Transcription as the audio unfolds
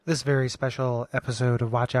This very special episode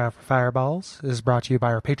of Watch Out for Fireballs is brought to you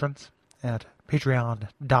by our patrons at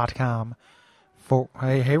patreon.com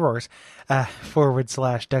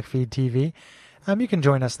 /DuckFeedTV. You can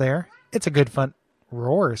join us there. It's a good fun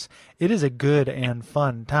roars. It is a good and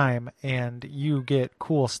fun time, and you get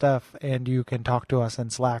cool stuff, and you can talk to us in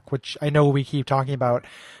Slack, which I know we keep talking about,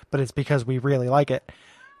 but it's because we really like it.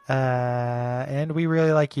 And we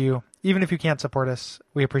really like you. Even if you can't support us,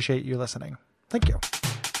 we appreciate you listening. Thank you.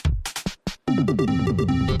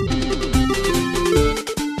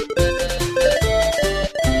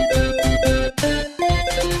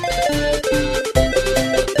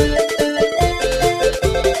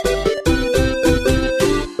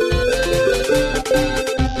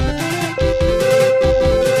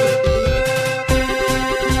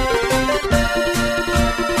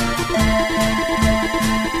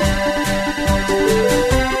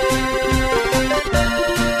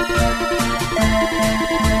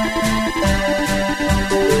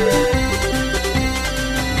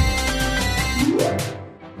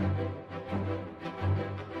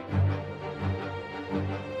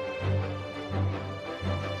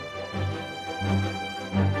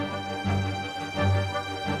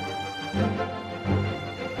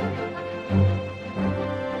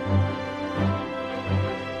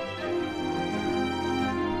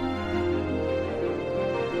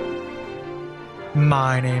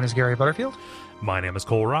 My name is Gary Butterfield. My name is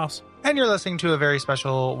Cole Ross. And you're listening to a very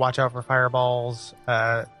special Watch Out for Fireballs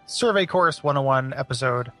Survey Course 101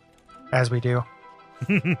 episode, as we do.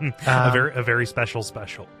 A very special.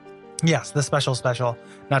 Yes, the special.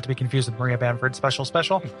 Not to be confused with Maria Bamford's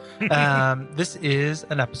special. This is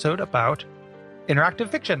an episode about interactive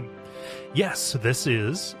fiction. Yes, this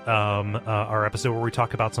is our episode where we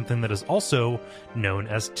talk about something that is also known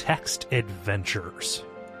as text adventures.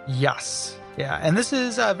 Yes. Yeah, and this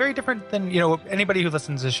is very different than, anybody who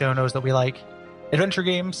listens to the show knows that we like adventure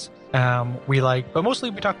games. But mostly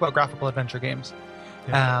we talk about graphical adventure games.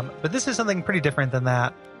 Yeah. But this is something pretty different than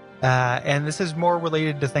that. And this is more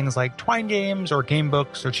related to things like Twine games or game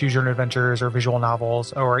books or choose your own adventures or visual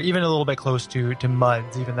novels, or even a little bit close to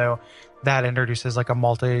MUDs, even though that introduces like a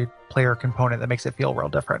multiplayer component that makes it feel real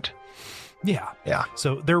different. Yeah.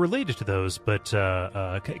 So they're related to those, but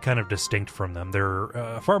kind of distinct from them.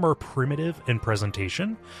 They're far more primitive in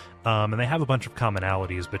presentation, and they have a bunch of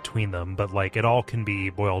commonalities between them, but it all can be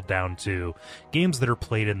boiled down to games that are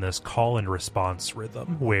played in this call and response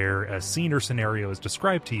rhythm, where a scene or scenario is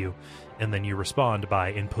described to you, and then you respond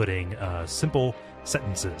by inputting simple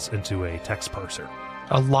sentences into a text parser.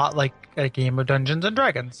 A lot like a game of Dungeons and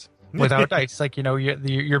Dragons without dice.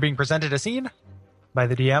 You're being presented a scene by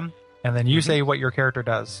the DM, and then you say what your character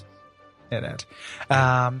does in it.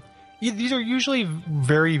 These are usually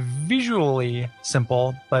very visually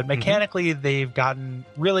simple, but mechanically they've gotten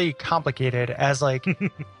really complicated as they're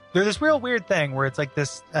this real weird thing where it's like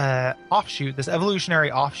this offshoot, this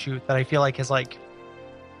evolutionary offshoot that I feel like has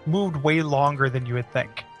moved way longer than you would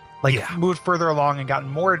think. Moved further along and gotten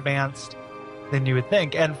more advanced than you would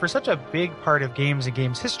think. And for such a big part of games and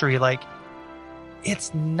games history,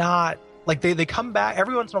 it's not... they come back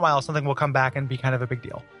every once in a while. Something will come back and be kind of a big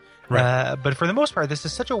deal, right? But for the most part, this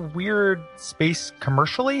is such a weird space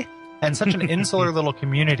commercially, and such an insular little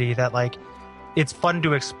community that it's fun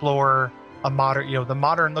to explore a modern, the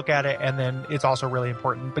modern look at it, and then it's also really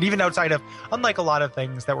important. But even outside of, unlike a lot of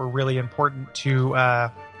things that were really important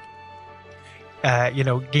to,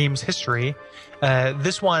 games history,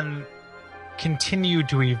 this one continued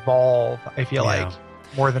to evolve. I feel like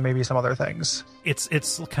more than maybe some other things. It's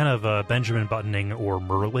kind of Benjamin Buttoning or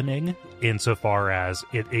Merlining insofar as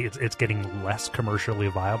it's getting less commercially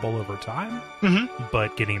viable over time,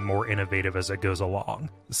 but getting more innovative as it goes along.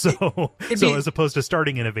 So as opposed to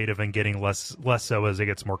starting innovative and getting less so as it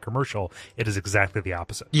gets more commercial, it is exactly the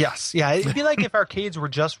opposite. Yes, yeah. It'd be like if arcades were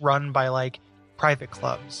just run by private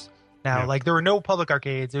clubs. Now, there were no public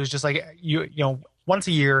arcades. It was just once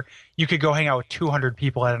a year you could go hang out with 200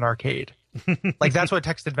 people at an arcade. That's what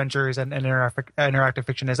text adventures and interactive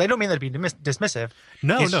fiction is. I don't mean that to be dismissive.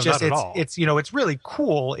 No, not at all. It's it's really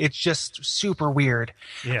cool. It's just super weird.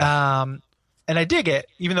 Yeah. And I dig it,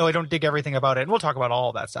 even though I don't dig everything about it. And we'll talk about all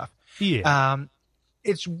of that stuff. Yeah.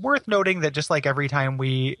 It's worth noting that just like every time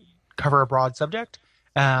we cover a broad subject,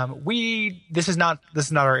 this is not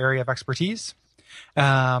our area of expertise.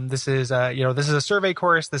 This is a survey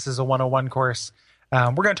course. This is a 101 course.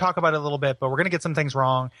 We're going to talk about it a little bit, but we're going to get some things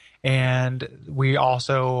wrong, and we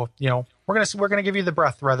also, we're going to give you the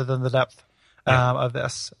breadth rather than the depth of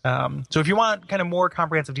this. So if you want kind of more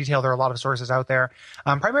comprehensive detail, there are a lot of sources out there.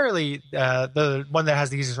 Primarily, the one that has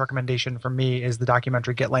the easiest recommendation for me is the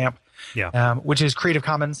documentary Get Lamp, which is Creative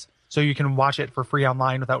Commons. So you can watch it for free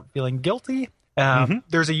online without feeling guilty.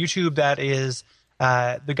 There's a YouTube that is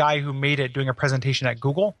the guy who made it doing a presentation at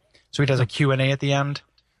Google. So he does a Q&A at the end,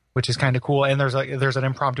 which is kind of cool. And there's an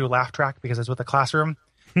impromptu laugh track because it's with the classroom.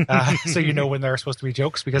 So you know when there are supposed to be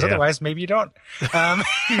jokes, because otherwise maybe you don't.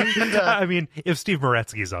 I mean, if Steve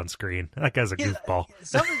Moretsky's on screen, that guy's a goofball.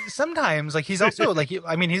 Sometimes, like, he's also like,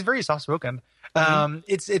 he's very soft spoken.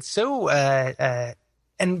 It's so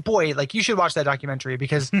and boy, like, you should watch that documentary,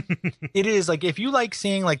 because it is like, if you like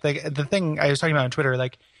seeing like the thing I was talking about on Twitter,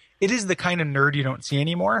 like, it is the kind of nerd you don't see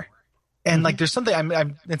anymore. And like, there's something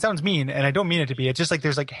it sounds mean, and I don't mean it to be. It's just like,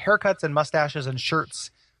 there's like haircuts and mustaches and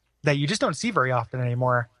shirts that you just don't see very often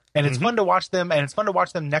anymore. And it's fun to watch them, and it's fun to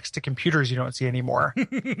watch them next to computers you don't see anymore.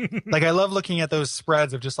 Like, I love looking at those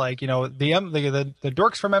spreads of just like, the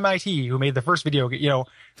dorks from MIT who made the first video,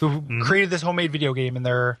 who created this homemade video game in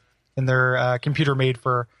their computer made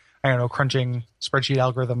for, I don't know, crunching spreadsheet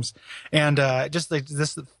algorithms. And just like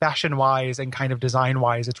this fashion wise and kind of design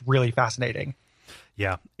wise, it's really fascinating.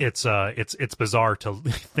 Yeah, it's bizarre to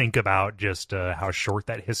think about just how short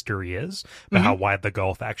that history is, but how wide the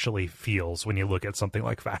gulf actually feels when you look at something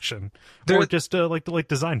like fashion, or just like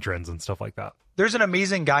design trends and stuff like that. There's an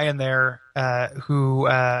amazing guy in there who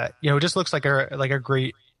just looks like a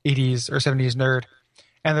great 80s or 70s nerd.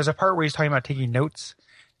 And there's a part where he's talking about taking notes,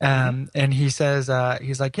 and he says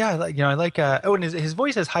he's like, I like and his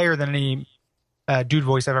voice is higher than any dude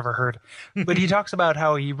voice I've ever heard, but he talks about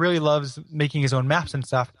how he really loves making his own maps and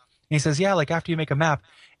stuff. And he says, like, after you make a map,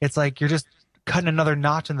 it's like you're just cutting another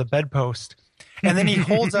notch in the bedpost. And then he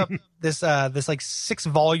holds up this like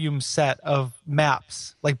 6-volume set of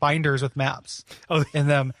maps, like binders with maps in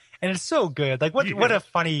them. And it's so good. Like, what a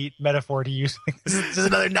funny metaphor to use. This is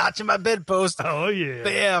another notch in my bedpost. Oh yeah.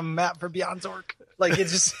 Bam, map for Beyond Zork. Like,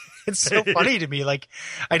 it's just, it's so funny to me. Like,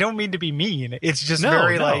 I don't mean to be mean. It's just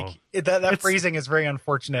like that phrasing is very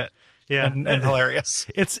unfortunate. Yeah, and hilarious.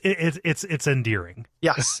 It's endearing.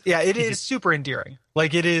 Yes, yeah, it is super endearing.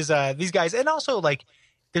 Like, it is these guys, and also like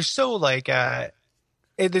they're so like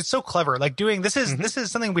it's so clever. Like, doing this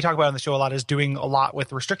is something we talk about on the show a lot, is doing a lot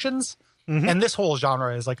with restrictions, and this whole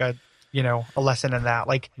genre is like a lesson in that.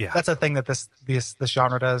 Like, that's a thing that this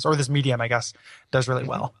genre does, or this medium, I guess, does really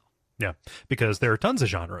well. Yeah, because there are tons of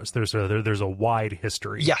genres. There's a wide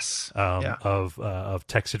history. Yes. Of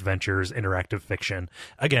text adventures, interactive fiction.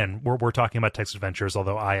 Again, we're talking about text adventures,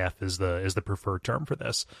 although IF is the preferred term for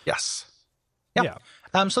this. Yes. Yeah.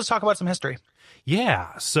 So let's talk about some history.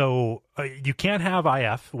 Yeah. So you can't have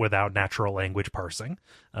IF without natural language parsing.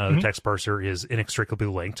 The text parser is inextricably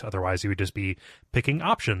linked. Otherwise, you would just be picking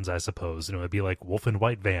options, I suppose. It would be like Wolf and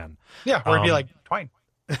White Van. Yeah, or it'd be like Twine.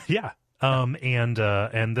 Yeah.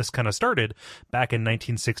 And this kind of started back in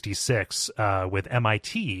 1966 with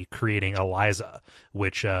MIT creating ELIZA,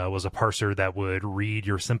 which was a parser that would read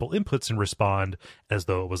your simple inputs and respond as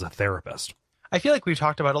though it was a therapist. I feel like we've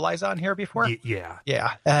talked about ELIZA on here before. Yeah.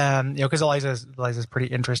 Because ELIZA's pretty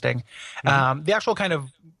interesting. The actual kind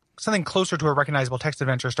of something closer to a recognizable text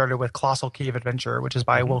adventure started with Colossal Cave Adventure, which is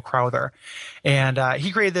by Will Crowther. And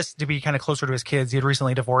he created this to be kind of closer to his kids. He had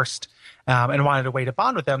recently divorced and wanted a way to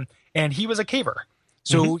bond with them. And he was a caver.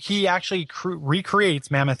 So he actually recreates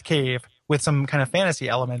Mammoth Cave with some kind of fantasy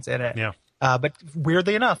elements in it. Yeah. But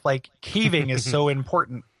weirdly enough, like, caving is so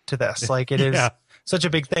important to this. Like, it is such a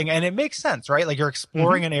big thing. And it makes sense, right? Like, you're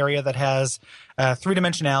exploring an area that has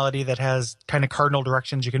three-dimensionality, that has kind of cardinal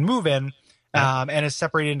directions you can move in. And is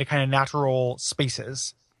separated into kind of natural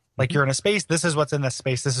spaces. Like, you're in a space, this is what's in this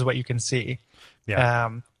space, this is what you can see. Yeah.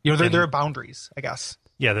 There are boundaries, I guess.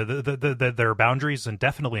 Yeah, there are boundaries, and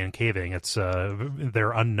definitely in caving, it's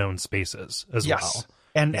they're unknown spaces as well.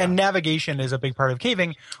 And navigation is a big part of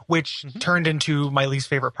caving, which turned into my least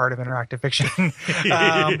favorite part of interactive fiction.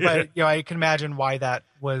 But I can imagine why that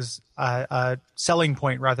was a selling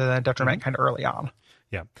point rather than a detriment kind of early on.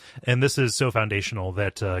 Yeah, and this is so foundational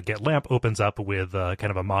that Get Lamp opens up with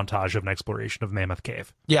kind of a montage of an exploration of Mammoth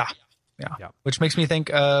Cave. Yeah. Which makes me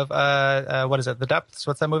think of what is it? The Depths?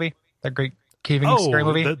 What's that movie? That great caving scary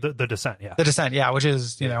movie? The Descent. Yeah, The Descent. Yeah, which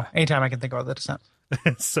is anytime I can think about The Descent.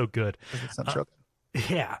 It's so good.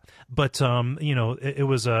 Yeah, but it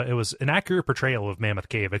was an accurate portrayal of Mammoth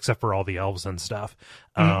Cave, except for all the elves and stuff.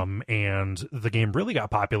 And the game really got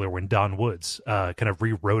popular when Don Woods kind of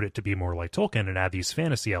rewrote it to be more like Tolkien and add these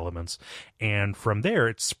fantasy elements. And from there,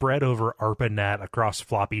 it spread over ARPANET across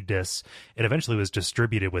floppy disks. It eventually was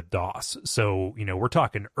distributed with DOS. So we're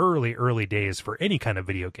talking early days for any kind of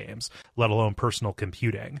video games, let alone personal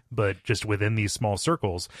computing. But just within these small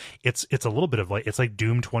circles, it's a little bit of it's like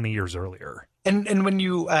Doom 20 years earlier. And when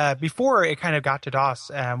you before it kind of got to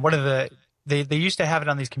DOS, one of they used to have it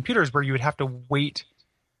on these computers where you would have to wait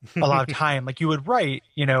a lot of time. Like you would write,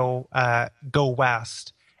 go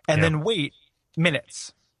west, and then wait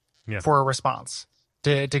minutes for a response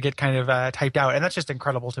to get kind of typed out, and that's just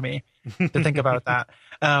incredible to me to think about that.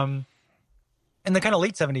 In the kind of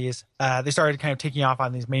late 70s, they started kind of taking off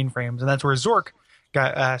on these mainframes, and that's where Zork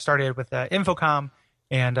got started with Infocom.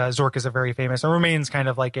 And Zork is a very famous, and remains kind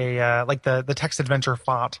of like a like the text adventure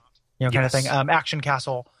font, kind of thing. Action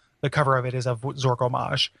Castle, the cover of it is of Zork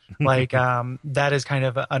homage. Like that is kind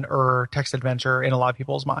of an text adventure in a lot of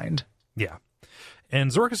people's mind. Yeah. And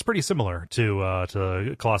Zork is pretty similar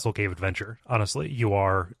to Colossal Cave Adventure. Honestly, you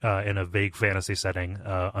are in a vague fantasy setting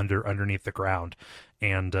underneath the ground,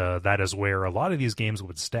 and that is where a lot of these games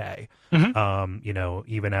would stay.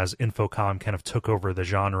 Even as Infocom kind of took over the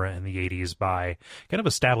genre in the 80s by kind of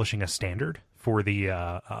establishing a standard for the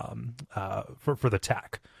for the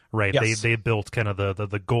tech. Right, yes. They built kind of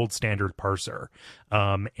the gold standard parser,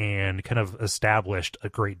 and kind of established a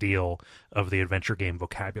great deal of the adventure game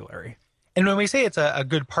vocabulary. And when we say it's a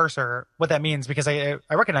good parser, what that means, because I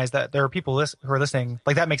recognize that there are people who are listening,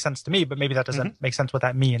 like that makes sense to me, but maybe that doesn't make sense what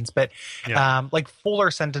that means. But like fuller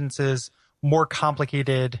sentences, more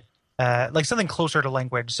complicated, like something closer to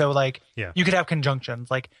language. So like you could have conjunctions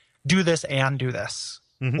like do this and do this,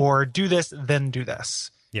 or do this, then do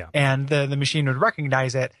this. Yeah. And the machine would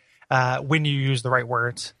recognize it when you use the right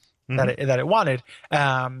words that it wanted.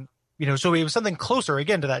 So it was something closer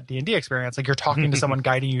again to that D&D experience. Like you're talking to someone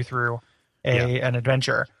guiding you through an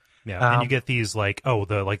adventure. Yeah, and you get these like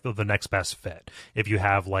the next best fit. If you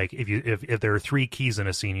have like if there are 3 keys in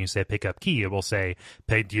a scene, you say pick up key, it will say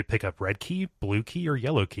do you pick up red key, blue key, or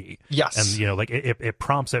yellow key? Yes, and like it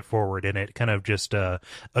prompts it forward, and it kind of just a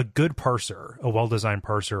good parser, a well designed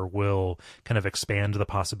parser will kind of expand the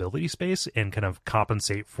possibility space and kind of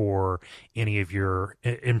compensate for any of your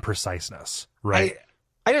impreciseness. Right.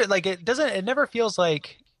 I like it doesn't. It never feels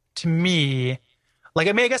like to me. Like,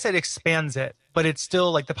 I mean, I guess it expands it, but it's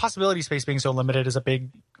still like the possibility space being so limited is a big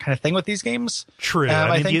kind of thing with these games. True.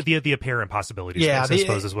 I mean, the apparent possibility space, I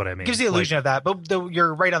suppose, is what I mean. Gives the illusion of that. But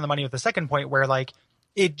you're right on the money with the second point where like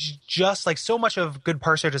it just like so much of good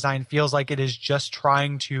parser design feels like it is just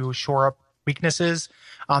trying to shore up weaknesses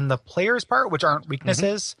on the player's part, which aren't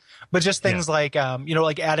weaknesses, but just things like,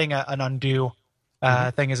 like adding an undo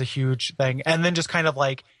thing is a huge thing. And then just kind of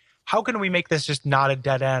like, how can we make this just not a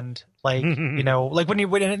dead end? Like, like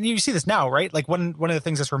when you see this now, right? Like one of the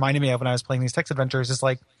things this reminded me of when I was playing these text adventures is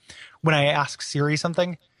like when I ask Siri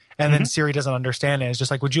something and then Siri doesn't understand it. It's just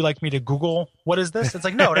like, would you like me to Google what is this? It's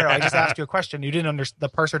like, no, I just asked you a question. You didn't the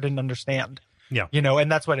parser didn't understand. Yeah, and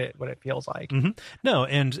that's what it feels like. No,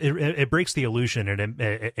 and it breaks the illusion, and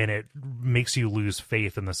it makes you lose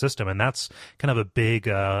faith in the system, and that's kind of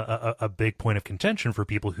a big point of contention for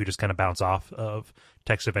people who just kind of bounce off of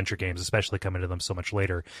text adventure games, especially coming to them so much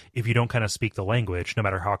later. If you don't kind of speak the language, no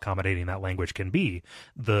matter how accommodating that language can be,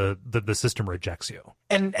 the system rejects you.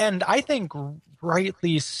 And I think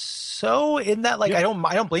rightly so. In that, like, I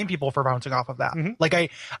don't blame people for bouncing off of that. Like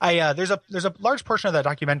there's a large portion of that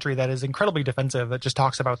documentary that is incredibly defensive that just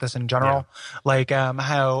talks about this in general, like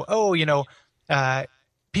how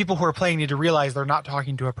people who are playing need to realize they're not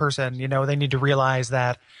talking to a person. They need to realize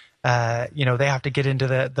that they have to get into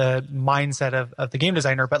the mindset of the game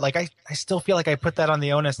designer. But like I still feel like I put that on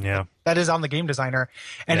the onus. That is on the game designer.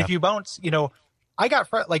 And if you bounce, I got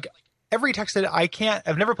like every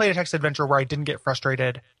I've never played a text adventure where I didn't get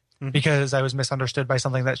frustrated because I was misunderstood by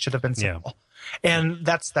something that should have been simple. And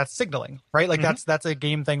that's signaling, right? Like that's a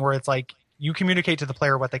game thing where it's like you communicate to the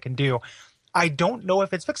player what they can do. I don't know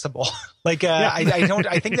if it's fixable. Like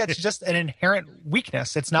I think that's just an inherent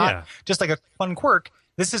weakness. It's not just like a fun quirk.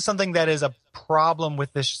 This is something that is a problem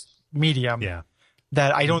with this medium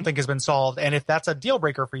that I don't think has been solved. And if that's a deal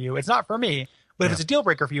breaker for you, it's not for me. But if it's a deal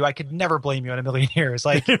breaker for you, I could never blame you in a million years.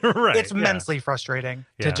 Like it's immensely frustrating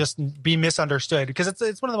to just be misunderstood, because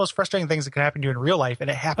it's one of the most frustrating things that can happen to you in real life, and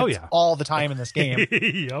it happens all the time in this game.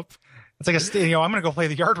 It's like I'm going to go play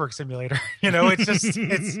the Yardwork Simulator. It's just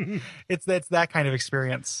it's that kind of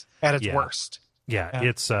experience at its worst. Yeah,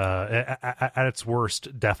 it's at its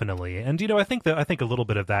worst, definitely. And I think a little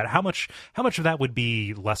bit of that. How much of that would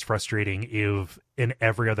be less frustrating if in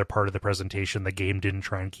every other part of the presentation the game didn't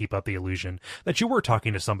try and keep up the illusion that you were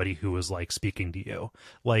talking to somebody who was like speaking to you.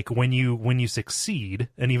 Like when you succeed,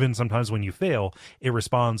 and even sometimes when you fail, it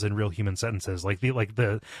responds in real human sentences.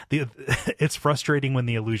 It's frustrating when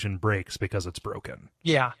the illusion breaks because it's broken.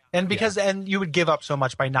 Yeah, and and you would give up so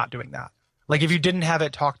much by not doing that. Like if you didn't have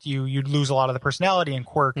it talk to you, you'd lose a lot of the personality and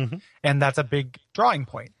quirk, and that's a big drawing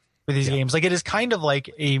point for these games. Like it is kind of like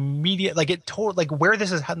a media, like where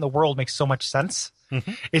this is in the world makes so much sense.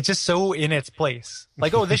 It's just so in its place.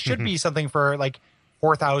 Like, oh, this should be something for like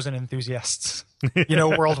 4,000 enthusiasts,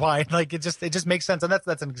 worldwide. Like it just makes sense, and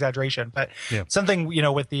that's an exaggeration, but something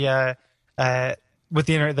with the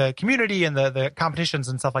community and the competitions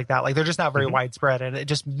and stuff like that. Like they're just not very widespread, and it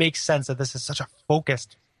just makes sense that this is such a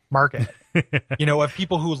focused market, of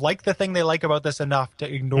people who like the thing they like about this enough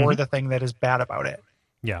to ignore the thing that is bad about it.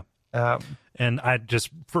 Yeah. And I just,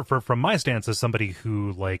 from my stance as somebody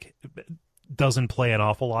who like doesn't play an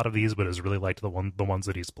awful lot of these, but has really liked the ones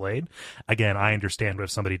that he's played. Again, I understand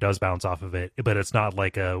if somebody does bounce off of it, but it's not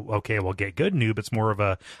like okay, we'll get good noob. It's more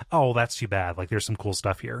of oh, that's too bad. Like there's some cool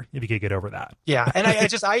stuff here if you could get over that. Yeah, and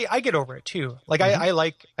I get over it too. Like I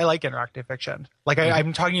like interactive fiction. Like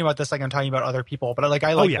I'm talking about this like I'm talking about other people, but I like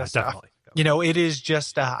this definitely. Stuff. It is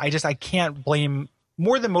just I can't blame,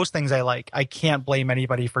 more than most things I like. I can't blame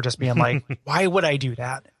anybody for just being like, why would I do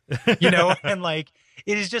that? And like.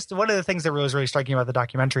 It is just one of the things that was really striking about the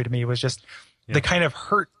documentary to me was just the kind of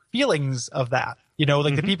hurt feelings of that,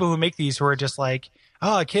 like the people who make these who are just like,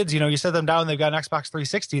 oh, kids, you set them down, they've got an Xbox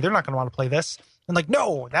 360, they're not going to want to play this. And like,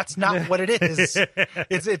 no, that's not what it is.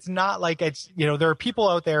 It's not like it's, there are people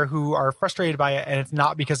out there who are frustrated by it, and it's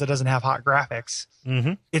not because it doesn't have hot graphics.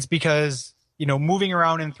 It's because, moving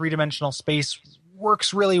around in 3-dimensional space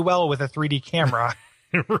works really well with a 3D camera.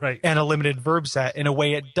 Right. And a limited verb set in a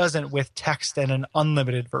way it doesn't with text and an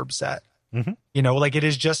unlimited verb set. Like it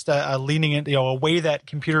is just a leaning into, a way that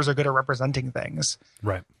computers are good at representing things.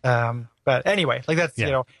 Right. But anyway, like that's,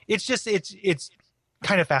 it's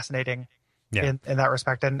kind of fascinating in that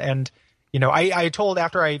respect. And I told,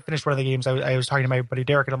 after I finished one of the games, I was talking to my buddy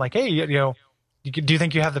Derek, and I'm like, hey, do you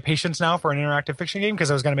think you have the patience now for an interactive fiction game?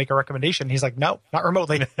 Because I was going to make a recommendation. He's like, no, not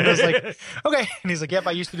remotely. And I was like, okay. And he's like, yep,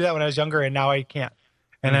 I used to do that when I was younger, and now I can't.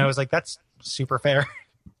 And I was like, that's super fair.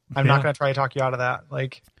 I'm not going to try to talk you out of that.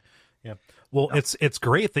 Like, well, it's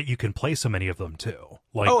great that you can play so many of them too.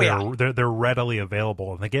 Like they're readily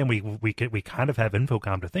available. And again, we kind of have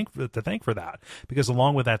Infocom to thank for that, because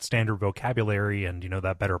along with that standard vocabulary and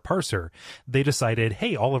that better parser, they decided,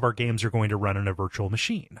 hey, all of our games are going to run in a virtual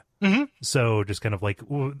machine. So just kind of like,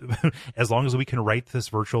 as long as we can write this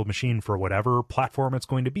virtual machine for whatever platform it's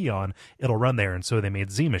going to be on, it'll run there. And so they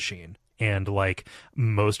made Z Machine. And like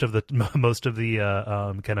most of the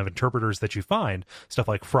kind of interpreters that you find, stuff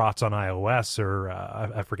like Frotz on iOS, or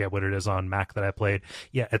I forget what it is on Mac that I played.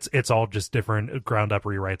 Yeah, it's all just different ground up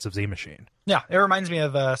rewrites of Z Machine. Yeah, it reminds me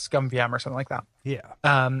of Scum VM or something like that. Yeah,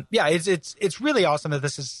 it's really awesome that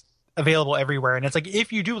this is available everywhere, and it's like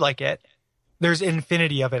if you do like it, there's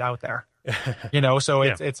infinity of it out there. So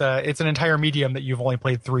it's an entire medium that you've only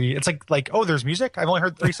played 3. It's like, oh, there's music, I've only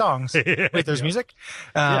heard 3 songs. Wait, there's music.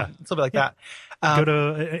 It's a little bit like that. Go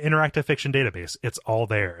to Interactive Fiction Database, it's all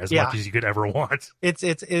there, as much as you could ever want. It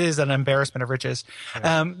is an embarrassment of riches.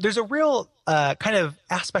 There's a real kind of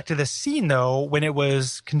aspect to this scene though, when it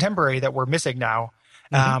was contemporary, that we're missing now.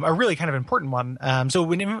 A really kind of important one. So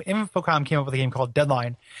when Infocom came up with a game called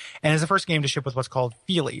Deadline, and it's the first game to ship with what's called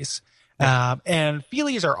feelies. And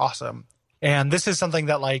feelies are awesome. And this is something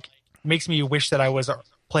that like makes me wish that I was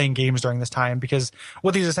playing games during this time, because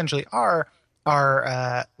what these essentially are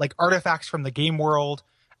like artifacts from the game world,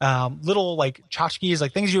 little like tchotchkes,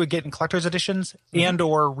 like things you would get in collector's editions, and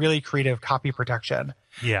or really creative copy protection.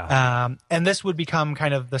 And this would become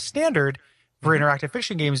kind of the standard for interactive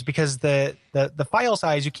fiction games, because the file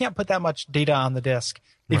size, you can't put that much data on the disk.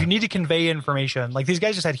 If you need to convey information, like these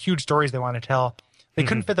guys just had huge stories they want to tell. They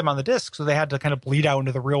couldn't fit them on the disk, so they had to kind of bleed out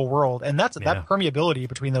into the real world. And that permeability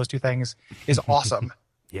between those two things is awesome.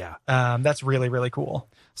 That's really, really cool.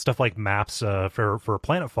 Stuff like maps for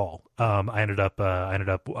Planetfall. I ended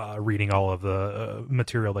up reading all of the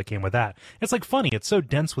material that came with that. It's like funny. It's so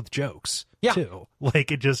dense with jokes too.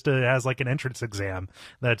 Like it just has like an entrance exam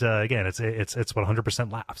that again, it's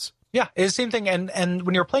 100% laughs. Yeah, it's the same thing. And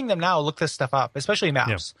when you're playing them now, look this stuff up, especially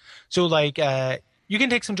maps. So like you can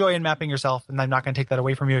take some joy in mapping yourself, and I'm not going to take that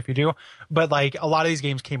away from you if you do. But like a lot of these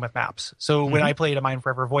games came with maps. So when I played A Mind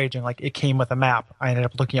Forever Voyaging, like it came with a map. I ended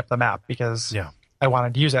up looking up the map because I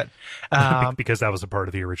wanted to use it. Because that was a part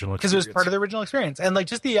of the original experience. Because it was part of the original experience. And like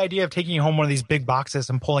just the idea of taking home one of these big boxes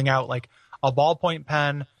and pulling out like a ballpoint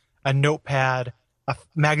pen, a notepad, a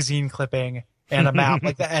magazine clipping, and a map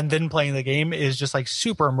like that, and then playing the game is just like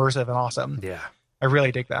super immersive and awesome. Yeah. I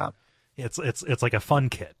really dig that. It's like a fun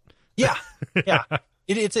kit. Yeah. Yeah.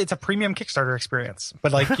 It's a premium Kickstarter experience,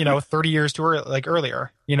 but like, 30 years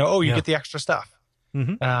earlier, you get the extra stuff.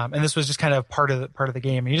 Mm-hmm. And this was just kind of part of the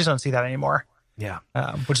game, and you just don't see that anymore. Yeah.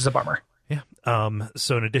 Which is a bummer. Yeah.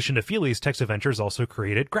 So in addition to Feely's, Text Adventures also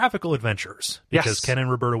created graphical adventures because Ken and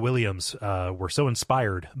Roberta Williams were so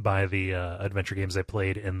inspired by the adventure games they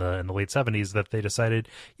played in the late 70s that they decided,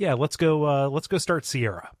 let's go start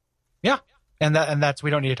Sierra. Yeah. And that's, we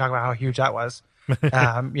don't need to talk about how huge that was.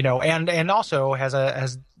 And also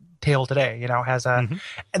has tail today, has a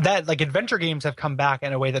that like adventure games have come back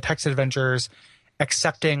in a way that Text Adventures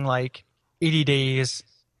accepting like 80 Days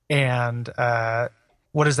and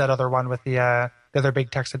what is that other one with the other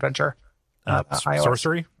big text adventure?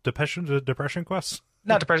 Sorcery? Depression Quest?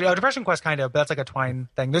 Not Depression. Oh, Depression Quest kind of, but that's like a Twine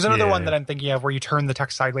thing. There's another one that I'm thinking of where you turn the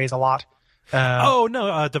text sideways a lot.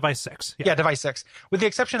 Device 6. Yeah, Device 6. With the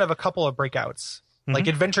exception of a couple of breakouts. Like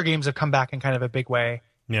adventure games have come back in kind of a big way.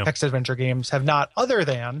 Yeah. Text adventure games have not, other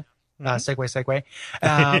than segue.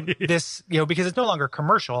 This, because it's no longer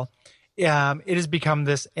commercial, it has become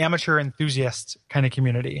this amateur enthusiast kind of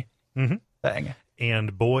community thing.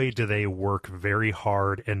 And boy, do they work very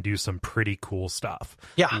hard and do some pretty cool stuff.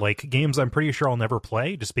 Yeah. Like games I'm pretty sure I'll never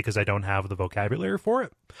play just because I don't have the vocabulary for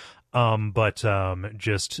it. But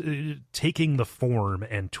just taking the form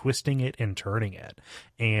and twisting it and turning it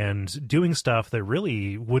and doing stuff that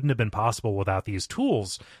really wouldn't have been possible without these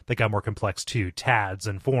tools that got more complex too. TADS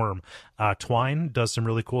and form. Twine does some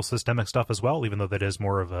really cool systemic stuff as well, even though that is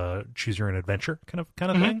more of a choose your own adventure kind of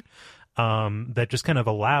thing. That just kind of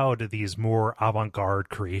allowed these more avant-garde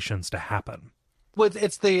creations to happen. Well,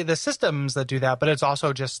 it's the systems that do that, but it's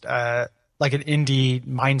also just like an indie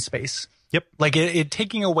mind space. Yep. Like it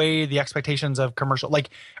taking away the expectations of commercial,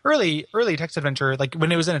 like early text adventure, like when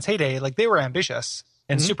it was in its heyday, like they were ambitious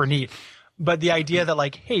and super neat. But the idea that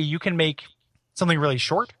like, hey, you can make something really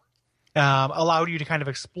short, allowed you to kind of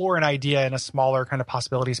explore an idea in a smaller kind of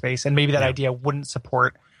possibility space. And maybe that idea wouldn't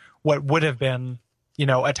support what would have been,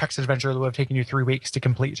 a text adventure that would have taken you 3 weeks to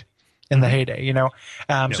complete in the heyday,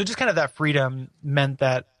 So just kind of that freedom meant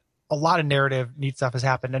that a lot of narrative neat stuff has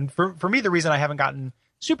happened. And for me, the reason I haven't gotten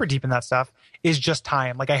super deep in that stuff is just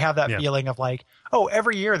time. Like I have that feeling of like, oh,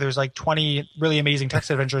 every year there's like 20 really amazing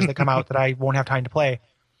text adventures that come out that I won't have time to play.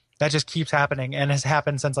 That just keeps happening and has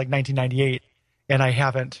happened since like 1998, and I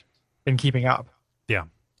haven't been keeping up. Yeah.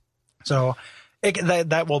 So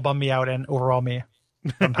that will bum me out and overwhelm me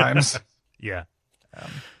sometimes. Yeah.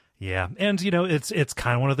 Yeah, and it's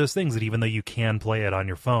kind of one of those things that even though you can play it on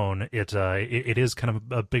your phone, it is kind of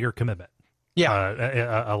a bigger commitment.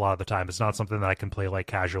 Yeah, a lot of the time it's not something that I can play like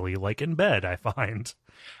casually, like in bed. I find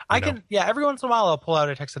every once in a while I'll pull out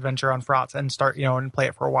a text adventure on Frotz and start and play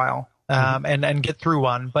it for a while, and get through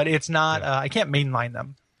one. But it's not I can't mainline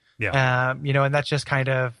them. Yeah, and that's just kind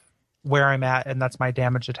of where I'm at, and that's my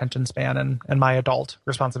damaged attention span and my adult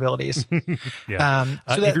responsibilities.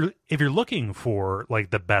 If you're looking for like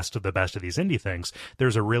the best of these indie things,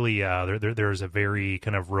 there's a really there's a very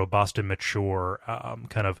kind of robust and mature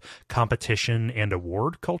kind of competition and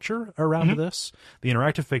award culture around this. The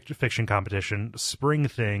Interactive Fiction Competition, Spring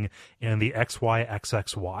Thing, and the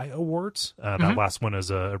XYXXY Awards. That last one is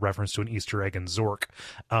a reference to an Easter egg in Zork.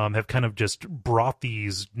 Have kind of just brought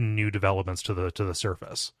these new developments to the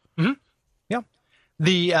surface. Yeah.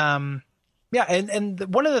 The and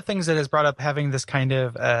one of the things that has brought up having this kind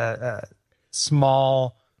of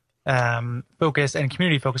small focus and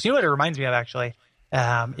community focus, what it reminds me of actually,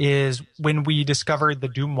 is when we discovered the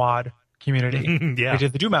Doomwad community. We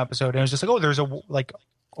did the Doom episode, and it was just like, oh, there's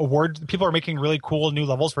award. People are making really cool new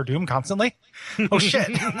levels for Doom constantly. Oh shit!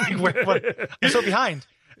 I'm so behind.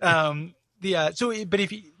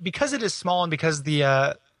 Because it is small and because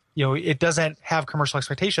it doesn't have commercial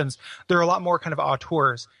expectations, there are a lot more kind of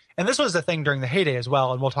auteurs. And this was the thing during the heyday as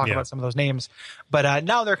well, and we'll talk about some of those names. But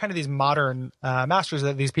now they're kind of these modern masters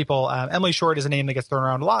of these people. Emily Short is a name that gets thrown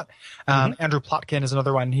around a lot. Andrew Plotkin is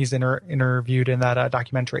another one. He's interviewed in that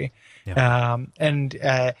documentary. So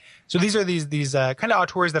these are these kind of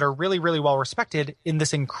auteurs that are really, really well respected in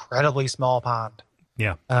this incredibly small pond.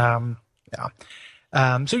 So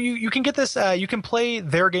you can get this. You can play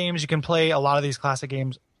their games. You can play a lot of these classic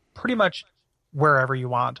games pretty much wherever you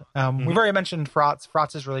want. We've already mentioned Frotz.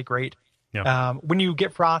 Frotz is really great. When you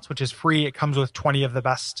get Frotz, which is free, it comes with 20 of the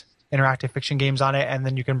best interactive fiction games on it, and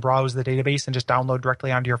then you can browse the database and just download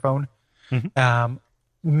directly onto your phone.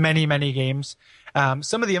 Many games.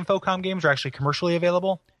 Some of the Infocom games are actually commercially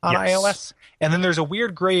available on iOS. And then there's a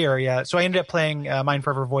weird gray area. So I ended up playing Mind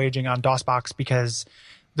Forever Voyaging on DOSBox because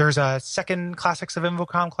there's a second Classics of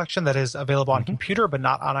Infocom collection that is available on computer, but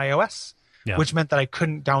not on iOS, which meant that I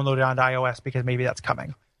couldn't download it onto iOS because maybe that's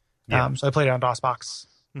coming. So I played it on DOSBox.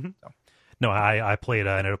 So. No, I played.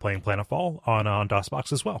 I ended up playing Planetfall on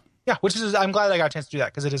DOSBox as well. Yeah, which is I'm glad I got a chance to do that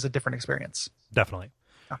because it is a different experience. Definitely.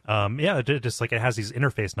 It just like it has these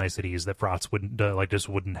interface niceties that Frotz wouldn't just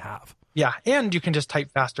wouldn't have. Yeah, and you can just type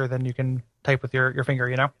faster than you can type with your finger.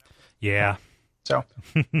 You know. Yeah. So,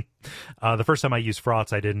 the first time I used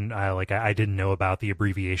Frotz, I didn't know about the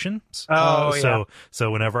abbreviations. So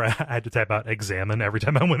whenever I had to type out examine every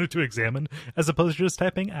time I wanted to examine, as opposed to just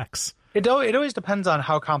typing X. It always depends on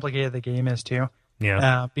how complicated the game is too.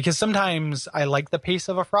 Yeah. Because sometimes I like the pace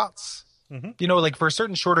of a Frotz. You know, like for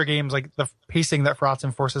certain shorter games, like the pacing that Frotz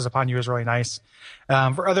enforces upon you is really nice.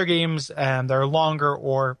 For other games that are longer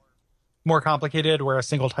or more complicated, where a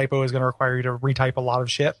single typo is going to require you to retype a lot of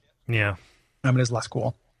shit. Yeah. It is less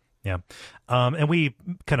cool. Yeah. And we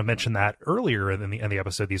kind of mentioned that earlier in the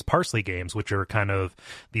episode, these Parsley games, which are kind of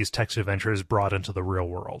these text adventures brought into the real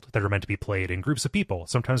world that are meant to be played in groups of people,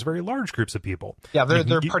 sometimes very large groups of people. Yeah,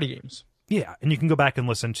 they're party games. Yeah, and you can go back and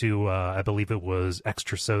listen to, I believe it was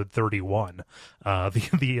Extrasode 31, the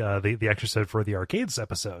Extrasode for the Arcades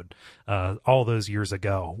episode, all those years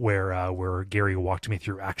ago, where Gary walked me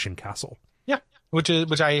through Action Castle. Yeah, which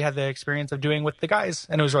I had the experience of doing with the guys,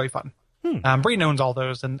 and it was really fun. Brayden owns all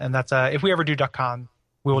those, and that's if we ever do DuckCon,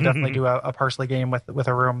 we will definitely do a Parsley game with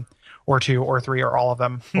a room or two or three or all of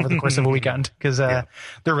them over the course of a weekend because they're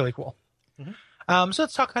really cool. So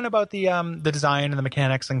let's talk kind of about the design and the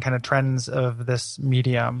mechanics and kind of trends of this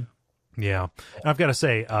medium. Yeah, and I've got to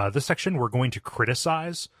say, this section we're going to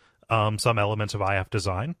criticize some elements of IF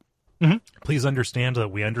design. Please understand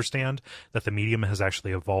that we understand that the medium has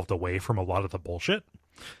actually evolved away from a lot of the bullshit.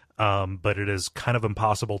 But it is kind of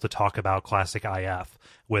impossible to talk about classic IF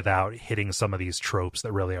without hitting some of these tropes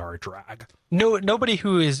that really are a drag.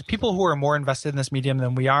 People who are more invested in this medium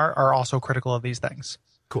than we are also critical of these things.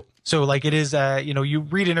 Cool. So like it is, you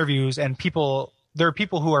read interviews and there are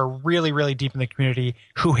people who are really, really deep in the community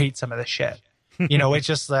who hate some of this shit. It's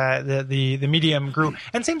just the medium grew.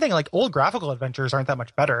 And same thing, like old graphical adventures aren't that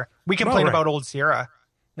much better. We complain about old Sierra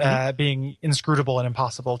being inscrutable and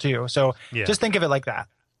impossible too. So just think of it like that.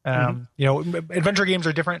 Adventure games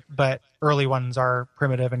are different, but early ones are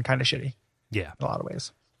primitive and kind of shitty. Yeah. In a lot of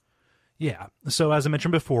ways. Yeah. So as I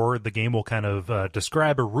mentioned before, the game will kind of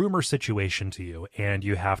describe a room or situation to you, and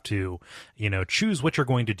you have to, choose what you're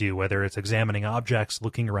going to do, whether it's examining objects,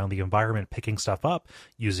 looking around the environment, picking stuff up,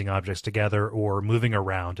 using objects together, or moving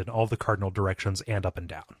around in all the cardinal directions and up and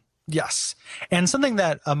down. Yes. And something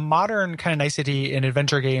that a modern kind of nicety in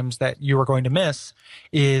adventure games that you are going to miss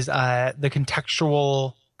is the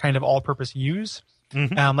contextual kind of all-purpose use.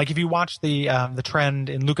 Like if you watch the trend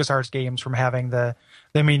in LucasArts games from having the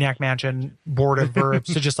Maniac Mansion board of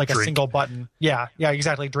verbs to just like a single button. Yeah,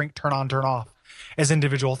 exactly. Drink, turn on, turn off as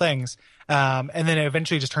individual things. And then it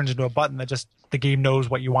eventually just turns into a button that just the game knows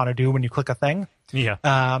what you want to do when you click a thing.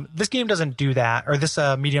 Yeah. This game doesn't do that, or this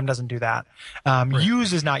medium doesn't do that.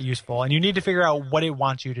 Use is not useful, and you need to figure out what it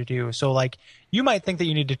wants you to do. So like you might think that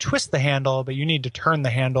you need to twist the handle, but you need to turn the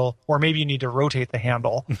handle, or maybe you need to rotate the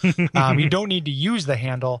handle. You don't need to use the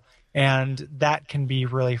handle, and that can be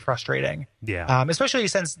really frustrating. Yeah. Especially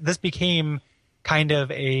since this became kind of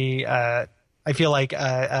I feel like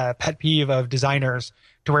a pet peeve of designers,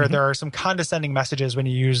 to where there are some condescending messages when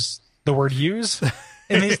you use the word use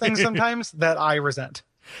in these things sometimes that I resent.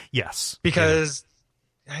 Yes. Because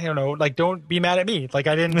I don't know, like, don't be mad at me. Like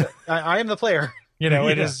I am the player,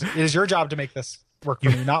 it is your job to make this work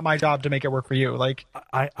for me, not my job to make it work for you. Like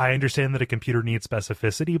I understand that a computer needs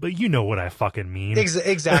specificity, but you know what I fucking mean.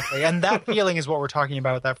 Exactly. And that feeling is what we're talking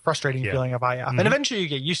about, that frustrating feeling of IF. And eventually you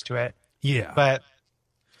get used to it. Yeah. But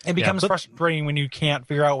it becomes frustrating when you can't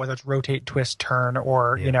figure out whether it's rotate, twist, turn,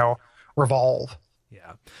 or, revolve.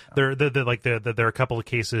 Yeah, there are a couple of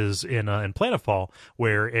cases in Planetfall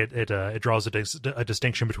where it draws a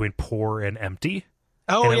distinction between pour and empty.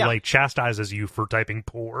 Oh, and it like chastises you for typing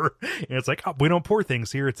pour. And it's like, we don't pour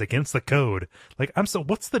things here. It's against the code. Like,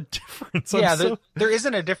 what's the difference? There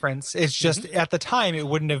isn't a difference. It's just at the time it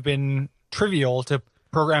wouldn't have been trivial to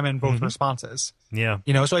program in both responses. Yeah.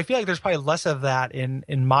 So I feel like there's probably less of that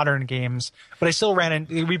in modern games, but I still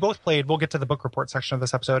we both played, we'll get to the book report section of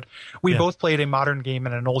this episode. We both played a modern game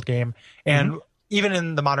and an old game. And even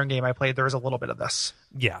in the modern game I played, there was a little bit of this.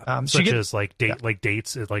 Yeah, such as like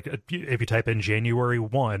dates. Like if you type in January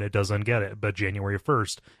 1, it doesn't get it, but January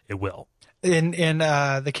 1st, it will. In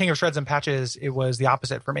the King of Shreds and Patches, it was the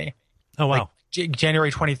opposite for me. Oh wow, like,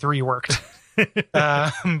 January 23 worked,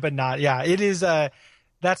 but not. Yeah, it is that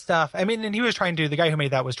stuff. I mean, and he was trying to. The guy who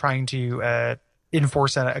made that was trying to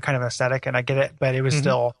enforce a kind of aesthetic, and I get it, but it was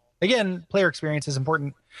still, again, player experience is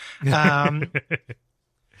important.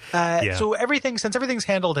 So since everything's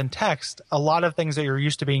handled in text, a lot of things that you're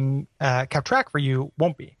used to being kept track for you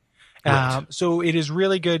won't be. Right. So it is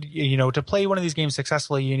really good, to play one of these games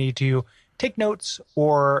successfully, you need to take notes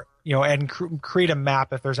or, and create a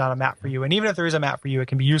map if there's not a map for you. And even if there is a map for you, it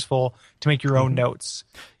can be useful to make your own notes.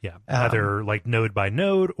 Yeah, either like node by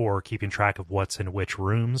node or keeping track of what's in which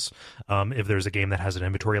rooms. If there's a game that has an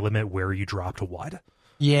inventory limit, where you dropped what.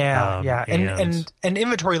 Yeah. And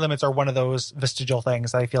inventory limits are one of those vestigial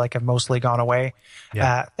things that I feel like have mostly gone away.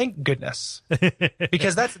 Yeah. Thank goodness.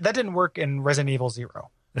 Because that didn't work in Resident Evil 0.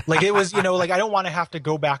 Like it was, like I don't want to have to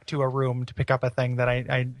go back to a room to pick up a thing that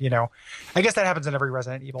I guess that happens in every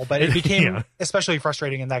Resident Evil, but it became especially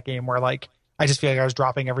frustrating in that game where like, I just feel like I was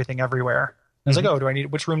dropping everything everywhere. I was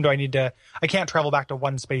like, which room do I need to, I can't travel back to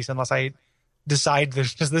one space unless I decide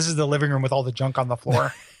this is the living room with all the junk on the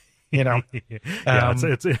floor.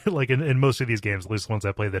 It's like in most of these games, at least the ones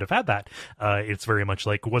I play that have had that, it's very much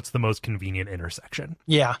like what's the most convenient intersection.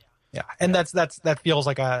 And that feels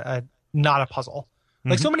like a not a puzzle.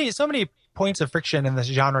 Like so many points of friction in this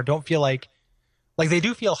genre don't feel like they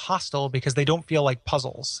do feel hostile because they don't feel like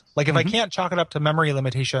puzzles. Like if I can't chalk it up to memory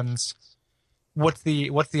limitations, what's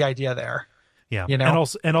the idea there? Yeah, and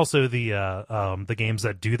also the games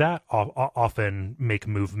that do that often make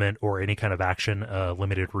movement or any kind of action a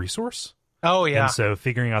limited resource. Oh yeah, and so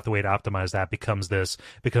figuring out the way to optimize that becomes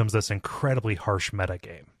this incredibly harsh meta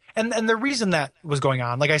game. And the reason that was going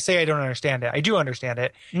on, like I say, I don't understand it. I do understand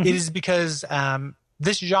it. It is because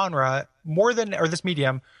this genre this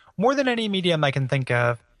medium more than any medium I can think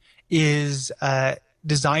of is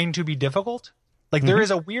designed to be difficult. Like there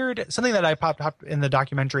is a weird something that I popped up in the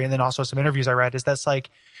documentary and then also some interviews I read is that's like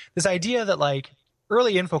this idea that like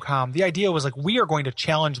early Infocom, the idea was like, we are going to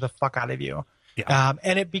challenge the fuck out of you. Yeah.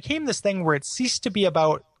 And it became this thing where it ceased to be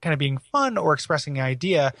about kind of being fun or expressing an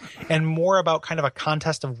idea and more about kind of a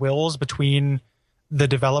contest of wills between the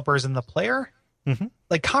developers and the player.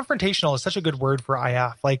 Like confrontational is such a good word for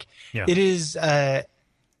IF. Like it is,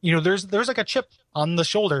 there's like a chip on the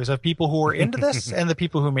shoulders of people who are into this and the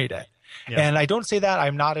people who made it. Yeah. And I don't say that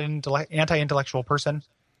I'm not an anti-intellectual person.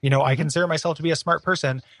 I consider myself to be a smart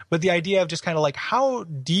person, but the idea of just kind of like how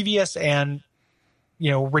devious and,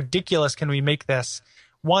 ridiculous can we make this?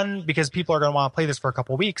 One, because people are going to want to play this for a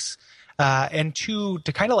couple of weeks. And two,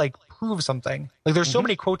 to kind of like prove something. Like there's so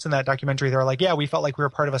many quotes in that documentary. They're like, yeah, we felt like we were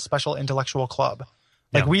part of a special intellectual club.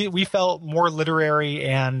 Like we felt more literary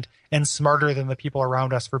and smarter than the people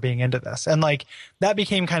around us for being into this. And like that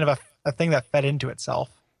became kind of a thing that fed into itself.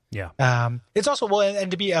 Yeah. It's also,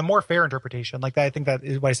 and to be a more fair interpretation like that, I think that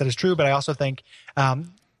is what I said is true, but I also think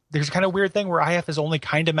there's kind of weird thing where IF is only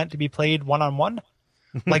kind of meant to be played one-on-one.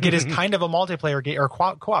 Like it is kind of a multiplayer game or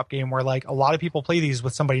co-op game where like a lot of people play these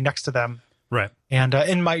with somebody next to them. Right. And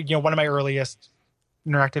in my, one of my earliest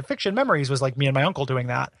interactive fiction memories was like me and my uncle doing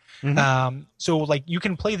that. So like you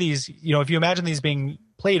can play these, if you imagine these being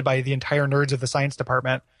played by the entire nerds of the science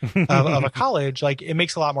department of a college, like it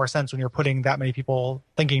makes a lot more sense when you're putting that many people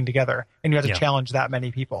thinking together and you have to challenge that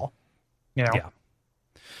many people, Yeah.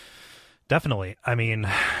 Definitely. I mean,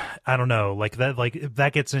 I don't know, like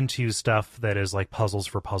that gets into stuff that is like puzzles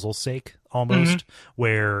for puzzle's sake almost,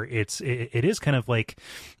 where it is kind of like,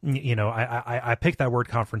 I picked that word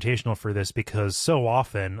confrontational for this because so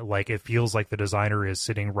often like it feels like the designer is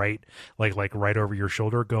sitting right over your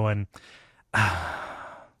shoulder going, nope.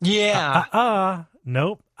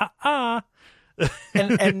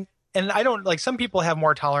 And I don't like, some people have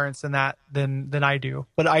more tolerance than that than I do,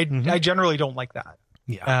 but I generally don't like that.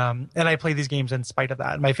 Yeah. And I play these games in spite of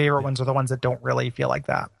that. My favorite ones are the ones that don't really feel like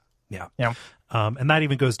that. Yeah. And that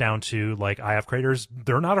even goes down to like IF creators,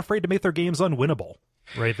 they're not afraid to make their games unwinnable.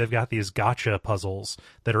 Right, they've got these gotcha puzzles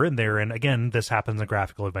that are in there, and again, this happens in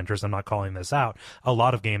graphical adventures. I'm not calling this out. A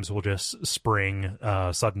lot of games will just spring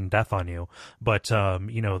sudden death on you, but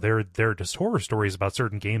they're just horror stories about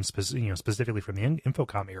certain games, specifically from the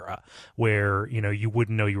Infocom era, where you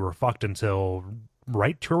wouldn't know you were fucked until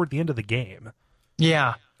right toward the end of the game.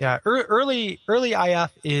 Yeah. Early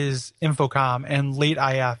IF is Infocom, and late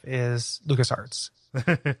IF is LucasArts.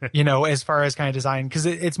 As far as kind of design, because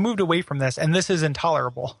it's moved away from this, and this is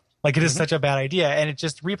intolerable. Like it is such a bad idea, and it's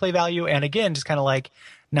just replay value. And again, just kind of like,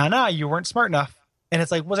 nah, you weren't smart enough. And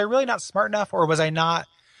it's like, was I really not smart enough, or was I not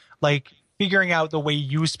like figuring out the way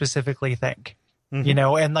you specifically think? You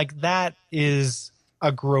know, and like that is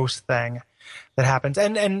a gross thing that happens,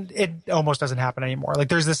 and it almost doesn't happen anymore. Like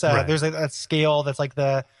there's this there's a scale that's like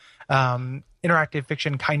the interactive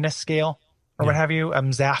fiction kindness scale or what have you,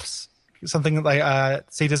 ZAFS, something like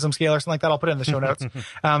sadism scale or something like that. I'll put it in the show notes.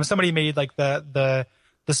 Somebody made like the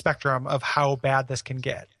spectrum of how bad this can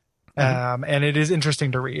get, and it is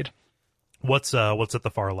interesting to read. What's at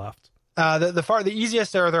the far left? The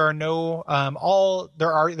easiest there are no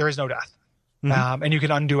there is no death. And you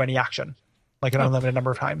can undo any action, like an unlimited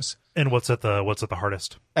number of times. And what's at the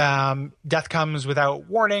hardest? Death comes without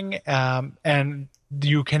warning, and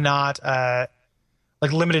you cannot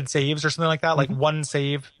like limited saves or something like that. Like one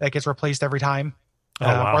save that gets replaced every time, or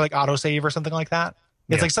like auto save or something like that.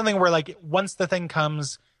 It's like something where like once the thing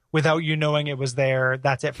comes without you knowing it was there,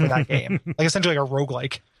 that's it for that game. Like essentially like a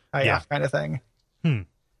roguelike kind of thing.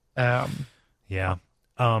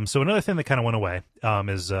 So another thing that kind of went away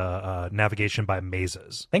is navigation by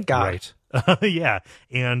mazes. Thank God. Right. Yeah.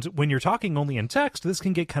 And when you're talking only in text, this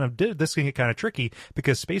can get kind of tricky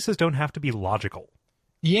because spaces don't have to be logical.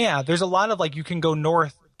 Yeah, there's a lot of like you can go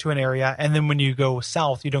north to an area, and then when you go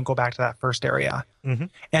south, you don't go back to that first area.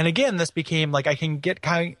 And again, this became like I can get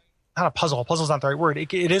kind of not a puzzle. Puzzle's not the right word.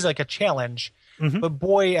 It is like a challenge, but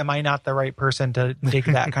boy, am I not the right person to dig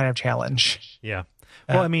that kind of challenge. Yeah.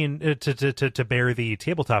 Well, I mean, to bear the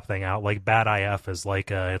tabletop thing out, like Bad IF is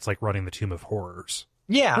like it's like running the Tomb of Horrors.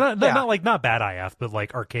 Yeah, not Bad IF, but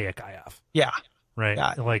like archaic IF. Yeah, right.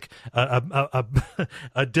 Yeah. Like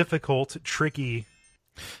a difficult, tricky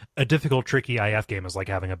IF game is like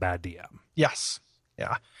having a bad DM. Yes.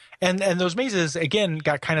 Yeah, and those mazes again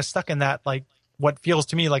got kind of stuck in that like what feels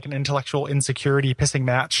to me like an intellectual insecurity pissing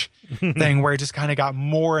match thing, where it just kind of got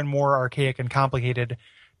more and more archaic and complicated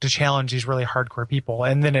to challenge these really hardcore people,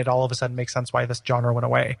 and then it all of a sudden makes sense why this genre went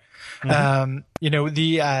away. You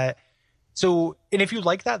know, so and if you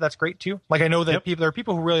like that, that's great too. Like I know that there are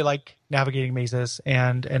people who really like navigating mazes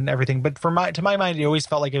and everything, but to my mind, it always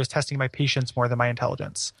felt like it was testing my patience more than my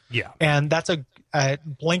intelligence. Yeah, and that's a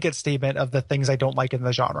blanket statement of the things I don't like in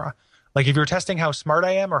the genre. Like if you're testing how smart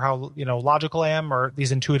I am, or how logical I am, or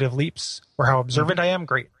these intuitive leaps, or how observant I am,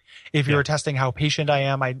 great. If you're testing how patient I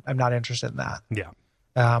am, I'm not interested in that. Yeah.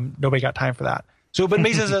 Nobody got time for that. So, but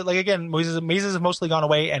mazes, like again, mazes have mostly gone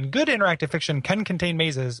away, and good interactive fiction can contain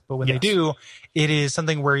mazes, but when they do, it is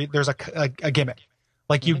something where there's a gimmick.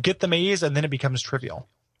 Like you get the maze and then it becomes trivial.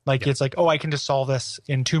 Like it's like, oh, I can just solve this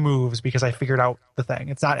in 2 moves because I figured out the thing.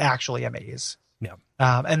 It's not actually a maze. Yeah.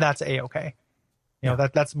 And that's a-okay. You know,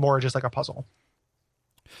 that's more just like a puzzle.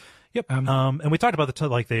 Yep. And we talked about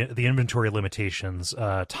the inventory limitations.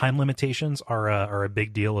 Time limitations are a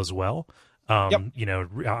big deal as well. You know,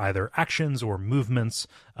 either actions or movements,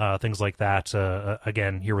 things like that.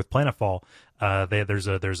 Again, here with Planetfall,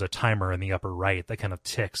 there's a timer in the upper right that kind of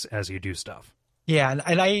ticks as you do stuff. Yeah,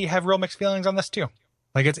 and I have real mixed feelings on this too.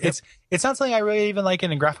 Like it's not something I really even like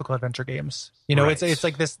in graphical adventure games. You know, it's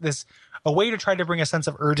like this a way to try to bring a sense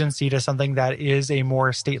of urgency to something that is a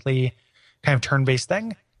more stately kind of turn-based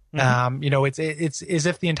thing. You know, it's as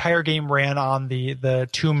if the entire game ran on the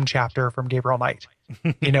Tomb chapter from Gabriel Knight.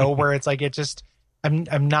 You know, where it's like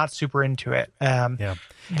I'm not super into it.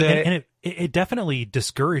 And it definitely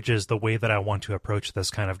discourages the way that I want to approach this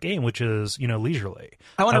kind of game, which is, you know, leisurely.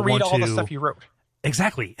 I want to read all the stuff you wrote.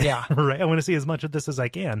 Exactly. Yeah. Right. I want to see as much of this as I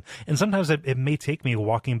can. And sometimes it may take me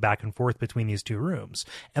walking back and forth between these 2 rooms.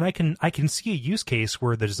 And I can see a use case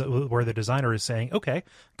where the designer is saying, okay,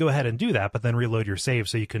 go ahead and do that, but then reload your save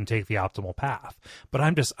so you can take the optimal path. But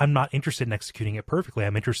I'm not interested in executing it perfectly.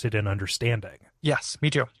 I'm interested in understanding. Yes,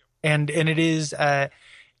 me too. And it is,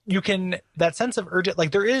 you can, that sense of urgent,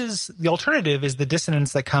 like there is, the alternative is the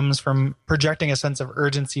dissonance that comes from projecting a sense of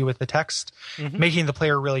urgency with the text, making the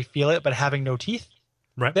player really feel it, but having no teeth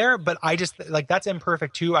there. But I just, like, that's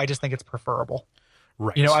imperfect too. I just think it's preferable.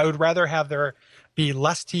 Right. You know, I would rather have there be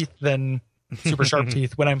less teeth than super sharp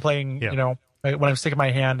teeth when I'm playing, you know, when I'm sticking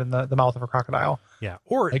my hand in the mouth of a crocodile. Yeah.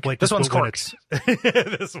 Or like this one's corked.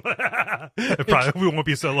 This one, probably we won't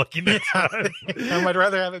be so lucky next time. I'd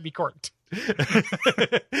rather have it be corked.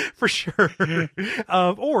 For sure.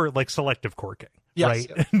 Or like selective corking. Yes,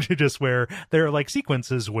 right? Yes. Just where there are like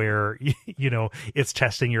sequences where, you know, it's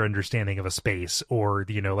testing your understanding of a space, or,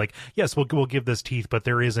 you know, like, yes, we'll give this teeth, but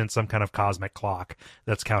there isn't some kind of cosmic clock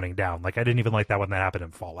that's counting down. Like I didn't even like that when that happened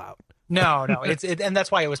in Fallout. No, and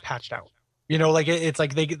that's why it was patched out. You know, like it's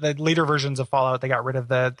like the later versions of Fallout, they got rid of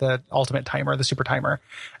the ultimate timer, the super timer,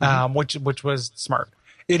 which was smart.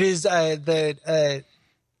 It is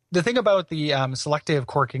the thing about the selective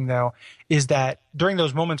quirking, though, is that during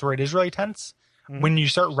those moments where it is really tense, when you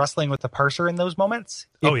start wrestling with the parser in those moments,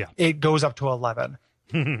 it goes up to 11.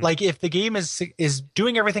 Like if the game is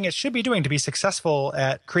doing everything it should be doing to be successful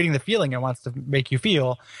at creating the feeling it wants to make you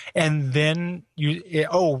feel, and then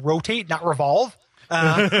rotate, not revolve,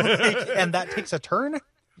 and that takes a turn.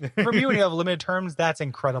 For me, when you have limited terms, that's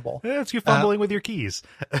incredible. That's you fumbling with your keys.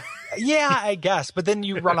 Yeah, I guess. But then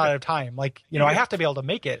you run out of time. Like, I have to be able to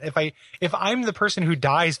make it. If I'm the person who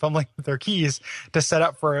dies fumbling with their keys to set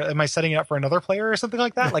up for, am I setting it up for another player or something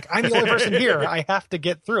like that? Like, I'm the only person here. I have to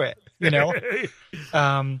get through it,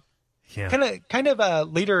 Kind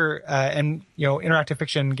of later and interactive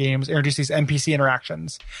fiction games introduce these NPC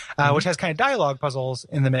interactions, which has kind of dialogue puzzles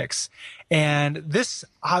in the mix. And this,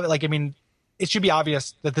 it should be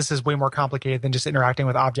obvious that this is way more complicated than just interacting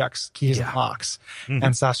with objects, keys, and locks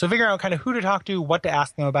and stuff. So figuring out kind of who to talk to, what to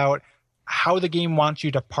ask them about, how the game wants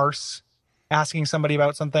you to parse asking somebody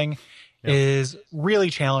about something is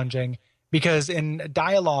really challenging, because in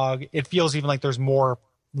dialogue, it feels even like there's more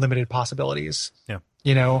limited possibilities. Yeah.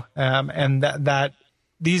 And that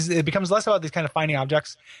it becomes less about these kind of finding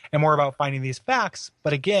objects and more about finding these facts.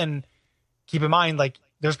 But again, keep in mind, like,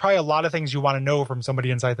 there's probably a lot of things you want to know from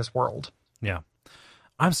somebody inside this world. Yeah.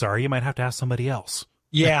 I'm sorry, you might have to ask somebody else.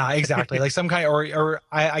 Yeah, exactly. Like some kind, or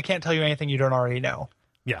I can't tell you anything you don't already know.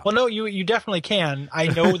 Yeah. Well, no, you definitely can. I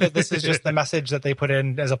know that this is just the message that they put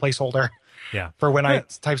in as a placeholder. Yeah. For when I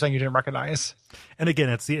type something you didn't recognize. And again,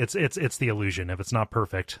 it's the illusion. If it's not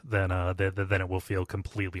perfect, then it will feel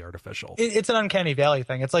completely artificial. It's an uncanny valley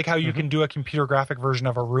thing. It's like how you can do a computer graphic version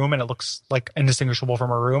of a room and it looks like indistinguishable from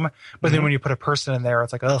a room, but then when you put a person in there,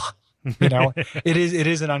 it's like, ugh. It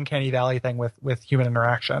is an uncanny valley thing with human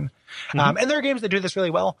interaction. And there are games that do this really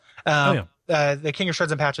well. The King of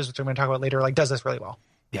Shreds and Patches, which I'm going to talk about later, like, does this really well.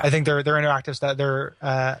 Yeah. I think their interactive stuff, their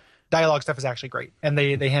dialogue stuff is actually great, and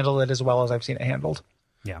they handle it as well as I've seen it handled.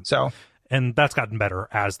 Yeah. So, and that's gotten better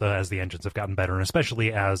as the engines have gotten better, and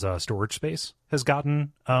especially as storage space has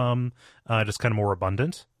gotten just kind of more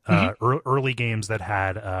abundant. Early games that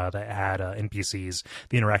had NPCs,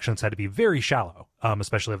 the interactions had to be very shallow,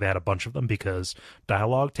 especially if they had a bunch of them, because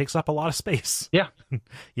dialogue takes up a lot of space. Yeah.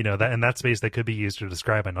 that space that could be used to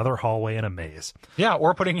describe another hallway in a maze. Yeah,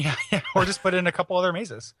 or or just put in a couple other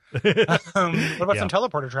mazes. What about some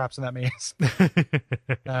teleporter traps in that maze?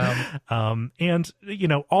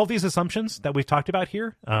 And all these assumptions that we've talked about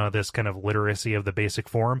here, this kind of literacy of the basic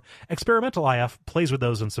form, experimental IF plays with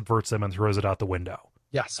those and subverts them and throws it out the window.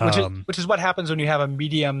 Yes, which is what happens when you have a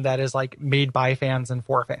medium that is like made by fans and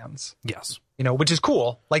for fans. Yes. Which is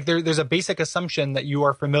cool. Like there's a basic assumption that you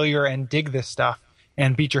are familiar and dig this stuff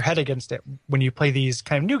and beat your head against it when you play these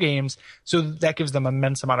kind of new games. So that gives them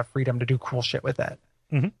immense amount of freedom to do cool shit with it.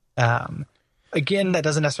 Again, that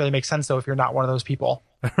doesn't necessarily make sense though if you're not one of those people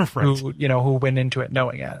right. who went into it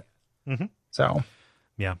knowing it. So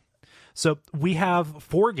yeah. So we have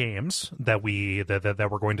 4 games that we're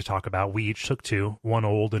going to talk about. We each took 2, one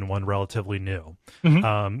old and one relatively new.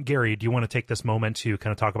 Gary, do you want to take this moment to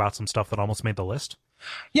kind of talk about some stuff that almost made the list?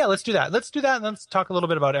 Yeah, let's do that. And let's talk a little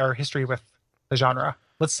bit about our history with the genre.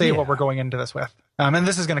 Let's say what we're going into this with. And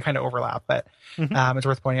this is going to kind of overlap, but it's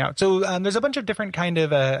worth pointing out. So there's a bunch of different kind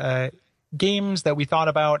of games that we thought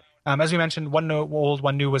about. As we mentioned, one old,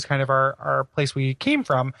 one new was kind of our place we came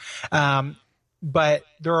from. But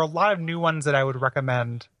there are a lot of new ones that I would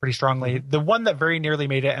recommend pretty strongly. The one that very nearly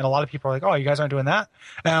made it, and a lot of people are like, "Oh, you guys aren't doing that,"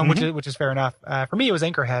 which is fair enough. For me, it was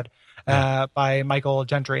Anchorhead by Michael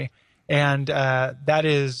Gentry, and that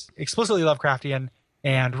is explicitly Lovecraftian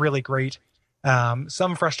and really great.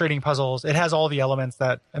 Some frustrating puzzles. It has all the elements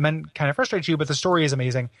that kind of frustrate you, but the story is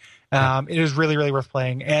amazing. It is really, really worth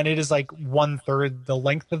playing, and it is like 1/3 the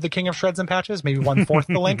length of the King of Shreds and Patches, maybe 1/4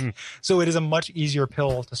 the length. So it is a much easier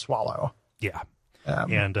pill to swallow. Yeah.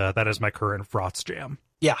 And that is my current Frauds jam.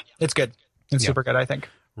 Yeah, it's good. It's super good, I think.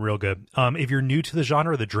 Real good. If you're new to the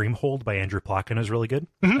genre, The Dreamhold by Andrew Plotkin is really good,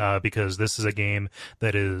 because this is a game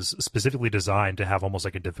that is specifically designed to have almost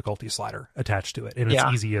like a difficulty slider attached to it, and its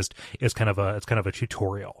easiest is kind of a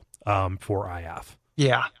tutorial for IF.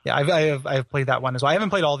 Yeah. I've played that one as well. I haven't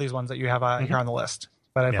played all these ones that you have here on the list,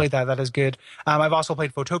 but I played that. That is good. I've also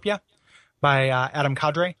played Photopia by Adam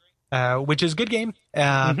Cadre. Which is a good game.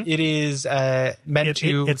 It is meant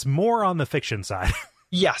to... It's more on the fiction side.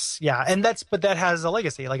 Yes, yeah. And that has a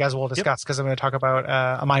legacy, like as we'll discuss, because I'm going to talk about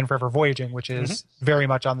A Mind Forever Voyaging, which is very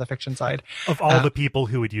much on the fiction side. Of all the people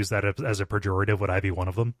who would use that as a pejorative, would I be one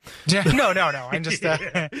of them? No. I'm just...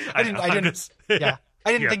 I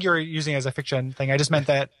didn't think you were using it as a fiction thing. I just meant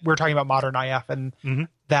that we're talking about modern IF, and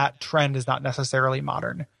that trend is not necessarily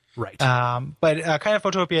modern. Right. But kind of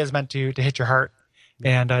Photopia is meant to hit your heart,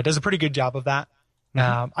 and does a pretty good job of that.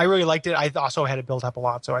 I really liked it. I also had it built up a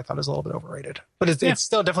lot, so I thought it was a little bit overrated. But it's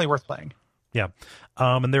still definitely worth playing. Yeah.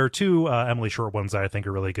 And there are two Emily Short ones that I think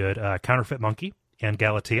are really good. Counterfeit Monkey and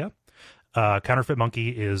Galatea. Counterfeit Monkey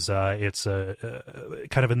is it's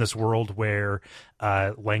kind of in this world where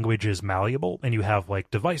language is malleable, and you have like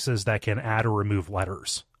devices that can add or remove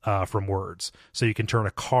letters from words. So you can turn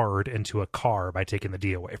a card into a car by taking the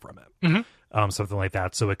D away from it. Something like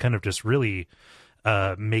that. So it kind of just really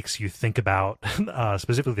makes you think about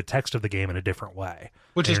specifically the text of the game in a different way.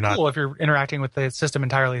 Which is cool if you're interacting with the system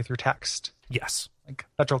entirely through text. Yes. Like,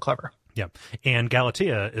 that's real clever. Yeah. And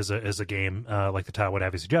Galatea is a game, like the title would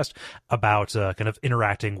have you suggest, about kind of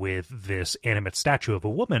interacting with this animate statue of a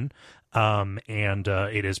woman, and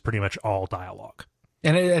it is pretty much all dialogue.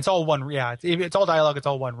 And it's all one, it's all dialogue, it's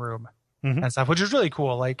all one room and stuff, which is really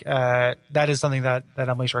cool. Like, that is something that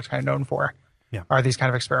Emily Short's kind of known for, are these kind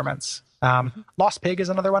of experiments. Lost Pig is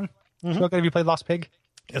another one. Have you played Lost Pig?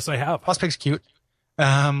 Yes, I have. Lost Pig's cute.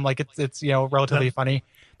 Like it's relatively funny.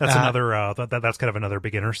 That's another that's kind of another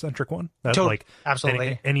beginner centric one. That's like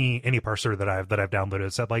absolutely any parser that I've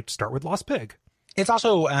downloaded said like start with Lost Pig. It's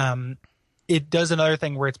also it does another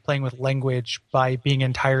thing where it's playing with language by being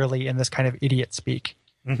entirely in this kind of idiot speak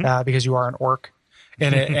because you are an orc,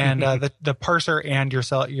 and the parser and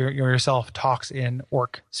yourself talks in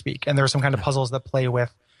orc speak, and there are some kind of puzzles that play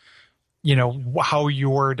with how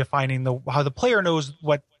you're defining how the player knows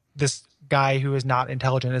what this guy who is not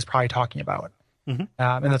intelligent is probably talking about. And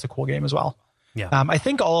that's a cool game as well. Yeah. I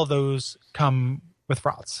think all of those come with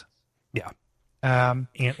frauds. Yeah. And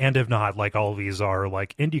if not, like all of these are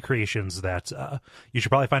like indie creations that you should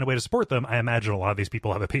probably find a way to support them. I imagine a lot of these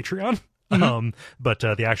people have a Patreon, but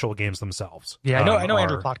the actual games themselves. Yeah, I know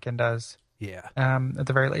Andrew Plotkin does. Yeah. At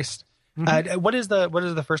the very least. What is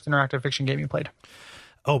the first interactive fiction game you played?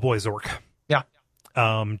 Oh boy, Zork. Yeah.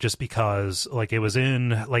 Just because like it was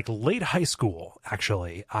in like late high school,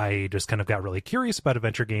 actually, I just kind of got really curious about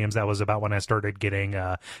adventure games. That was about when I started getting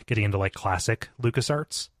into like classic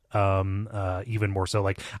LucasArts. Even more so,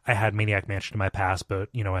 like I had Maniac Mansion in my past, but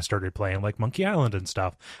I started playing like Monkey Island and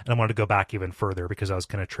stuff, and I wanted to go back even further because I was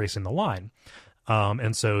kind of tracing the line.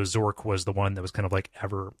 And so Zork was the one that was kind of like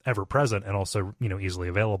ever present and also, easily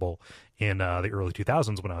available in the early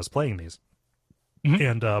 2000s when I was playing these.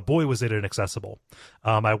 And boy, was it inaccessible.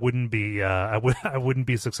 I wouldn't be I wouldn't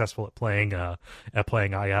be successful at playing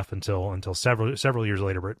IF until several years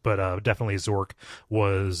later. But definitely Zork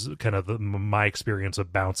was kind of my experience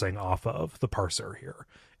of bouncing off of the parser here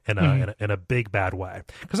in a big bad way,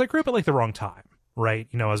 because I grew up at like the wrong time. Right.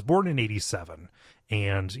 I was born in 87,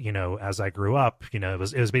 and, as I grew up, it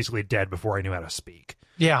was basically dead before I knew how to speak.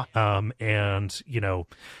 Yeah. And,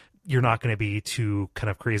 you're not going to be too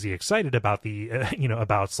kind of crazy excited about the,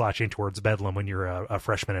 about slashing towards Bedlam when you're a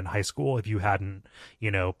freshman in high school if you hadn't,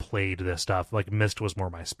 played this stuff. Like Myst was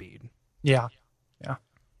more my speed. Yeah. Yeah.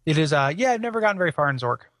 It is. I've never gotten very far in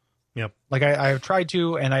Zork. Yep. Like I've tried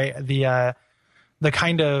to, and the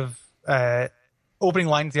kind of opening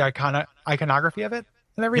lines, the iconography of it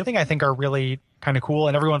and everything, I think are really kind of cool.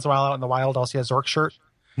 And every once in a while out in the wild, I'll see a Zork shirt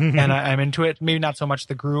and I'm into it. Maybe not so much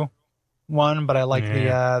the Gru one, but I like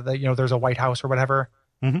the there's a White House or whatever,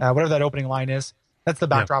 whatever that opening line is. That's the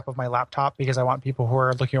backdrop of my laptop because I want people who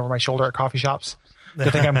are looking over my shoulder at coffee shops to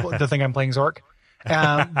think I'm playing Zork.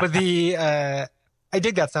 But I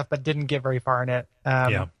dig that stuff, but didn't get very far in it.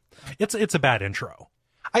 It's a bad intro.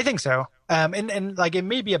 I think so. And like it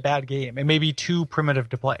may be a bad game. It may be too primitive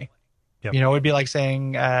to play. Yep. It'd be like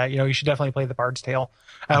saying, you should definitely play The Bard's Tale,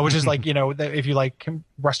 which is like, if you like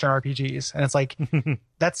Western RPGs, and it's like,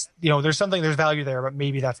 that's, there's value there, but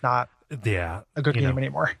maybe that's not a good game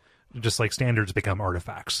anymore. Just like standards become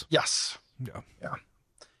artifacts. Yes.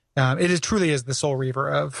 Yeah. It truly is the Soul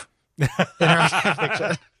Reaver of interactive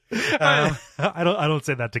fiction. I don't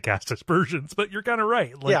say that to cast aspersions, but you're kind of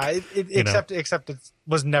right. Like, except it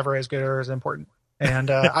was never as good or as important,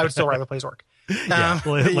 and I would still rather play Zork.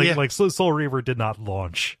 Like Soul Reaver did not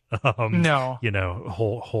launch no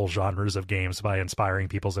whole genres of games by inspiring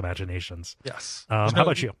people's imaginations. Yes. How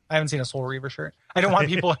about you? I haven't seen a Soul Reaver shirt. I don't want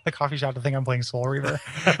people at the coffee shop to think I'm playing Soul Reaver.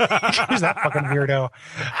 Who's that fucking weirdo?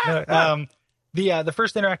 The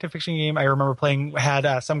first interactive fiction game I remember playing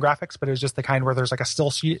had some graphics, but it was just the kind where there's like a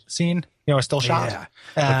still scene, a still shot.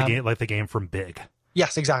 Like the game from Big.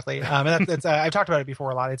 Yes, exactly. And that's I've talked about it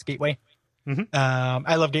before a lot. It's Gateway.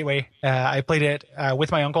 I love Gateway. I played it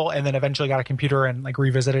with my uncle, and then eventually got a computer and like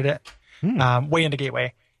revisited it. Way into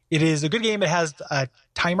Gateway. It is a good game. It has a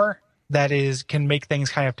timer that can make things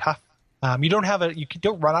kind of tough. You don't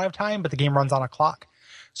run out of time, but the game runs on a clock.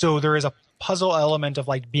 So there is a puzzle element of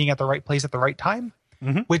like being at the right place at the right time,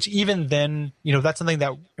 which even then, that's something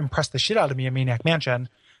that impressed the shit out of me in Maniac Mansion.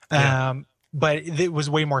 But it was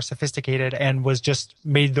way more sophisticated and was just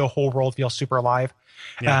made the whole world feel super alive.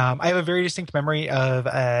 I have a very distinct memory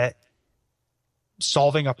of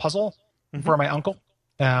solving a puzzle for my uncle.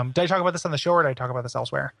 Did I talk about this on the show or did I talk about this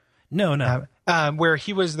elsewhere? No. Where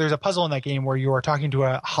there's a puzzle in that game where you are talking to you're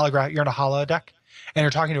in a holodeck and you're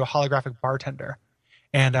talking to a holographic bartender.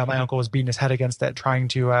 And my uncle was beating his head against it, trying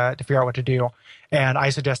to figure out what to do. And I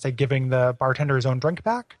suggested giving the bartender his own drink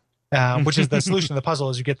back, which is the solution to the puzzle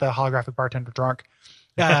is you get the holographic bartender drunk.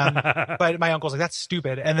 But my uncle's like, that's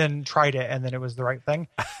stupid. And then tried it. And then it was the right thing.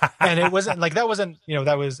 And it wasn't like, that wasn't,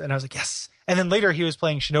 that was, and I was like, yes. And then later he was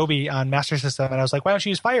playing Shinobi on Master System. And I was like, why don't you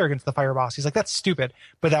use fire against the fire boss? He's like, that's stupid.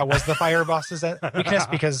 But that was the fire boss's weakness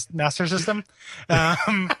because Master System.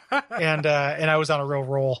 And I was on a real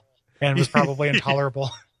roll and was probably intolerable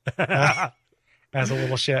as a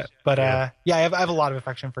little shit. But I have a lot of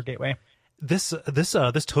affection for Gateway. This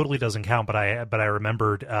totally doesn't count, but I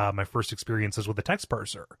remembered my first experiences with the text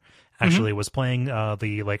parser. Actually, was playing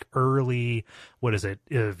the like early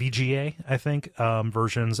VGA I think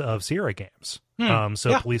versions of Sierra games.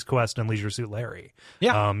 Police Quest and Leisure Suit Larry.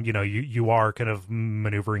 You are kind of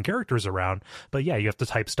maneuvering characters around, but you have to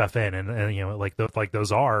type stuff in, and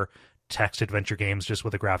those are text adventure games just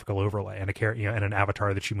with a graphical overlay and and an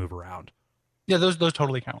avatar that you move around. Yeah, those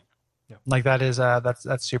totally count. Yeah, like that is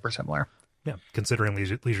that's super similar. Yeah, considering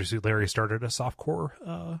Leisure Suit Larry started a softcore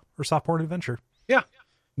adventure. Yeah,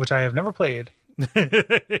 which I have never played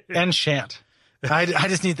and shan't. I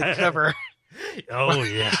just need the cover. Oh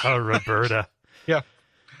yeah, Roberta. Yeah,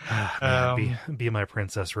 be my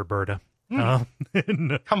princess, Roberta. No.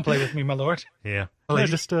 Come play with me, my lord. Yeah,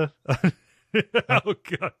 just oh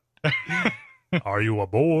god. Are you a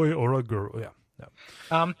boy or a girl? Yeah.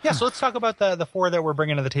 No. So let's talk about the four that we're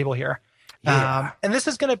bringing to the table here. Yeah. And this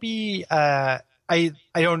is going to be, I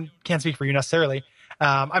can't speak for you necessarily.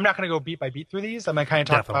 I'm not going to go beat by beat through these. I'm going to kind of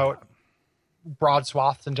talk about broad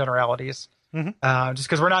swaths and generalities. Just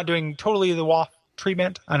because we're not doing totally the WoF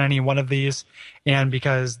treatment on any one of these. And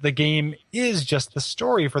because the game is just the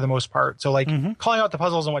story for the most part. So like calling out the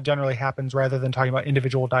puzzles and what generally happens rather than talking about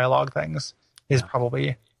individual dialogue things is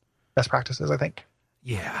probably best practices, I think.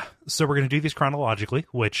 Yeah. So we're going to do these chronologically,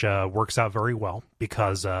 which works out very well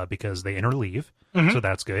because they interleave. So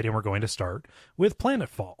that's good. And we're going to start with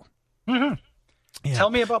Planetfall. Yeah. Tell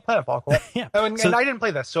me about Planetfall, Cole. Yeah. And I didn't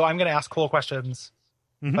play this, so I'm going to ask Cole questions,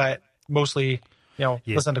 but mostly,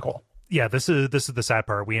 listen to Cole. Yeah, this is the sad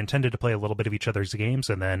part. We intended to play a little bit of each other's games,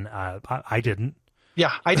 and then I didn't.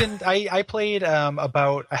 Yeah, I didn't. I played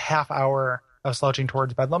about a half hour of Slouching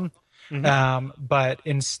Towards Bedlam. But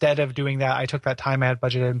instead of doing that, I took that time I had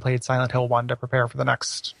budgeted and played Silent Hill 1 to prepare for the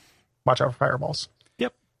next Watch Out for Fireballs.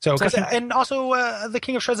 Yep. So, and also the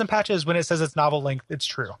King of Shreds and Patches, when it says it's novel length, it's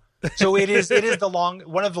true. So it is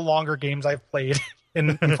one of the longer games I've played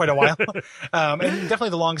in quite a while. And definitely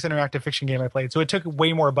the longest interactive fiction game I played. So it took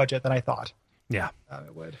way more budget than I thought. Yeah.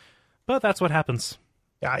 It would. But that's what happens.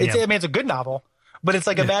 Yeah. I mean, it's a good novel. But it's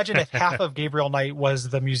like, imagine if half of Gabriel Knight was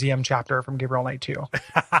the museum chapter from Gabriel Knight 2.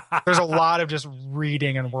 There's a lot of just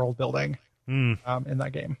reading and world building in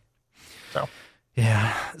that game. So.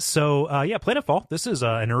 Yeah. So, Planetfall. This is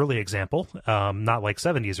an early example, not like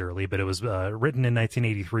 70s early, but it was written in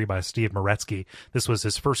 1983 by Steve Moretsky. This was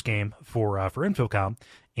his first game for Infocom,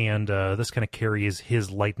 and this kind of carries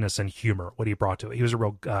his lightness and humor, what he brought to it. He was a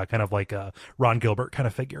real kind of like a Ron Gilbert kind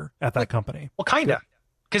of figure at that company. Well, kind of.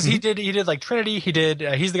 Because he did like Trinity. He's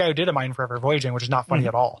the guy who did A Mind Forever Voyaging, which is not funny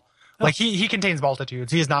at all. Like he contains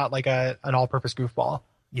multitudes. He is not like an all-purpose goofball.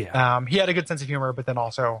 Yeah. He had a good sense of humor, but then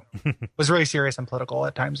also was really serious and political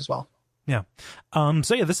at times as well. Yeah.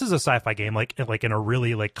 This is a sci-fi game, like in a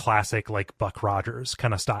really like classic, like Buck Rogers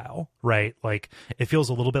kind of style, right? Like it feels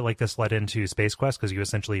a little bit like this led into Space Quest because you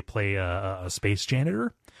essentially play a space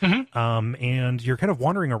janitor. And you're kind of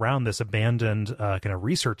wandering around this abandoned kind of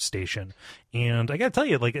research station. And I gotta tell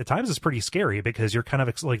you, like at times it's pretty scary because you're kind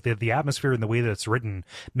of like the atmosphere and the way that it's written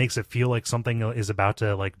makes it feel like something is about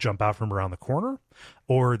to like jump out from around the corner,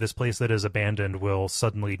 or this place that is abandoned will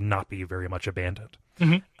suddenly not be very much abandoned.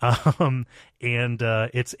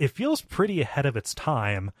 It feels pretty ahead of its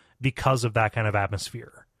time because of that kind of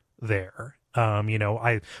atmosphere there.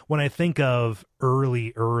 When I think of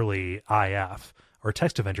early IF, or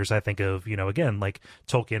text adventures, I think of, again, like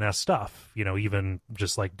Tolkien-esque stuff, even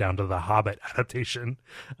just like down to the Hobbit adaptation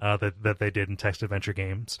that they did in text adventure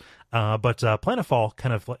games. But Planetfall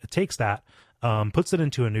kind of takes that, puts it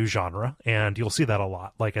into a new genre, and you'll see that a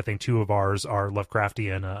lot. Like, I think two of ours are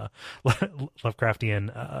Lovecraftian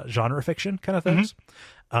genre fiction kind of things.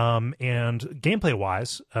 And gameplay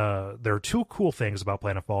wise, there are two cool things about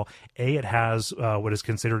Planetfall. It has what is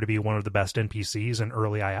considered to be one of the best NPCs in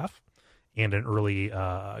early IF and in early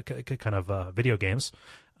kind of video games.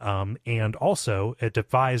 And also it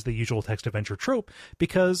defies the usual text adventure trope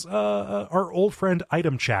because our old friend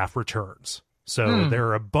Item Chaff returns. So there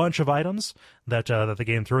are a bunch of items that the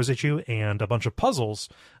game throws at you, and a bunch of puzzles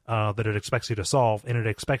that it expects you to solve, and it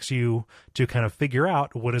expects you to kind of figure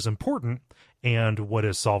out what is important and what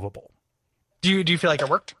is solvable. Do you feel like it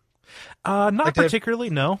worked? Not like particularly,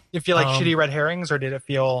 no. Did it feel like shitty red herrings, or did it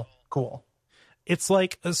feel cool? It's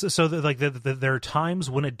like there are times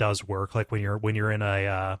when it does work, like when you're in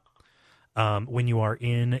a when you are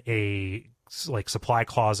in a like supply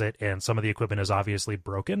closet and some of the equipment is obviously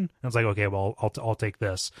broken, and it's like, okay, well, I'll take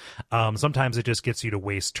this. Sometimes it just gets you to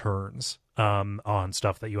waste turns on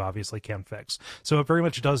stuff that you obviously can fix. So it very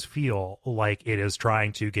much does feel like it is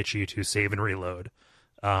trying to get you to save and reload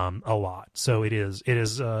a lot. So it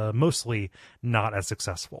is mostly not as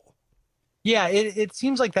successful. Yeah, it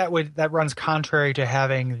seems like that runs contrary to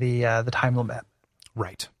having the time limit.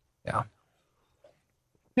 Right. Yeah.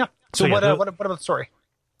 So what about the story?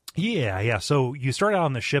 Yeah. So you start out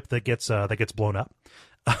on the ship that gets blown up,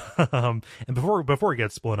 and before it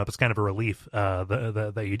gets blown up, it's kind of a relief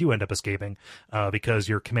that you do end up escaping, because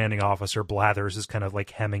your commanding officer Blathers is kind of like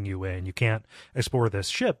hemming you in. You can't explore this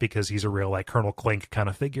ship because he's a real like Colonel Clink kind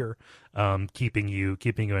of figure, keeping you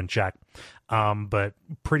in check. But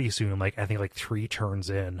pretty soon, like I think like 3 turns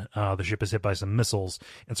in, the ship is hit by some missiles,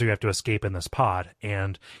 and so you have to escape in this pod.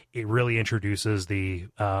 And it really introduces the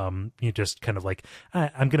you just kind of like,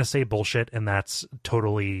 I'm gonna say bullshit, and that's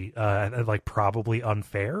totally like probably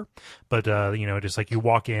unfair, but just like you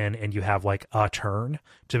walk in and you have like a turn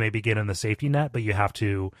to maybe get in the safety net, but you have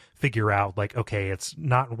to figure out like, okay, it's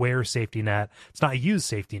not wear safety net, it's not use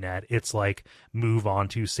safety net, it's like move on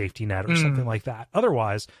to safety net or something like that.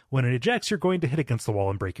 Otherwise, when it ejects, you're going to hit against the wall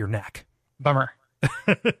and break your neck. Bummer.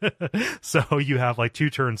 So you have like 2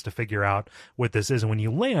 turns to figure out what this is, and when you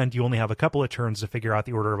land, you only have a couple of turns to figure out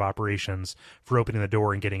the order of operations for opening the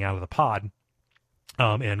door and getting out of the pod.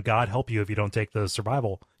 And God help you if you don't take the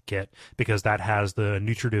survival kit, because that has the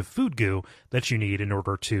nutritive food goo that you need in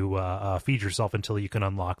order to feed yourself until you can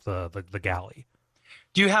unlock the galley.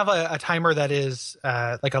 Do you have a timer that is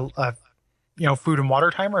like a food and water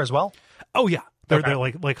timer as well? Oh yeah. They're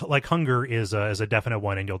like hunger is a definite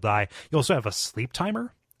one, and you'll die. You also have a sleep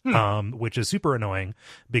timer, which is super annoying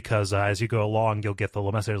because as you go along, you'll get the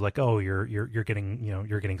little message like, oh, you're getting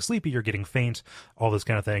you're getting sleepy, you're getting faint, all those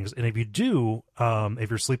kind of things. And if you do, if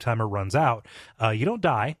your sleep timer runs out, you don't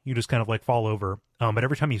die. You just kind of like fall over. But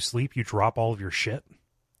every time you sleep, you drop all of your shit.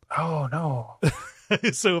 Oh no!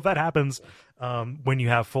 So if that happens when you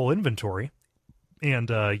have full inventory and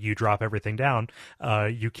you drop everything down,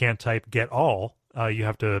 you can't type get all. You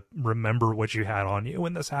have to remember what you had on you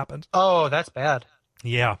when this happened. Oh, that's bad.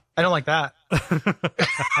 Yeah. I don't like that.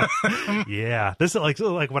 Yeah. This is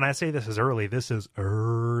like when I say this is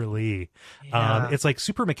early. Yeah. It's like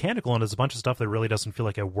super mechanical, and there's a bunch of stuff that really doesn't feel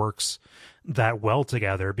like it works that well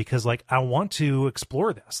together, because like I want to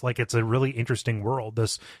explore this. Like it's a really interesting world,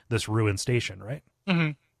 this ruined station, right?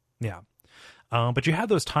 Mm-hmm. Yeah. But you have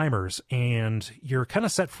those timers, and you're kind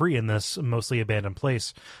of set free in this mostly abandoned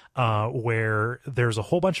place, where there's a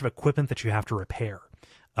whole bunch of equipment that you have to repair,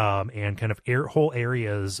 and kind of whole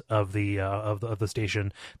areas of the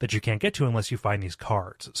station that you can't get to unless you find these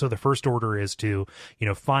cards. So the first order is to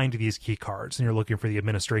find these key cards, and you're looking for the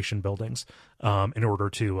administration buildings in order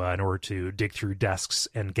to dig through desks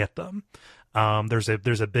and get them. There's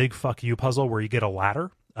a big fuck you puzzle where you get a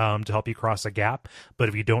ladder to help you cross a gap, but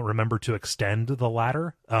if you don't remember to extend the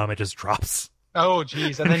ladder, it just drops. Oh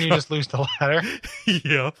geez, and then you just lose the ladder.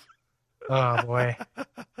 Yeah. Oh boy,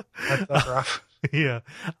 that's rough. Yeah.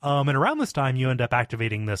 And around this time, you end up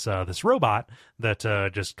activating this robot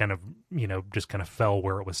that just kind of fell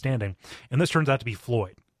where it was standing, and this turns out to be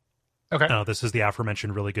Floyd. Okay. This is the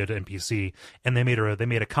aforementioned really good NPC, and they made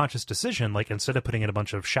a conscious decision. Like, instead of putting in a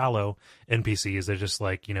bunch of shallow NPCs, they're just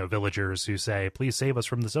like, villagers who say, please save us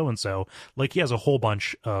from the so-and-so. Like, he has a whole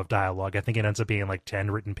bunch of dialogue. I think it ends up being like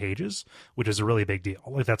 10 written pages, which is a really big deal.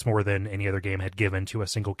 Like, that's more than any other game had given to a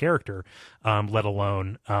single character, let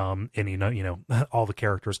alone any all the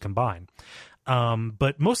characters combined.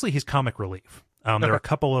 But mostly he's comic relief. There are a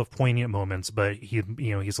couple of poignant moments, but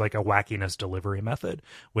he's like a wackiness delivery method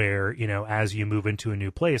where, as you move into a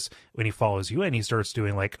new place, when he follows you in, he starts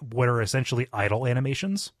doing like what are essentially idle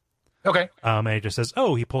animations. Okay. And he just says,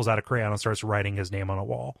 oh, he pulls out a crayon and starts writing his name on a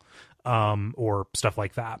wall, or stuff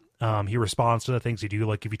like that. He responds to the things you do.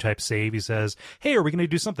 Like if you type save, he says, hey, are we going to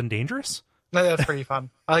do something dangerous? That's pretty fun.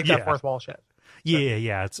 I like that fourth wall shit.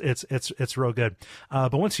 Yeah. It's real good.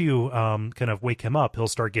 But once you kind of wake him up, he'll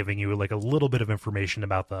start giving you like a little bit of information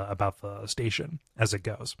about the station as it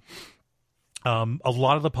goes. A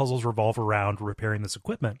lot of the puzzles revolve around repairing this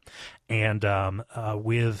equipment, and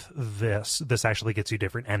with this actually gets you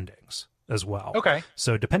different endings as well. Okay.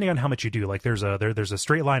 So depending on how much you do, like there's a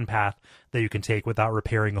straight line path that you can take without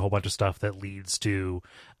repairing a whole bunch of stuff that leads to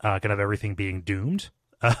kind of everything being doomed.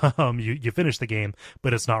 You finish the game,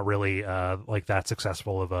 but it's not really like that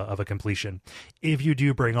successful of a completion. If you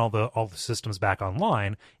do bring all the systems back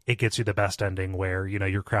online, it gets you the best ending where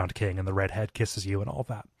you're crowned king and the redhead kisses you and all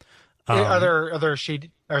that. Are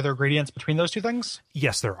there gradients between those two things?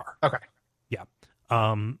 Yes, there are. Okay. Yeah.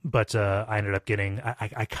 But I ended up getting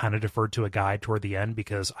I kind of deferred to a guide toward the end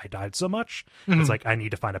because I died so much. It's like I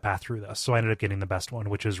need to find a path through this. So I ended up getting the best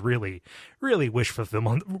one, which is really, really wish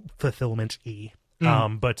fulfillment-y.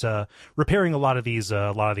 But repairing a lot of these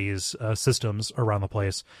systems around the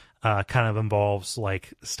place kind of involves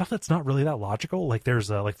like stuff that's not really that logical. Like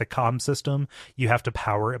there's like the comm system, you have to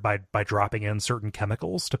power it by dropping in certain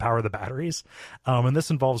chemicals to power the batteries, and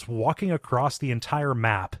this involves walking across the entire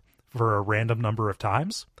map for a random number of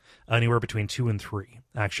times, anywhere between 2 and 3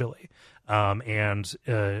 actually. And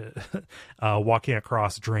walking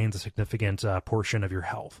across drains a significant portion of your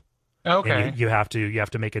health. Okay. And you have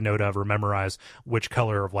to make a note of or memorize which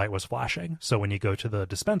color of light was flashing. So when you go to the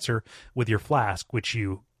dispenser with your flask, which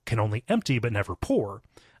you can only empty but never pour,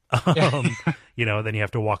 then you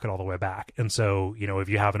have to walk it all the way back. And so, if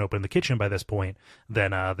you haven't opened the kitchen by this point,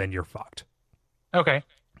 then you're fucked. Okay.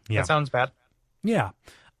 Yeah. That sounds bad. Yeah.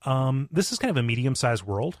 This is kind of a medium-sized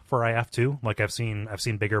world for IF2. Like I've seen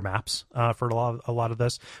bigger maps for a lot of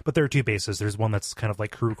this, but there are 2 bases. There's one that's kind of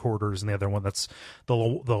like crew quarters, and the other one that's the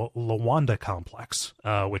Lawanda complex,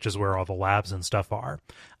 which is where all the labs and stuff are.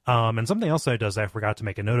 And something else that it does that I forgot to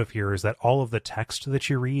make a note of here is that all of the text that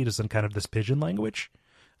you read is in kind of this pidgin language.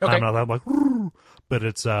 Okay. I'm like, but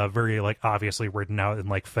it's very like obviously written out in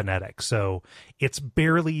like phonetic, so it's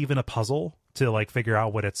barely even a puzzle to like figure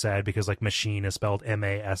out what it said because like machine is spelled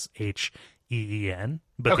MASHEEN,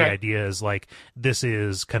 but the idea is like this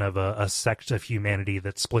is kind of a sect of humanity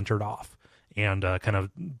that splintered off and kind of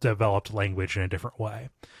developed language in a different way.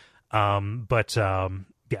 Yeah,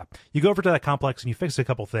 you go over to that complex and you fix a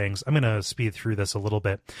couple things. I'm gonna speed through this a little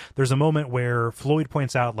bit. There's a moment where Floyd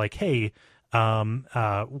points out like, hey,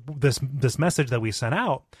 this message that we sent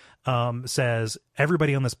out says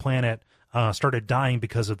everybody on this planet started dying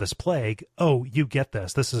because of this plague. Oh, you get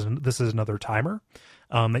this. This is another timer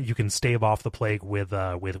that you can stave off the plague with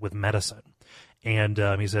medicine. And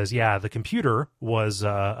he says, yeah, the computer was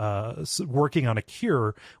working on a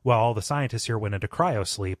cure while all the scientists here went into cryo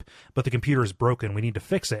sleep, but the computer is broken. We need to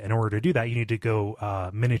fix it. In order to do that, you need to go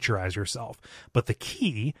miniaturize yourself. But the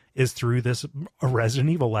key is through this Resident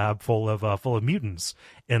Evil lab full of mutants.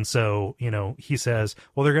 And so, he says,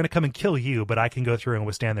 well, they're going to come and kill you, but I can go through and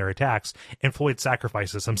withstand their attacks. And Floyd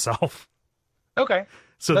sacrifices himself. Okay.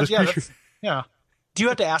 So this creature... Yeah. Do you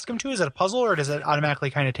have to ask him to? Is it a puzzle or does it automatically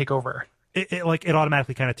kind of take over? It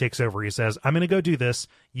automatically kind of takes over. He says, I'm going to go do this.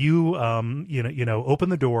 You, open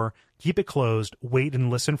the door, keep it closed, wait and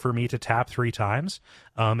listen for me to tap 3 times.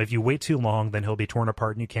 If you wait too long, then he'll be torn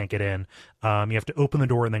apart and you can't get in. You have to open the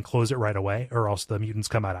door and then close it right away or else the mutants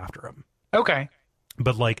come out after him. Okay.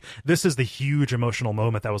 But like, this is the huge emotional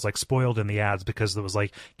moment that was like spoiled in the ads because it was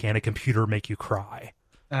like, can a computer make you cry?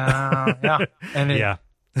 Yeah. And yeah.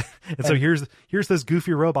 And so here's this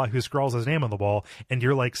goofy robot who scrawls his name on the wall, and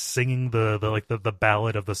you're like singing the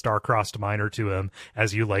ballad of the star-crossed miner to him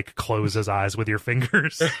as you like close his eyes with your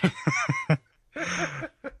fingers.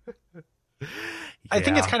 I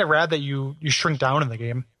think it's kind of rad that you shrink down in the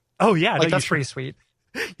game. Oh yeah, like, that's pretty sweet.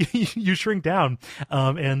 You shrink down,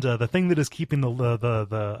 and the thing that is keeping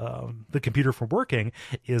the computer from working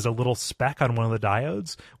is a little speck on one of the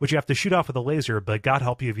diodes, which you have to shoot off with a laser. But God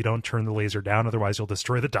help you if you don't turn the laser down, otherwise you'll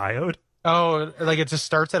destroy the diode. Oh, like it just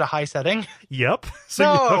starts at a high setting? Yep.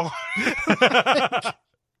 So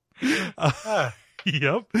no.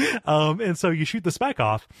 Yep. And so you shoot the spec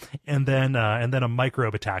off, and then a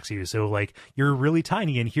microbe attacks you. So like you're really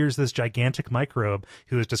tiny, and here's this gigantic microbe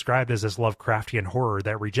who is described as this Lovecraftian horror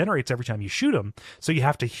that regenerates every time you shoot him. So you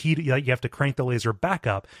have to you have to crank the laser back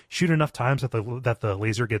up, shoot enough times that the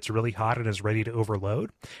laser gets really hot and is ready to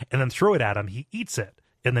overload, and then throw it at him. He eats it,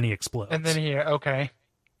 and then he explodes. And then okay.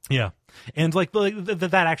 Yeah. And like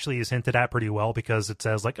that actually is hinted at pretty well, because it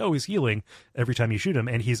says like, oh, he's healing every time you shoot him,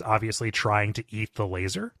 and he's obviously trying to eat the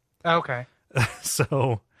laser. Okay.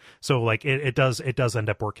 so like it does end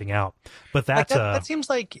up working out. But that seems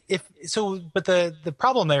like but the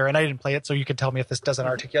problem there, and I didn't play it, so you can tell me if this doesn't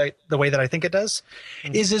articulate the way that I think it does,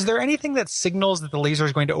 is there anything that signals that the laser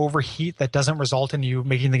is going to overheat that doesn't result in you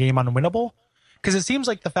making the game unwinnable? Because it seems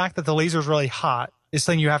like the fact that the laser is really hot is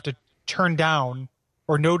something you have to turn down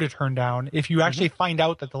or know to turn down. If you actually find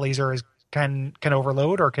out that the laser can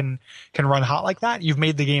overload or can run hot like that, you've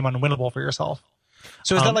made the game unwinnable for yourself.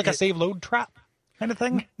 So is that like a save load trap kind of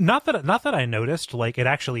thing? Not that I noticed. Like, it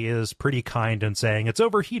actually is pretty kind in saying it's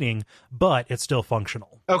overheating, but it's still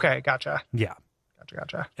functional. Okay, gotcha. Yeah.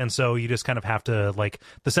 Gotcha. And so you just kind of have to, like,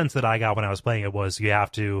 the sense that I got when I was playing it was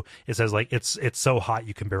it says like it's so hot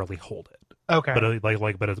you can barely hold it. Okay.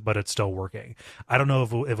 But it's still working. I don't know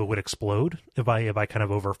if it would explode if I kind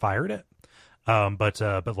of overfired it.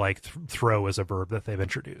 But like throw is a verb that they've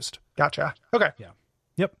introduced. Gotcha. Okay. Yeah.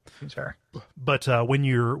 Yep. Seems fair. But when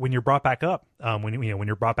you're brought back up, when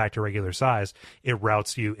you're brought back to regular size, it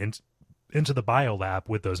routes you into the biolab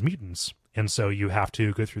with those mutants. And so you have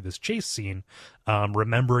to go through this chase scene,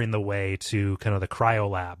 remembering the way to kind of the cryo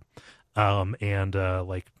lab.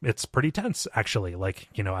 Like it's pretty tense, actually. Like,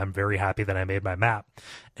 I'm very happy that I made my map.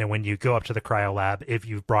 And when you go up to the cryo lab, if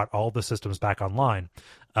you've brought all the systems back online,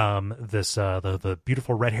 the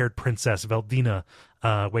beautiful red-haired princess Veldina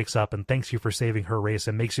wakes up and thanks you for saving her race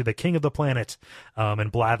and makes you the king of the planet,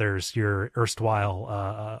 and Blathers, your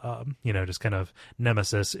erstwhile just kind of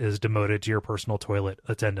nemesis, is demoted to your personal toilet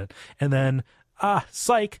attendant. And then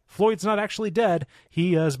psych, Floyd's not actually dead.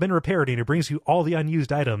 He has been repaired, and he brings you all the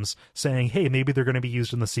unused items, saying, hey, maybe they're going to be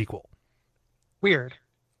used in the sequel. Weird.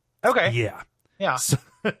 Okay. Yeah.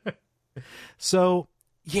 So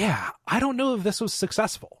yeah, I don't know if this was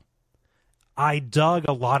successful. I dug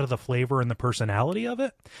a lot of the flavor and the personality of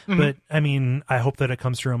it, but I mean, I hope that it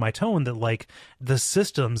comes through in my tone that like the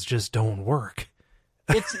systems just don't work.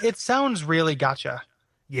 It sounds really gotcha.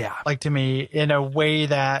 Yeah. Like, to me, in a way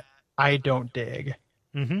that I don't dig.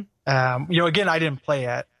 Again, I didn't play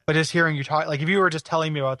it, but just hearing you talk, like if you were just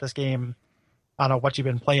telling me about this game, I don't know what you've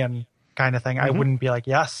been playing kind of thing, I wouldn't be like,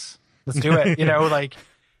 yes, let's do it. Like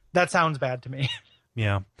that sounds bad to me.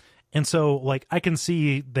 Yeah. And so like I can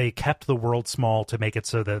see they kept the world small to make it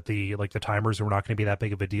so that the timers were not going to be that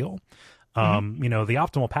big of a deal. The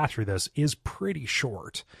optimal path through this is pretty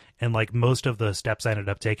short, and like most of the steps I ended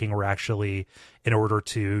up taking were actually in order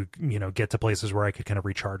to get to places where I could kind of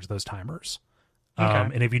recharge those timers. Okay.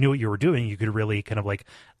 And if you knew what you were doing, you could really kind of like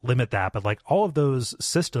limit that. But like all of those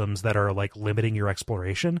systems that are like limiting your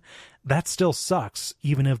exploration, that still sucks,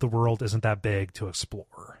 even if the world isn't that big to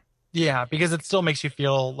explore. Yeah, because it still makes you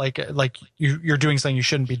feel like you're doing something you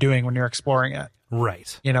shouldn't be doing when you're exploring it.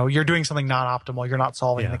 Right. You're doing something not optimal. You're not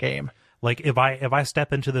solving the game. Like if I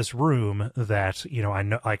step into this room that, I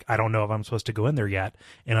know, like, I don't know if I'm supposed to go in there yet,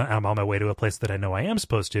 and I'm on my way to a place that I know I am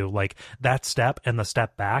supposed to, like that step and the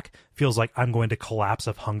step back feels like I'm going to collapse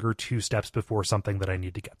of hunger 2 steps before something that I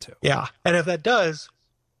need to get to. Yeah. And if that does,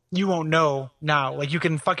 you won't know now. Like you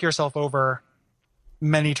can fuck yourself over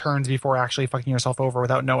many turns before actually fucking yourself over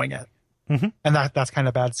without knowing it. And that's kind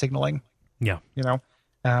of bad signaling. Yeah.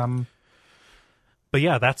 But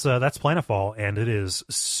yeah, that's Planetfall, and it is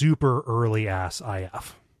super early ass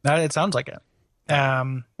IF. It sounds like it.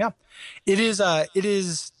 Yeah, it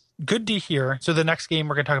is good to hear. So the next game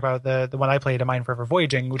we're going to talk about, the one I played, A Mind Forever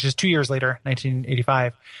Voyaging, which is 2 years later,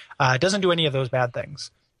 1985, doesn't do any of those bad things.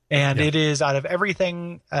 And it is, out of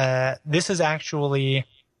everything, this is actually,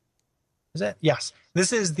 is it? Yes.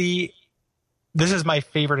 This is my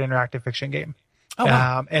favorite interactive fiction game. Oh,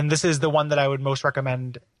 wow. And this is the one that I would most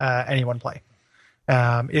recommend anyone play.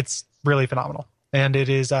 It's really phenomenal, and it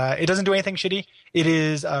is. It doesn't do anything shitty. It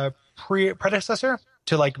is a predecessor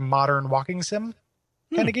to like modern walking sim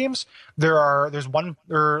kind of games. There are 2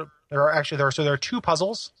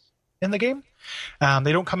 puzzles in the game.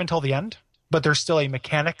 They don't come until the end, but there's still a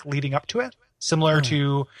mechanic leading up to it, similar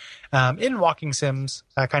to in walking sims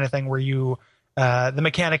kind of thing, where you the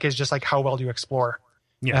mechanic is just like how well do you explore.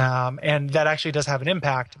 Yeah. And that actually does have an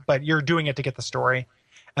impact, but you're doing it to get the story.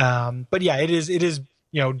 But yeah, it is,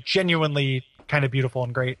 genuinely kind of beautiful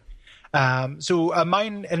and great. So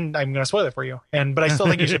mine, and I'm going to spoil it for you, but I still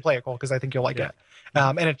think you should play it, Cole, because I think you'll like it.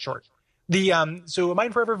 And it's short. So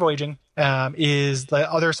Mine Forever Voyaging is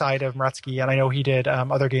the other side of Moretzky, and I know he did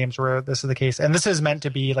other games where this is the case, and this is meant to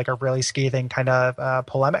be like a really scathing kind of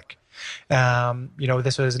polemic. This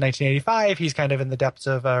was 1985. He's kind of in the depths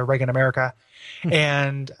of Reagan America,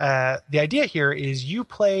 and the idea here is you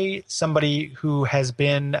play somebody who has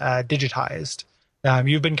been digitized.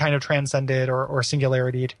 You've been kind of transcended or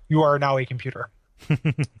singularityed. You are now a computer.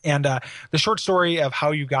 And the short story of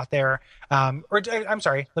how you got there, I'm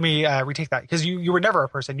sorry, let me retake that, because you were never a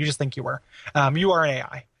person. You just think you were. You are an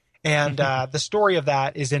AI. And the story of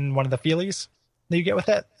that is in one of the feelies that you get with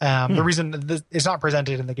it. The reason it's not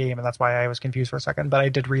presented in the game, and that's why I was confused for a second, but I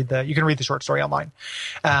did you can read the short story online.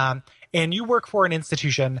 And you work for an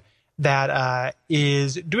institution that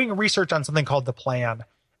is doing research on something called the Plan.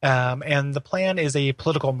 And the Plan is a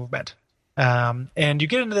political movement. And you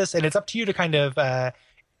get into this, and it's up to you to kind of,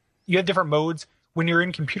 you have different modes. When you're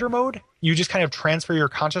in computer mode, you just kind of transfer your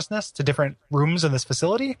consciousness to different rooms in this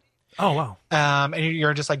facility. Oh, wow. And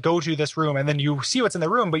you're just like, go to this room, and then you see what's in the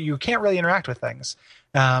room, but you can't really interact with things,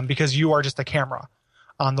 because you are just a camera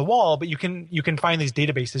on the wall. But you can find these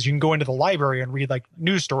databases. You can go into the library and read like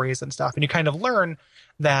news stories and stuff. And you kind of learn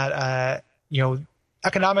that,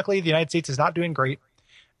 economically, the United States is not doing great.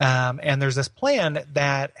 And there's this plan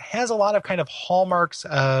that has a lot of kind of hallmarks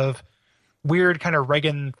of weird kind of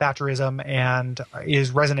Reagan Thatcherism and is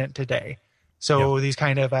resonant today. So these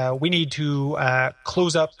kind of, we need to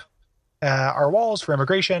close up our walls for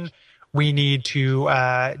immigration. We need to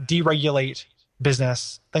deregulate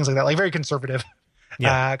business, things like that, like very conservative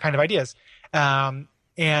kind of ideas.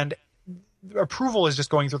 And approval is just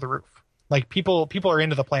going through the roof. Like people are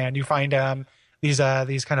into the plan. You find these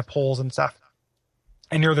kind of polls and stuff.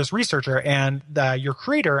 And you're this researcher, and your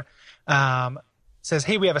creator says,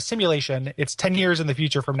 hey, we have a simulation. It's 10 years in the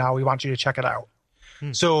future from now. We want you to check it out.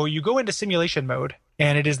 So you go into simulation mode,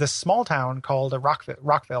 and it is this small town called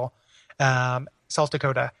Rockville, South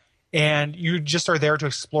Dakota. And you just are there to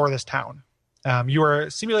explore this town. You are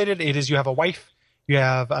simulated. You have a wife, you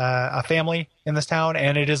have a family in this town,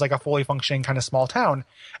 and it is like a fully functioning kind of small town.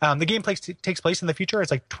 The game takes place in the future.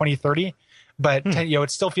 It's like 2030. But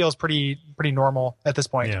it still feels pretty normal at this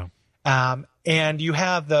point. Yeah. And you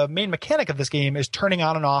have the main mechanic of this game is turning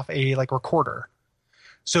on and off a like recorder.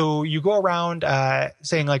 So you go around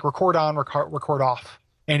saying like record on, record off,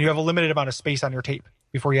 and you have a limited amount of space on your tape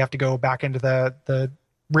before you have to go back into the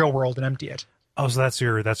real world and empty it. Oh, so that's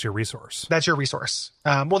your resource. That's your resource.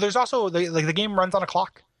 Well, there's also the game runs on a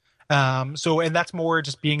clock. And that's more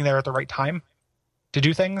just being there at the right time to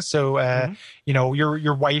do things. So,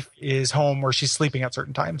 your wife is home or she's sleeping at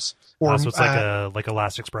certain times. Or so it's like a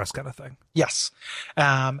Last Express kind of thing. Yes.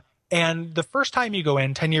 And the first time you go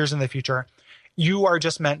in 10 years in the future, you are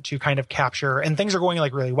just meant to kind of capture, and things are going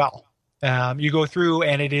like really well. You go through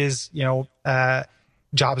and it is,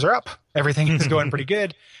 jobs are up. Everything is going pretty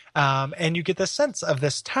good. And you get this sense of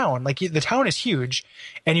this town. Like the town is huge,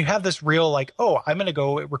 and you have this real like, oh, I'm going to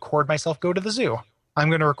go record myself go to the zoo. I'm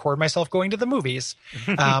going to record myself going to the movies.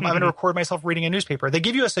 I'm going to record myself reading a newspaper. They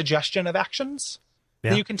give you a suggestion of actions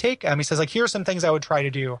that you can take. He says, like, here are some things I would try to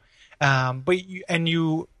do. I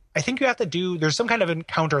think you have to do, there's some kind of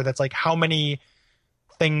encounter that's like, how many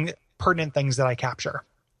pertinent things that I capture?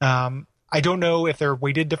 I don't know if they're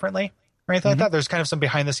weighted differently or anything like that. There's kind of some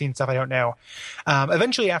behind the scenes stuff I don't know.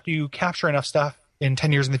 Eventually, after you capture enough stuff in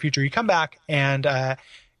 10 years in the future, you come back and,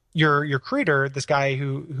 your creator, this guy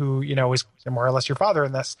who is more or less your father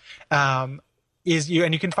in this, is you,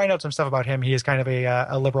 and you can find out some stuff about him. He is kind of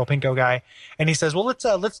a liberal pinko guy, and he says, well,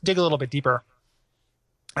 let's dig a little bit deeper.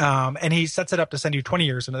 And he sets it up to send you 20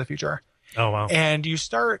 years into the future. Oh, wow. And you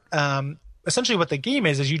start, essentially what the game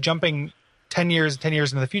is you jumping 10 years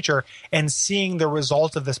into the future and seeing the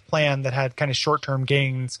result of this plan that had kind of short-term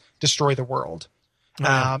gains destroy the world.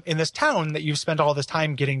 In this town that you've spent all this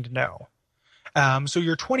time getting to know. So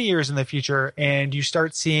you're 20 years in the future, and you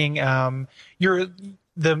start seeing the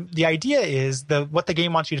idea is what the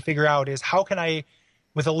game wants you to figure out is, how can I,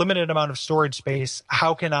 with a limited amount of storage space,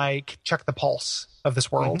 how can I check the pulse of this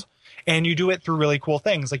world? And you do it through really cool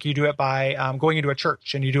things. Like you do it by going into a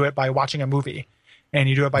church, and you do it by watching a movie, and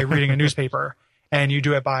you do it by reading a newspaper, and you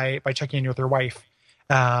do it by checking in with your wife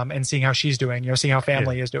and seeing how she's doing, seeing how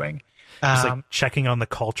family is doing. Just like checking on the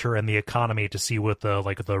culture and the economy to see what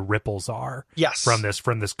the ripples are. Yes. From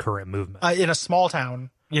this current movement in a small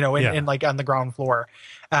town. in like on the ground floor.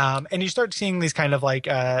 And you start seeing these kind of like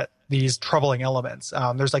these troubling elements.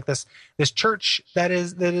 There's like this church that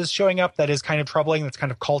is showing up that is kind of troubling. That's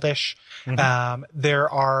kind of cultish. There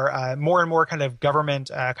are more and more kind of government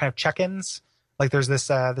kind of check-ins. Like there's this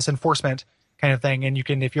enforcement kind of thing, and you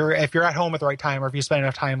can if you're at home at the right time, or if you spend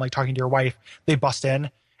enough time like talking to your wife, they bust in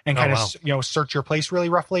and kind of search your place really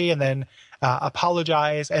roughly, and then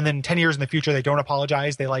apologize. And then 10 years in the future, they don't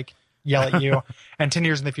apologize. They like yell at you. And 10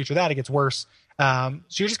 years in the future, that it gets worse. So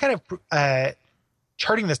you're just kind of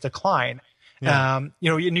charting this decline. And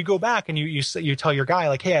you go back and you tell your guy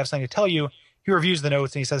like, hey, I have something to tell you. He reviews the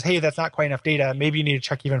notes and he says, hey, that's not quite enough data. Maybe you need to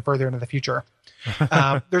check even further into the future.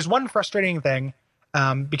 There's one frustrating thing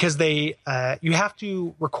because you have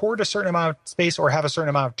to record a certain amount of space or have a certain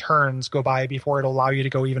amount of turns go by before it'll allow you to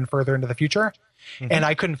go even further into the future. And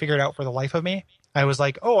I couldn't figure it out for the life of me. I was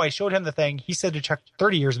like, oh, I showed him the thing. He said to check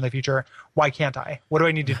 30 years in the future. Why can't I? What do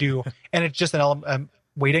I need to do? And it's just an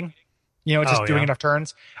waiting, doing enough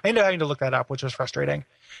turns. I ended up having to look that up, which was frustrating.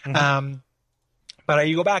 But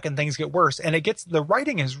you go back and things get worse, and the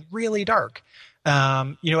writing is really dark.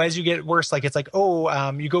 As you get worse, like it's like,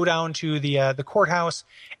 you go down to the courthouse,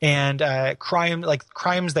 and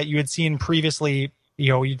crimes that you had seen previously,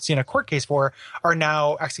 you'd seen a court case for, are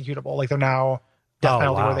now executable. Like they're now death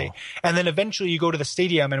penalty worthy. And then eventually you go to the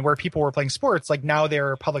stadium, and where people were playing sports, like now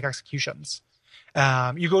they're public executions.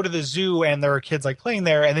 You go to the zoo, and there are kids like playing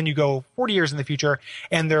there, and then you go 40 years in the future,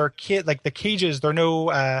 and there are like the cages, there are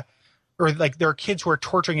no, or like there are kids who are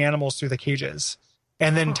torturing animals through the cages.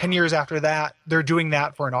 And then 10 years after that, they're doing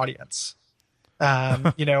that for an audience.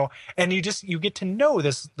 And you get to know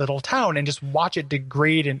this little town and just watch it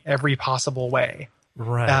degrade in every possible way.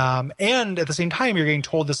 Right. And at the same time, you're getting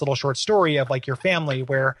told this little short story of like your family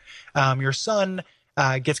where your son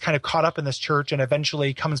gets kind of caught up in this church and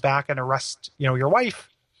eventually comes back and arrests, your wife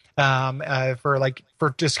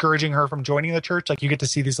for discouraging her from joining the church. Like you get to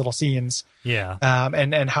see these little scenes. Yeah.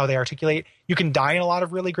 And how they articulate. You can die in a lot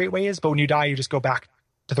of really great ways, but when you die, you just go back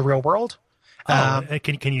to the real world.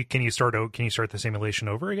 Can you start the simulation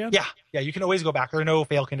over again? Yeah. You can always go back. There are no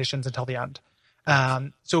fail conditions until the end.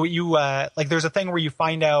 So you there's a thing where you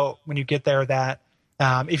find out when you get there that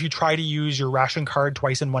if you try to use your ration card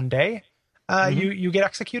twice in one day, you get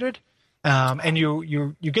executed. And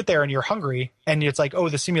you get there and you're hungry, and it's like, oh,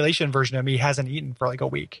 the simulation version of me hasn't eaten for like a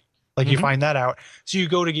week. Like you find that out. So you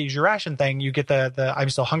go to use your ration thing, you get the I'm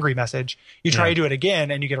still hungry message. You try to do it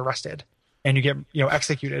again and you get arrested and you get,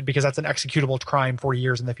 executed because that's an executable crime 40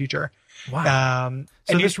 years in the future. Wow.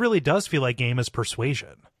 So this really does feel like game as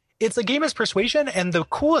persuasion. It's a game as persuasion. And the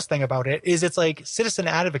coolest thing about it is it's like citizen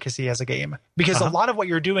advocacy as a game, because a lot of what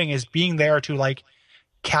you're doing is being there to like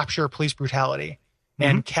capture police brutality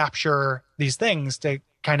and capture these things to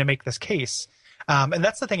kind of make this case. And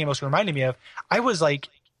that's the thing it most reminded me of. I was like,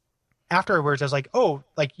 afterwards, I was like, oh,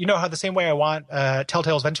 like, how the same way I want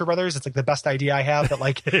Telltale's Venture Brothers, it's like the best idea I have that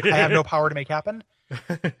like I have no power to make happen.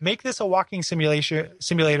 Make this a walking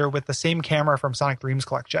simulator with the same camera from Sonic Dreams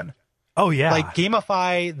Collection. Oh, yeah. Like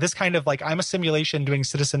gamify this kind of like, I'm a simulation doing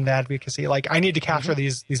citizen advocacy. Like I need to capture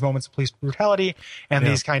these moments of police brutality and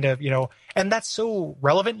these kind of, and that's so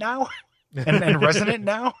relevant now and resonant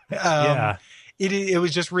now. It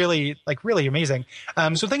was just really amazing.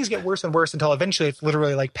 So things get worse and worse until eventually it's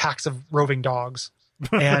literally like packs of roving dogs.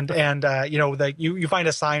 And you find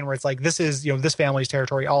a sign where it's like, this is, this family's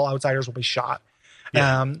territory. All outsiders will be shot.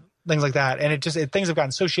 Things like that. And things have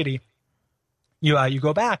gotten so shitty. You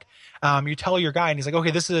go back, you tell your guy and he's like,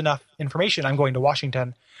 okay, this is enough information. I'm going to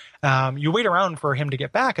Washington. You wait around for him to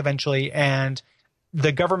get back eventually. And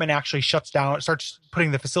the government actually shuts down, starts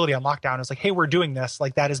putting the facility on lockdown. It's like, hey, we're doing this.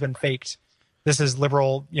 Like that has been faked. This is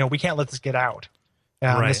liberal, we can't let this get out.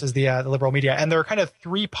 This is the liberal media. And there are kind of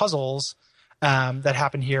 3 puzzles that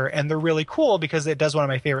happen here. And they're really cool because it does one of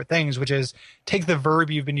my favorite things, which is take the verb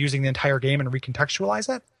you've been using the entire game and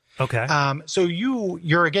recontextualize it. Okay. So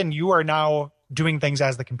you are now doing things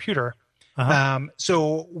as the computer.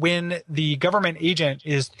 So when the government agent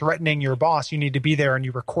is threatening your boss, you need to be there and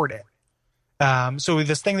you record it. So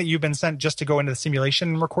this thing that you've been sent just to go into the simulation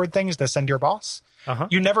and record things to send your boss,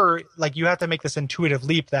 you never, like, you have to make this intuitive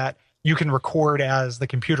leap that you can record as the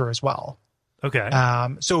computer as well. Okay.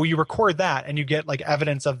 So you record that and you get like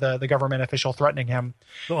evidence of the government official threatening him.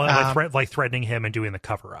 Like threatening him and doing the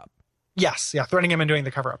cover up. Yes. Yeah. Threatening him and doing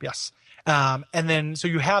the cover up. Yes. And then, so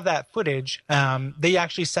you have that footage. They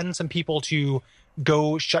actually send some people to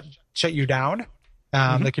go shut you down,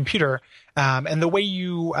 the computer. And the way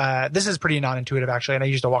this is pretty non-intuitive actually. And I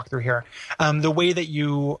used to walk through here. The way that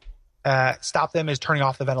you, stop them is turning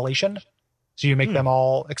off the ventilation. So you make them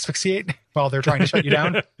all asphyxiate while they're trying to shut you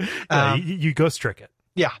down. You ghost trick it.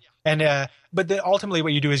 Yeah. And, but then ultimately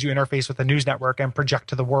what you do is you interface with the news network and project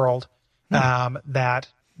to the world, that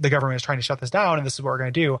the government is trying to shut this down and this is what we're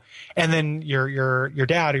going to do. And then your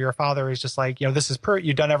dad or your father is just like, this is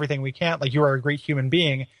you've done everything we can. Like, you are a great human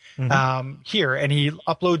being, here. And he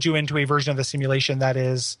uploads you into a version of the simulation that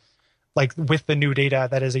is like, with the new data,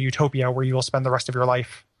 that is a utopia where you will spend the rest of your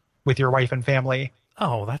life with your wife and family.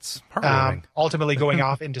 Oh, that's heartwarming. Ultimately going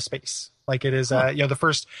off into space. Like, it is, the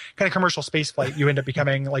first kind of commercial space flight. You end up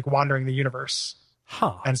becoming like wandering the universe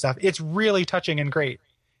and stuff. It's really touching and great.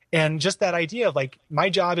 And just that idea of like, my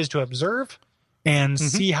job is to observe and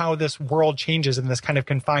see how this world changes in this kind of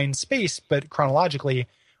confined space, but chronologically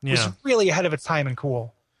was really ahead of its time and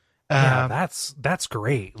cool. That's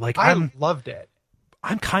great. Like, I loved it.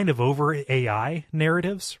 I'm kind of over AI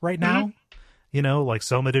narratives right now. Like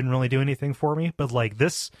Soma didn't really do anything for me, but like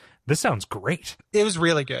this sounds great. It was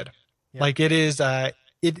really good. Yeah. Like, it is,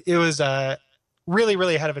 it was really,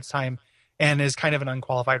 really ahead of its time and is kind of an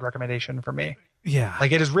unqualified recommendation for me. Yeah.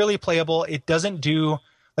 Like, it is really playable. It doesn't do,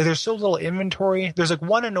 like, there's so little inventory. There's like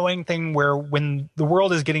one annoying thing where when the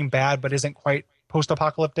world is getting bad, but isn't quite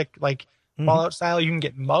post-apocalyptic, like Fallout style, you can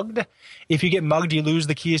get mugged. If you get mugged, you lose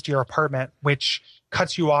the keys to your apartment, which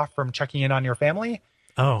cuts you off from checking in on your family.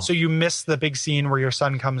 Oh. So you miss the big scene where your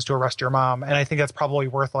son comes to arrest your mom. And I think that's probably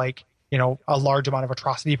worth like, a large amount of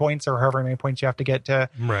atrocity points or however many points you have to get to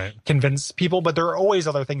convince people. But there are always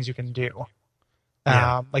other things you can do.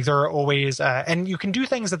 Like, there are always, and you can do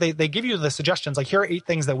things that they give you the suggestions, like, here are 8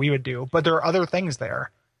 things that we would do, but there are other things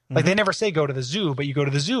there. Like, they never say go to the zoo, but you go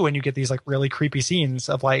to the zoo and you get these like really creepy scenes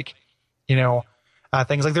of like,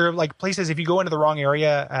 things like, there are like places, if you go into the wrong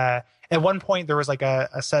area, at one point there was like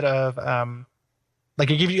a set of,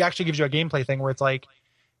 like, actually gives you a gameplay thing where it's like,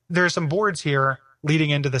 there's some boards here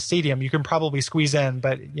leading into the stadium. You can probably squeeze in,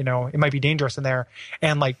 but it might be dangerous in there.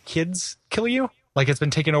 And like, kids kill you. Like, it's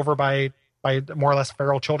been taken over by more or less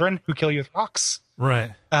feral children who kill you with rocks.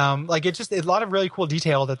 Right. Like, it's just a lot of really cool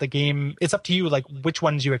detail that the game, it's up to you, like, which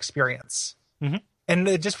ones you experience. And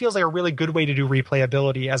it just feels like a really good way to do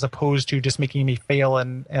replayability as opposed to just making me fail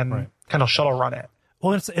and kind of shuttle run it.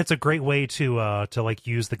 Well, it's a great way to like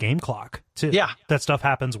use the game clock. That stuff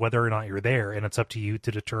happens whether or not you're there, and it's up to you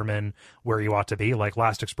to determine where you ought to be. Like,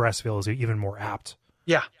 Last Express feels even more apt.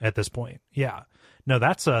 Yeah. At this point. Yeah. No,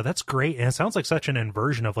 that's great, and it sounds like such an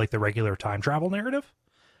inversion of like the regular time travel narrative.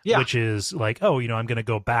 Yeah. Which is like, I'm going to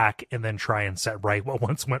go back and then try and set right what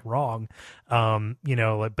once went wrong.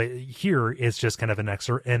 But here it's just kind of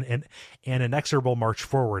an inexorable march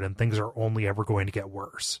forward, and things are only ever going to get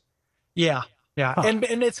worse. Yeah. Yeah. Huh.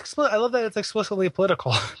 And it's I love that it's explicitly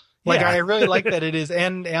political. I really like that it is,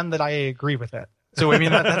 and that I agree with it. So, I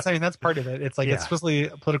mean, that's part of it. It's like, it's explicitly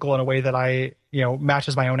political in a way that I,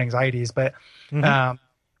 matches my own anxieties. But,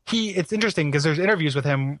 it's interesting because there's interviews with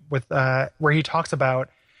him where he talks about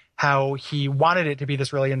how he wanted it to be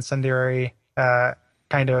this really incendiary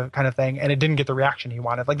kind of thing, and it didn't get the reaction he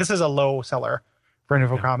wanted. Like, this is a low seller for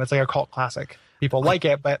Infocom. Yeah. It's like a cult classic. People like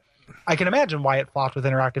it, but I can imagine why it flopped with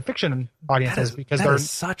interactive fiction audiences, because there's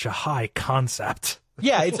such a high concept.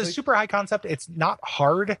 Yeah, it's a super high concept. It's not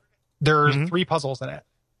hard. There's 3 puzzles in it.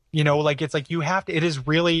 It's like you have to,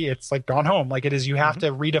 it's like Gone Home. Like, it is, you have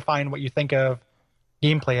to redefine what you think of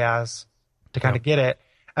gameplay as to kind of get it.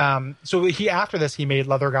 So after this, he made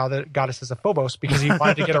Leather Goddesses of Phobos because he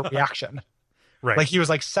wanted to get a reaction. Right. Like, he was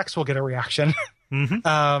like, sex will get a reaction,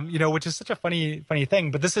 which is such a funny thing.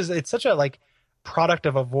 But it's such a like product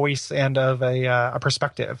of a voice and of a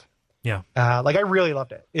perspective. Yeah. Like, I really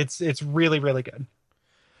loved it. It's really, really good.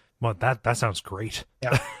 Well, that sounds great.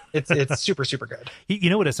 Yeah, it's super, super good.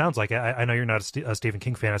 You know what it sounds like? I know you're not a Stephen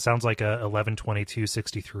King fan. It sounds like a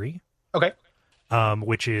 11/22/63. Okay.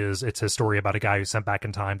 Which is, it's a story about a guy who's sent back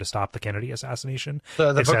in time to stop the Kennedy assassination.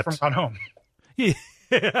 The book from Gone Home.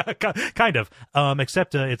 Yeah, kind of.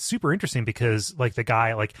 Except it's super interesting because like the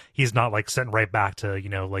guy, like, he's not like sent right back to,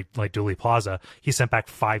 like Dooley Plaza. He's sent back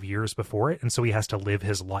 5 years before it, and so he has to live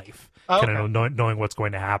his life, kind of knowing what's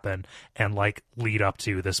going to happen and like lead up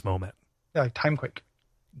to this moment. Yeah, like Timequake.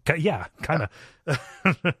 Yeah, kind of.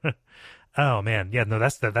 Oh man, yeah, no,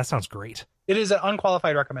 that sounds great. It is an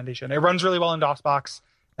unqualified recommendation. It runs really well in DOSBox.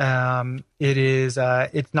 It is.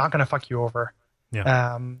 It's not going to fuck you over.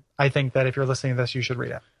 Yeah. I think that if you're listening to this, you should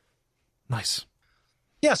read it. Nice.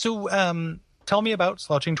 Yeah. So, tell me about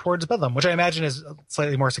Slouching Towards Bedlam, which I imagine is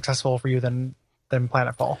slightly more successful for you than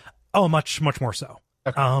Planetfall. Oh, much more so.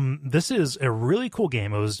 Okay. This is a really cool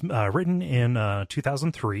game. It was written in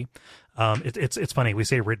 2003. It's funny we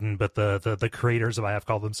say written, but the creators of IF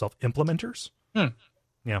call themselves implementers.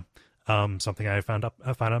 Yeah. Something I found out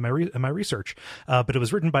in my research. But it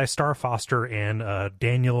was written by Star Foster and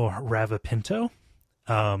Daniel Ravipinto.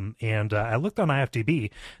 And I looked on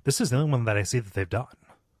IFDb. This is the only one that I see that they've done.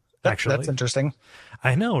 Actually, that's interesting.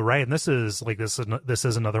 I know, right? And this is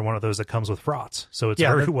another one of those that comes with frauds. So it's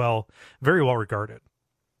very well regarded.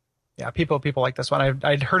 Yeah, people like this one.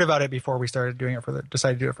 I'd heard about it before we started doing it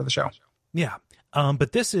decided to do it for the show. Yeah.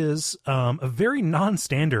 But this is a very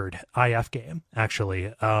non-standard IF game,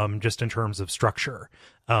 actually, just in terms of structure.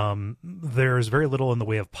 There's very little in the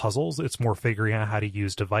way of puzzles. It's more figuring out how to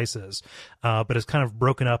use devices. But it's kind of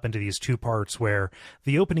broken up into these two parts where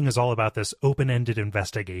the opening is all about this open-ended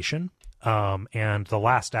investigation. And the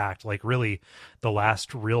last act, like really the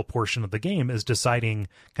last real portion of the game, is deciding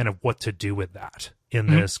kind of what to do with that in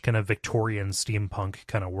this kind of Victorian steampunk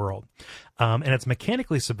kind of world. And it's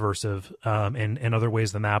mechanically subversive in other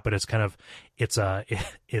ways than that, but it's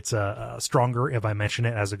a stronger if I mention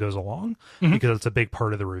it as it goes along, because it's a big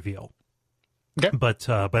part of the reveal. Okay.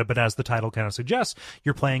 But as the title kind of suggests,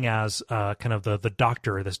 you're playing as kind of the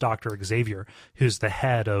doctor, this Dr. Xavier, who's the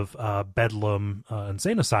head of Bedlam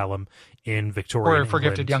Insane Asylum in Victoria. Or for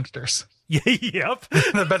gifted youngsters. Yep.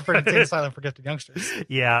 The Bedford Insane Asylum for gifted youngsters.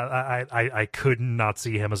 Yeah, I could not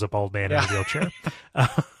see him as a bald man in a wheelchair.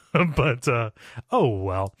 But oh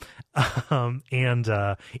well. And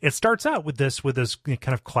it starts out with this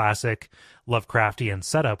kind of classic Lovecraftian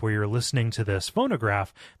setup where you're listening to this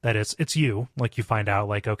phonograph that it's you, like you find out,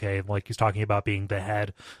 like, okay, like he's talking about being the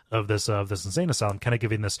head of this insane asylum, kind of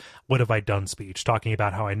giving this "what have I done" speech, talking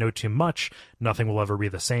about how I know too much, nothing will ever be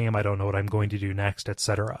the same, I don't know what I'm going to do next,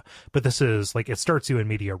 etc. But this is like, it starts you in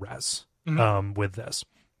media res with this.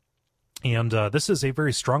 And this is a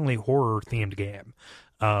very strongly horror themed game.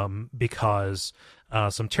 Because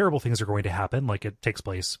some terrible things are going to happen, like it takes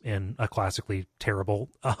place in a classically terrible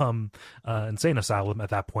insane asylum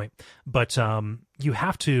at that point. But you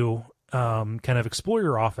have to kind of explore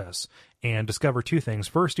your office and discover two things.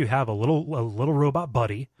 First, you have a little robot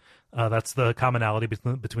buddy. That's the commonality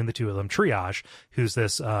between the two of them. Triage, who's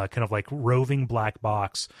this kind of like roving black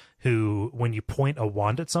box who, when you point a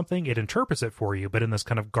wand at something, it interprets it for you, but in this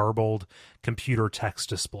kind of garbled computer text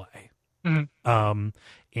display.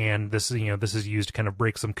 And this is used to kind of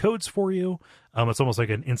break some codes for you. It's almost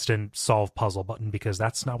like an instant solve puzzle button, because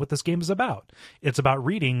that's not what this game is about. It's about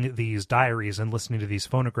reading these diaries and listening to these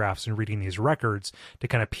phonographs and reading these records to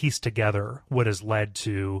kind of piece together what has led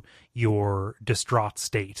to your distraught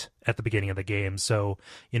state at the beginning of the game. So,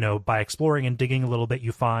 by exploring and digging a little bit,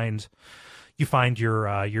 you find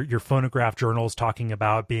your phonograph journals talking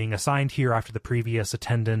about being assigned here after the previous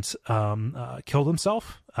attendant killed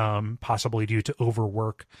himself, possibly due to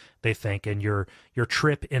overwork, they think, and your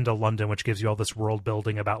trip into London, which gives you all this world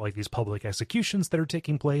building about like these public executions that are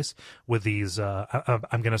taking place with these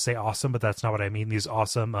I'm going to say awesome, but that's not what I mean, these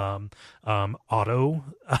awesome auto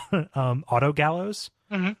gallows,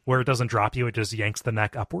 where it doesn't drop you, it just yanks the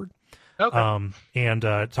neck upward. Okay. And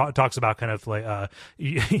talks about kind of like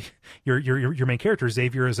your main character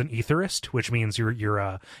Xavier is an etherist, which means you're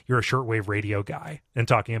a shortwave radio guy, and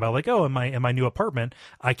talking about like, oh, in my new apartment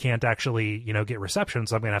I can't actually get reception,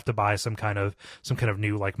 so I'm gonna have to buy some kind of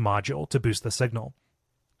new like module to boost the signal.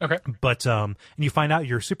 Okay. But and you find out,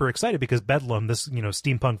 you're super excited because Bedlam, this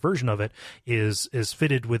steampunk version of it, is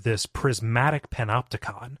fitted with this prismatic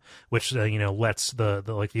panopticon, which lets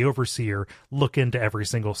the overseer look into every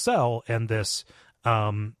single cell, and this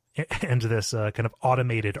kind of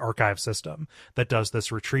automated archive system that does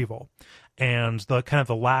this retrieval. And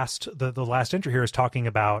the last entry here is talking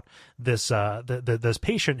about this this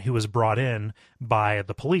patient who was brought in by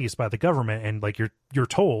the police, by the government, and like you're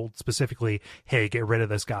told specifically, hey, get rid of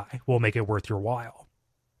this guy, we'll make it worth your while.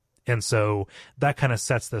 And so that kind of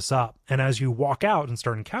sets this up. And as you walk out and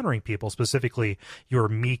start encountering people, specifically your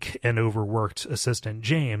meek and overworked assistant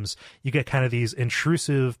James, you get kind of these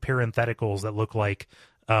intrusive parentheticals that look like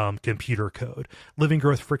computer code. Living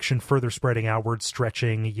growth friction further spreading outward,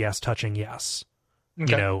 stretching, yes, touching, yes.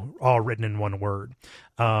 Okay. All written in one word.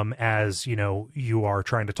 As you are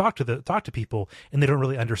trying to talk to people, and they don't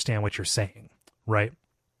really understand what you're saying, right?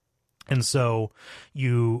 And so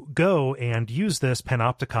you go and use this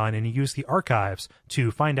panopticon, and you use the archives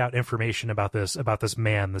to find out information about this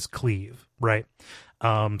man, this Cleve, right?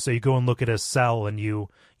 So you go and look at his cell, and you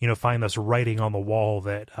find this writing on the wall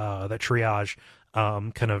that Triage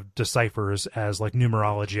kind of deciphers as like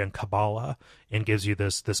numerology and Kabbalah, and gives you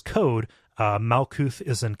this code. Malkuth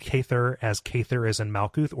is in Cather as Cather is in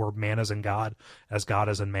Malkuth, or man is in God as God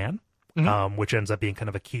is in man. Which ends up being kind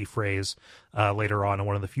of a key phrase later on in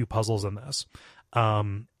one of the few puzzles in this.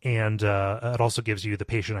 And it also gives you the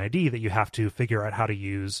patient ID that you have to figure out how to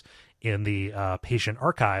use in the patient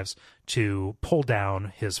archives to pull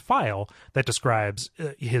down his file that describes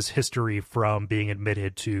his history from being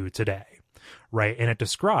admitted to today. Right. And it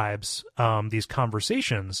describes these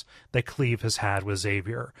conversations that Cleve has had with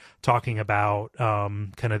Xavier, talking about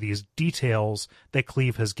kind of these details that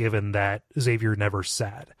Cleve has given that Xavier never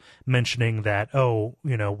said, mentioning that, oh,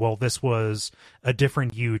 well, this was a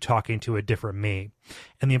different you talking to a different me.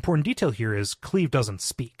 And the important detail here is Cleve doesn't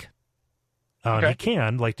speak. Okay. He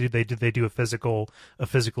can, like, did they do a physical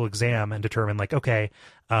exam and determine, like, okay,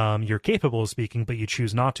 you're capable of speaking, but you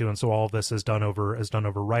choose not to, and so all of this is done over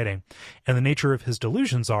writing. And the nature of his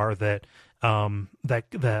delusions are that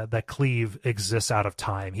that Cleve exists out of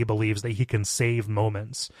time. He believes that he can save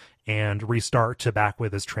moments and restart to back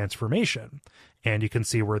with his transformation. And you can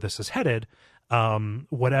see where this is headed.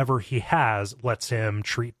 Whatever he has lets him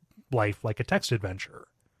treat life like a text adventure.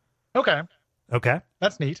 Okay,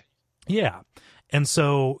 that's neat. Yeah. And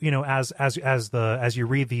so, as you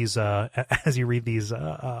read these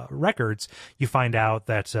records, you find out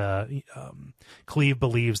that Cleve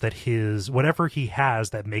believes that whatever he has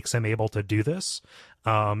that makes him able to do this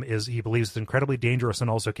he believes it's incredibly dangerous and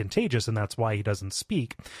also contagious, and that's why he doesn't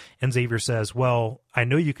speak. And Xavier says, "Well, I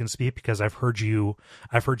know you can speak because I've heard you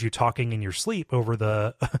talking in your sleep over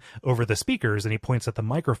the speakers." And he points at the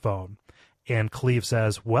microphone. And Cleve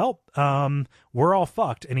says, "Well, we're all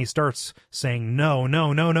fucked." And he starts saying, no,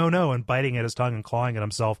 and biting at his tongue and clawing at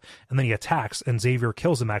himself. And then he attacks, and Xavier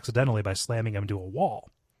kills him accidentally by slamming him to a wall.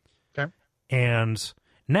 Okay. And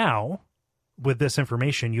now, with this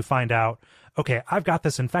information, you find out, okay, I've got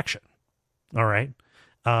this infection. All right.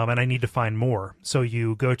 And I need to find more. So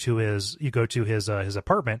you go to his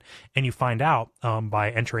apartment, and you find out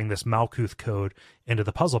by entering this Malkuth code into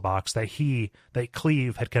the puzzle box that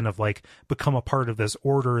Cleve had kind of like become a part of this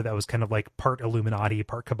order that was kind of like part Illuminati,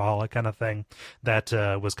 part Kabbalah kind of thing that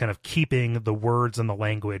was kind of keeping the words and the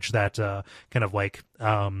language that kind of like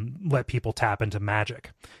let people tap into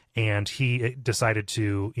magic. And he decided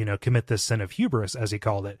to, commit this sin of hubris, as he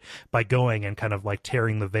called it, by going and kind of like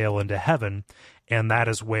tearing the veil into heaven. And that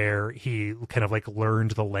is where he kind of like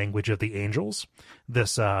learned the language of the angels,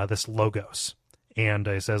 this logos. And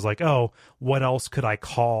he says like, oh, what else could I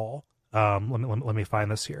call? Let me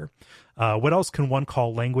find this here. What else can one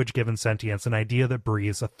call language given sentience? An idea that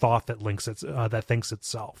breathes, a thought that that thinks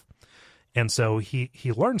itself. And so he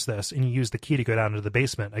learns this, and he used the key to go down into the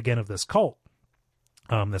basement again of this cult.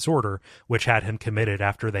 This order, which had him committed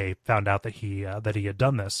after they found out that he had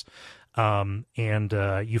done this. And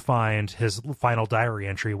you find his final diary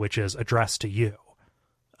entry, which is addressed to you,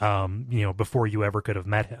 before you ever could have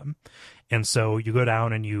met him. And so you go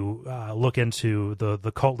down and you look into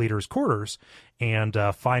the cult leader's quarters and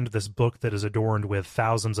find this book that is adorned with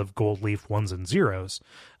thousands of gold leaf ones and zeros,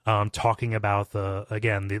 talking about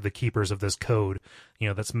the keepers of this code,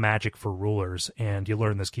 that's magic for rulers. And you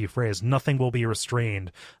learn this key phrase: nothing will be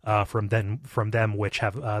restrained from them which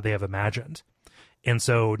they have imagined. And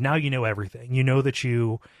so now you know everything. You know that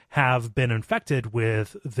you have been infected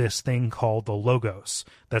with this thing called the Logos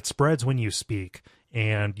that spreads when you speak.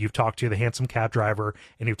 And you've talked to the handsome cab driver,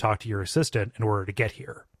 and you've talked to your assistant in order to get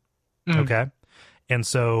here. Okay. And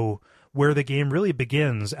so where the game really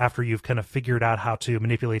begins, after you've kind of figured out how to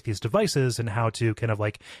manipulate these devices and how to kind of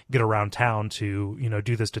like get around town to,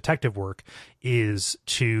 do this detective work, is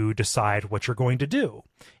to decide what you're going to do.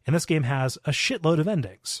 And this game has a shitload of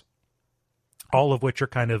endings, all of which are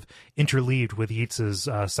kind of interleaved with Yeats's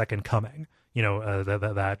Second Coming,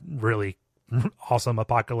 that really awesome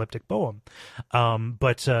apocalyptic poem.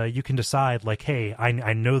 But you can decide like, hey,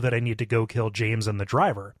 I know that I need to go kill James and the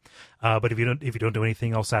driver. But if you don't do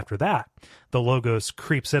anything else after that, the Logos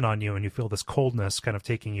creeps in on you, and you feel this coldness kind of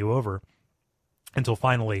taking you over until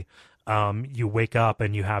finally you wake up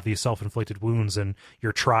and you have these self-inflicted wounds, and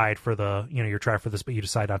you're tried for this, but you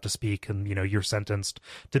decide not to speak, and you're sentenced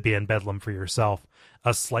to be in Bedlam for yourself.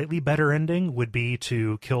 A slightly better ending would be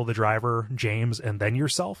to kill the driver, James, and then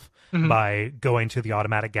yourself by going to the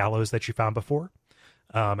automatic gallows that you found before,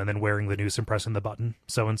 and then wearing the noose and pressing the button,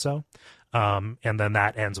 so and so. And then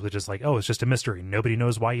that ends with just like, oh, it's just a mystery. Nobody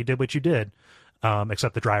knows why you did what you did,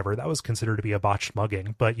 except the driver. That was considered to be a botched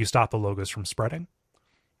mugging, but you stop the Logos from spreading.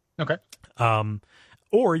 Okay.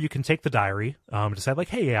 Or you can take the diary, decide like,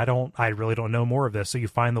 hey, I really don't know more of this. So you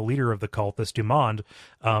find the leader of the cult, this Dumond,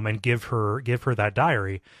 and give her that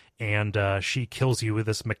diary, and she kills you with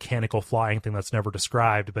this mechanical flying thing that's never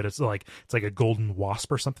described, but it's like a golden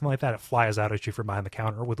wasp or something like that. It flies out at you from behind the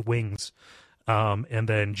counter with wings. And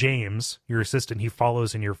then James, your assistant, he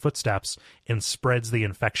follows in your footsteps and spreads the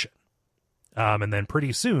infection. And then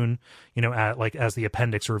pretty soon, you know, as the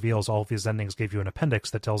appendix reveals, all of these endings give you an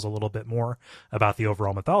appendix that tells a little bit more about the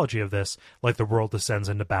overall mythology of this, like the world descends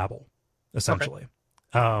into Babel, essentially.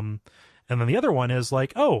 Okay. And then the other one is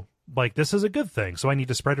like, oh, like this is a good thing, so I need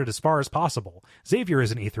to spread it as far as possible. Xavier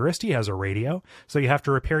is an aetherist, he has a radio, so you have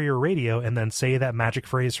to repair your radio and then say that magic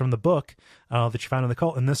phrase from the book that you found in the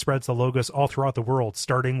cult, and this spreads the Logos all throughout the world,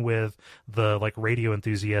 starting with the like radio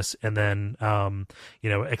enthusiasts and then you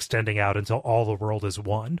know, extending out until all the world is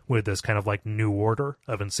one with this kind of like new order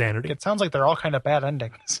of insanity. It sounds like they're all kind of bad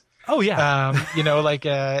endings. Oh yeah. You know, like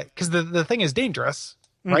because the thing is dangerous,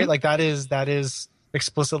 right? Like that is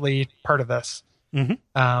explicitly part of this.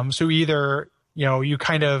 So either, you know, you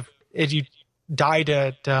kind of, if you die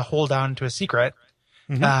to hold on to a secret,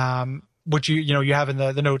 which you know, you have in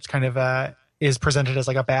the notes kind of is presented as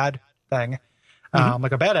like a bad thing,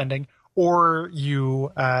 like a bad ending, or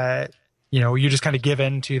you, you know, you just kind of give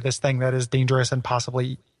in to this thing that is dangerous and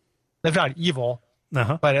possibly, if not evil,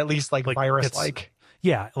 but at least like virus-like.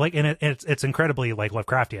 Yeah, like, and it's incredibly like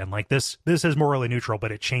Lovecraftian. Like this is morally neutral,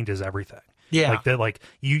 but it changes everything. Yeah, like that. Like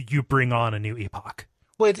you bring on a new epoch.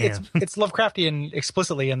 Well, it's Lovecraftian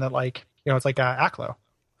explicitly in that, like, you know, it's like Aklo.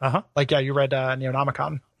 Like, yeah, you read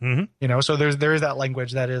Neonomicon. You know, so there is that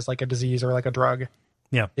language that is like a disease or like a drug.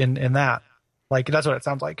 Yeah, in that, like that's what it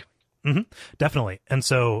sounds like. Definitely. And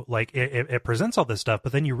so like it presents all this stuff,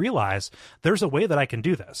 but then you realize there's a way that I can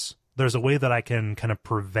do this. There's a way that I can kind of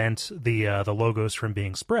prevent the Logos from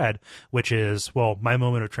being spread, which is, well, my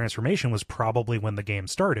moment of transformation was probably when the game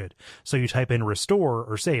started. So you type in restore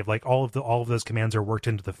or save, like all of those commands are worked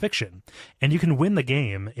into the fiction, and you can win the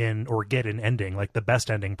game or get an ending, like the best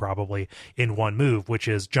ending probably, in one move, which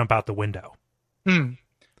is jump out the window.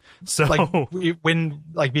 So like when,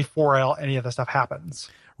 like, before any of the stuff happens.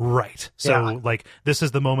 Right. So like this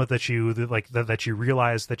is the moment that you like that you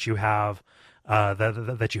realize that you have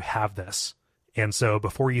that you have this. And so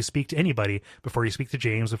before you speak to anybody, before you speak to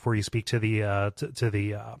James, before you speak to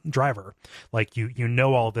the driver, like you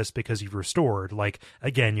know all this because you've restored. Like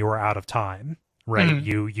again, you are out of time, right?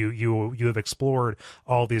 You have explored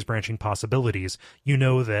all these branching possibilities. You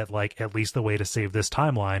know that like at least the way to save this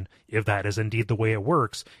timeline, if that is indeed the way it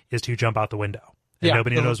works, is to jump out the window. And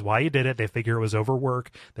nobody knows why you did it. They figure it was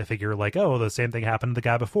overwork. They figure like, oh, the same thing happened to the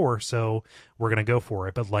guy before, so we're gonna go for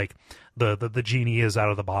it. But like the genie is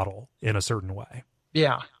out of the bottle in a certain way.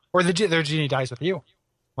 Yeah, or their genie dies with you.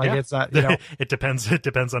 Like it's not. You know. It depends. It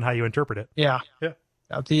depends on how you interpret it. Yeah.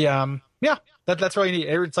 That's really neat.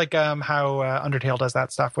 It's like how Undertale does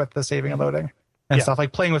that stuff with the saving and loading and stuff.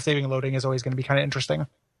 Like playing with saving and loading is always going to be kind of interesting.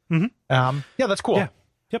 That's cool. Yeah.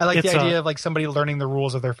 Yep. I like the idea of like somebody learning the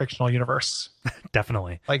rules of their fictional universe.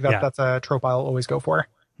 Definitely. Like that's a trope I'll always go for.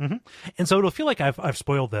 And so it'll feel like I've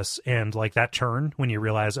spoiled this, and like that turn when you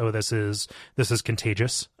realize, oh, this is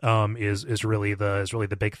contagious, is really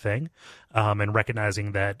the big thing, and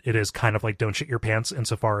recognizing that it is kind of like don't shit your pants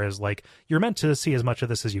insofar as like you're meant to see as much of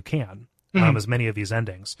this as you can, as many of these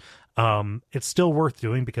endings. It's still worth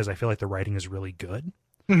doing because I feel like the writing is really good.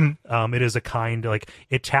 It is a kind, like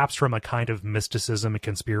it taps from a kind of mysticism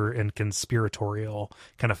and conspiratorial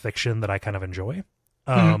kind of fiction that I kind of enjoy.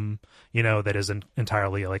 You know, that isn't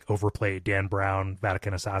entirely like overplayed Dan Brown,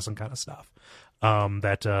 Vatican assassin kind of stuff.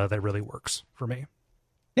 That really works for me.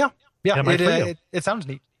 Yeah. It sounds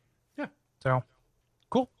neat. Yeah. So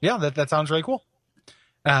cool. Yeah, that sounds really cool.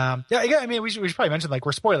 I mean, we should probably mention like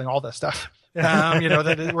we're spoiling all this stuff. You know,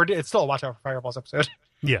 that it's still a Watch Out for Fireballs episode.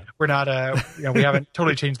 Yeah, we're not. You know, we haven't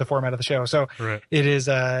totally changed the format of the show, so it is.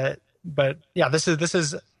 But yeah, this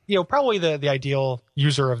is you know, probably the ideal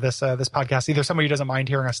user of this podcast. Either somebody who doesn't mind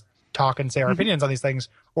hearing us talk and say our opinions on these things,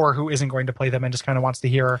 or who isn't going to play them and just kind of wants to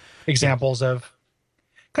hear examples of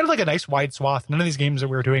kind of like a nice wide swath. None of these games that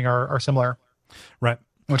we're doing are similar, right?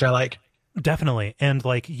 Which I like. Definitely. And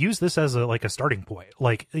like use this as a starting point.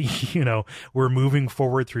 Like, you know, we're moving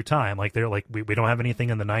forward through time. Like they're like, we don't have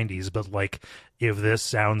anything in the 90s, but like if this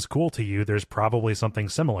sounds cool to you, there's probably something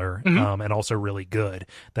similar, and also really good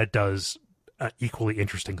that does equally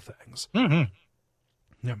interesting things.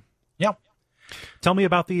 Yeah. Tell me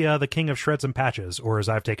about the King of Shreds and Patches, or as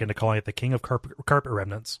I've taken to calling it, the King of Carpet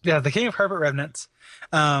Remnants. Yeah, the King of Carpet Remnants.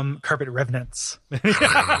 Carpet Revenants.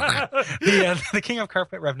 The King of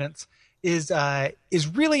Carpet Revenants is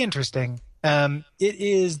really interesting. It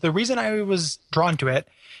is, the reason I was drawn to it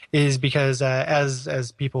is because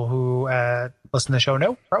as people who listen to the show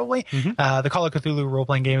know probably, the Call of Cthulhu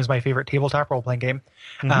role-playing game is my favorite tabletop role-playing game.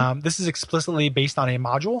 This is explicitly based on a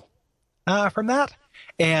module from that,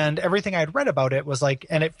 and everything I'd read about it was like,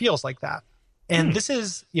 and it feels like that. And this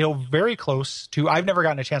is, very close to, I've never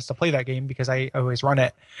gotten a chance to play that game because I always run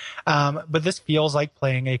it. But this feels like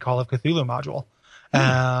playing a Call of Cthulhu module.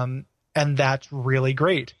 And that's really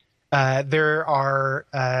great. There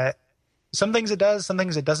are some things it does, some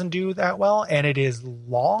things it doesn't do that well, and it is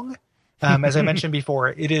long. As I mentioned before,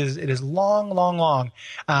 it is long.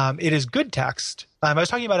 It is good text. I was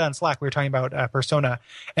talking about it on Slack. We were talking about Persona,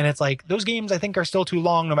 and it's like those games I think are still too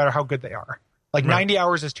long, no matter how good they are. Like 90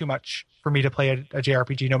 hours is too much for me to play a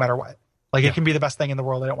JRPG, no matter what. Like it can be the best thing in the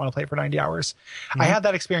world. I don't want to play it for 90 hours. I had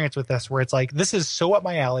that experience with this, where it's like this is so up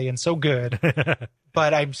my alley and so good,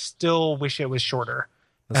 but I still wish it was shorter.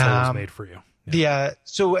 That's what it was made for you.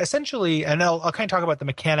 So essentially, and I'll kind of talk about the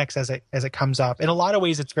mechanics as it comes up. In a lot of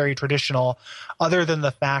ways, it's very traditional, other than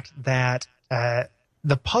the fact that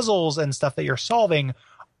the puzzles and stuff that you're solving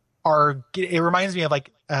it reminds me of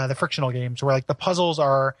like the frictional games, where like the puzzles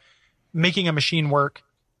are making a machine work,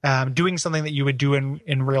 doing something that you would do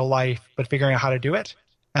in real life, but figuring out how to do it.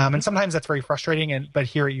 And sometimes that's very frustrating, but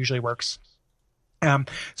here it usually works.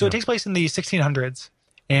 So it takes place in the 1600s.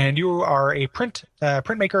 And you are a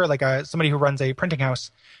printmaker, like somebody who runs a printing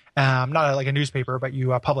house, not like a newspaper, but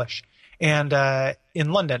you publish, and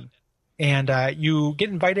in London. And you get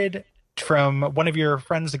invited from one of your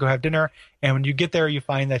friends to go have dinner. And when you get there, you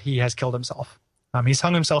find that he has killed himself. He's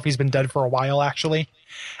hung himself. He's been dead for a while, actually.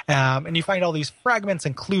 And you find all these fragments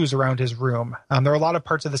and clues around his room. There are a lot of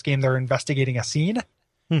parts of this game that are investigating a scene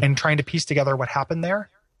and trying to piece together what happened there,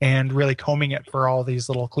 and really combing it for all these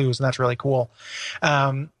little clues, and that's really cool.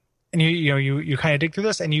 And you kind of dig through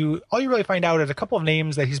this, and all you really find out is a couple of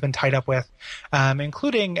names that he's been tied up with,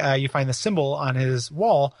 including you find the symbol on his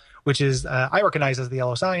wall, which is I recognize as the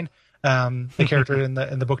yellow sign. The character in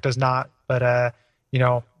the book does not, but I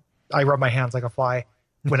rub my hands like a fly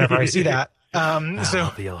whenever I see that.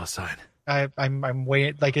 So the yellow sign. I'm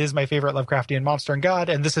way like it is my favorite Lovecraftian monster and god,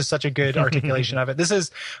 and this is such a good articulation of it. This is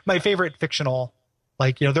my favorite fictional.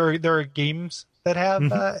 Like, there are games that have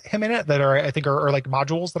him in it that I think are like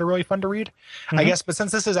modules that are really fun to read, I guess. But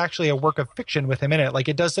since this is actually a work of fiction with him in it, like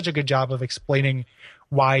it does such a good job of explaining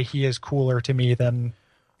why he is cooler to me than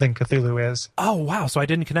Cthulhu is. Oh, wow. So I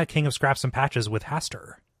didn't connect King of Scraps and Patches with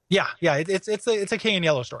Hastur. Yeah. It's a King in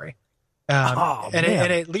Yellow story. And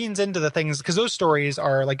it leans into the things, because those stories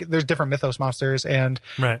are like, there's different mythos monsters. And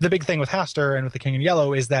the big thing with Hastur and with the King in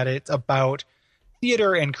Yellow is that it's about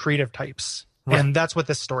theater and creative types. Right. And that's what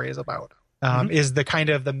this story is about, is the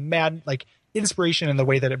kind of the mad, like inspiration in the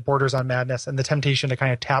way that it borders on madness and the temptation to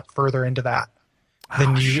kind of tap further into that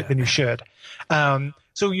than you should.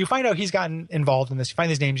 So you find out he's gotten involved in this. You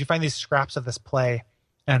find these names, you find these scraps of this play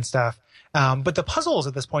and stuff. But the puzzles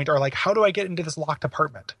at this point are like, how do I get into this locked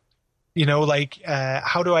apartment?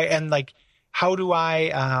 How do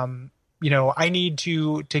I, I need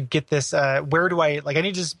to get this, where do I need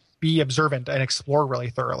to just be observant and explore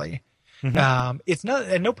really thoroughly. It's not,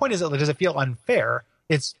 at no point does it feel unfair.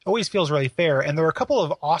 It always feels really fair. And there are a couple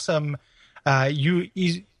of awesome,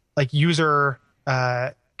 user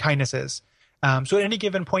kindnesses. So at any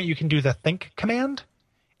given point, you can do the think command,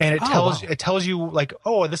 and it tells you like,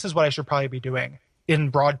 oh, this is what I should probably be doing in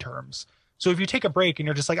broad terms. So if you take a break and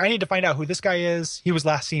you're just like, I need to find out who this guy is. He was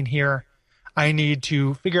last seen here. I need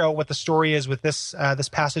to figure out what the story is with this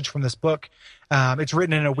passage from this book. It's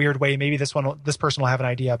written in a weird way. Maybe this person will have an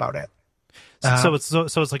idea about it. So it's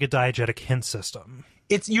like a diegetic hint system.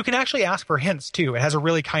 You can actually ask for hints too. It has a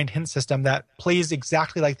really kind hint system that plays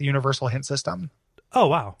exactly like the universal hint system. Oh,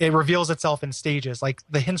 wow. It reveals itself in stages. Like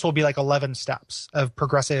the hints will be like 11 steps of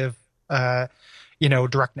progressive,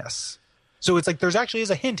 directness. So it's like there's actually is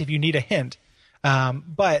a hint if you need a hint.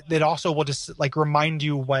 But it also will just like remind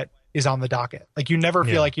you what is on the docket. Like you never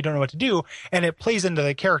feel like you don't know what to do. And it plays into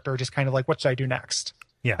the character just kind of like, what should I do next?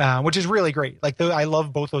 Yeah. Which is really great. Like I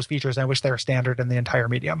love both those features. And I wish they were standard in the entire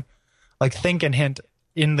medium. Like think and hint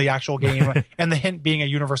in the actual game, and the hint being a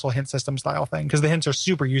universal hint system style thing, because the hints are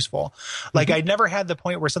super useful. Like I never had the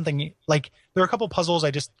point where something like there were a couple puzzles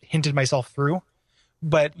I just hinted myself through,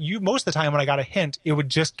 but most of the time when I got a hint, it would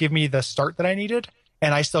just give me the start that I needed,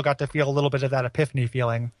 and I still got to feel a little bit of that epiphany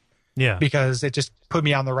feeling. Yeah, because it just put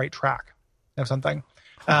me on the right track of something.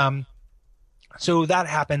 So that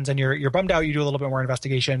happens, and you're bummed out. You do a little bit more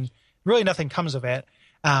investigation. Really, nothing comes of it.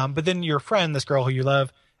 But then your friend, this girl who you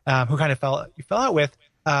love, who kind of you fell out with,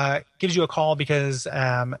 gives you a call because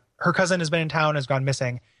her cousin has been in town, has gone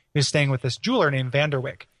missing. Who's staying with this jeweler named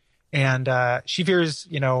Vanderwick, and she fears,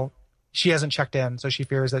 she hasn't checked in, so she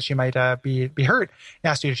fears that she might be hurt. And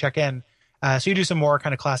asks you to check in. So you do some more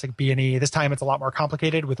kind of classic B&E. This time it's a lot more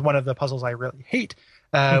complicated with one of the puzzles I really hate,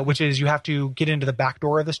 which is you have to get into the back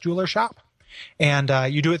door of this jeweler shop. and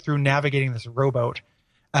you do it through navigating this rowboat.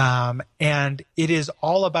 And it is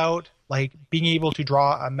all about like being able to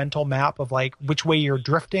draw a mental map of like which way you're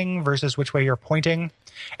drifting versus which way you're pointing,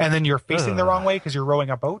 and then you're facing the wrong way because you're rowing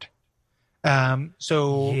a boat.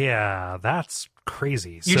 So yeah, that's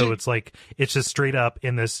crazy. So it's like it's just straight up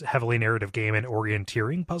in this heavily narrative game an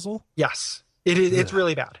orienteering puzzle. Yes, it is. It's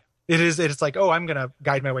really bad. It is. It's like, oh, I'm gonna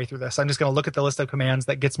guide my way through this. I'm just gonna look at the list of commands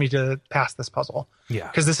that gets me to pass this puzzle. Yeah,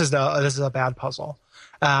 because this is a bad puzzle.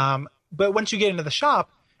 But once you get into the shop,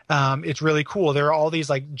 it's really cool. There are all these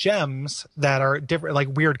like gems that are different, like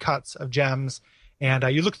weird cuts of gems, and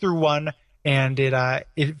you look through one, and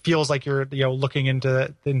it feels like you're looking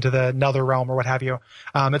into the nether realm or what have you.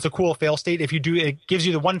 It's a cool fail state. If you do, it gives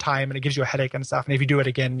you the one time, and it gives you a headache and stuff. And if you do it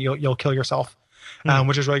again, you'll kill yourself,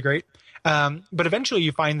 which is really great. But eventually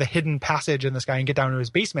you find the hidden passage in this guy and get down to his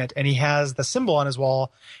basement, and he has the symbol on his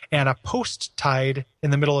wall and a post tied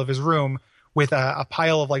in the middle of his room with a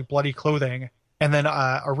pile of like bloody clothing, and then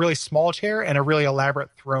a really small chair and a really elaborate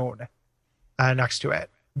throne next to it,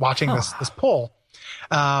 watching this pull.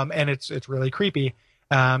 And it's really creepy.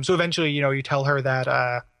 So eventually, you tell her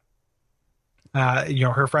that,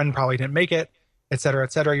 her friend probably didn't make it, et cetera,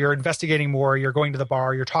 et cetera. You're investigating more. You're going to the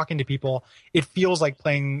bar. You're talking to people. It feels like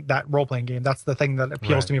playing that role-playing game. That's the thing that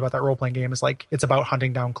appeals to me about that role-playing game, is like, it's about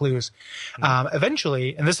hunting down clues.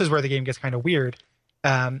 Eventually, and this is where the game gets kind of weird,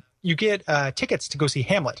 you get tickets to go see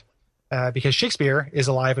Hamlet. Because Shakespeare is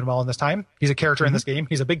alive and well in this time. He's a character in this game.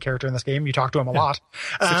 He's a big character in this game. You talk to him a lot.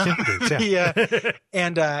 Yeah.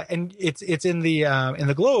 And it's in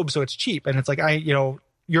the Globe, so it's cheap. And it's like,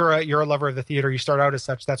 you're a lover of the theater. You start out as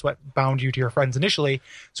such. That's what bound you to your friends initially.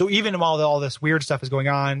 So even while all this weird stuff is going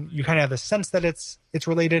on, you kind of have the sense that it's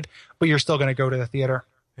related, but you're still going to go to the theater.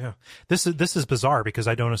 Yeah. This is bizarre because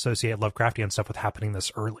I don't associate Lovecraftian stuff with happening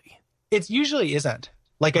this early. It usually isn't.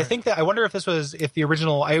 Like, right. I think that I wonder if the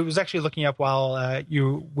original, I was actually looking up while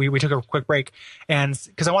we took a quick break, and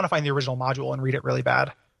because I want to find the original module and read it really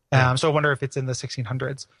bad. So I wonder if it's in the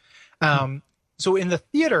 1600s. So in the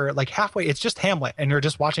theater, like halfway, it's just Hamlet, and you're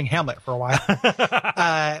just watching Hamlet for a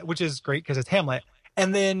while, which is great because it's Hamlet.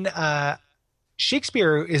 And then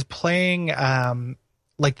Shakespeare is playing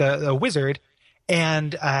like the wizard,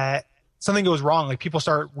 and something goes wrong. Like people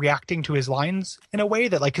start reacting to his lines in a way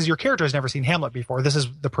that, like, because your character has never seen Hamlet before. This is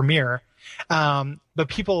the premiere. But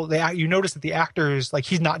people, you notice that the actors, like,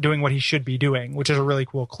 he's not doing what he should be doing, which is a really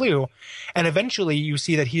cool clue. And eventually you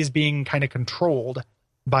see that he is being kind of controlled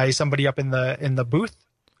by somebody up in the booth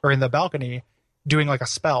or in the balcony doing like a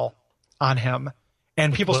spell on him.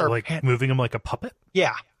 And people start like moving him like a puppet.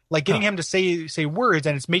 Yeah. Like getting him to say words,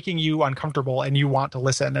 and it's making you uncomfortable and you want to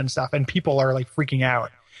listen and stuff. And people are like freaking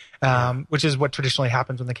out. Which is what traditionally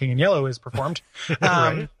happens when the King in Yellow is performed.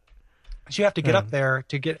 Right. So you have to get up there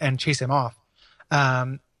to get and chase him off.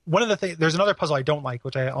 One of the things, there's another puzzle I don't like,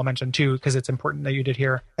 which I'll mention too, because it's important that you did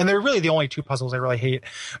here. And they're really the only two puzzles I really hate.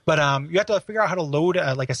 But you have to figure out how to load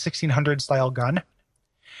like a 1600 style gun.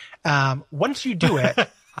 Once you do it,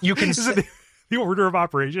 you can. The order of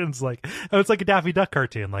operations, like, it's like a Daffy Duck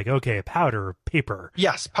cartoon. Like, okay, powder, paper.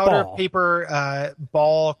 Yes, powder, paper,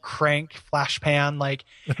 ball, crank, flash pan. Like,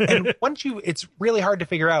 and it's really hard to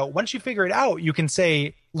figure out. Once you figure it out, you can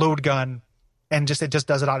say load gun, and it just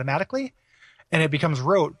does it automatically, and it becomes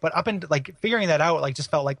rote. But up and like figuring that out, like, just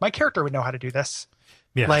felt like my character would know how to do this.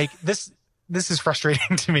 Yeah. Like this is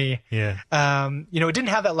frustrating to me. Yeah. It didn't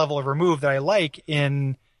have that level of remove that I like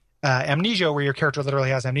in Amnesia, where your character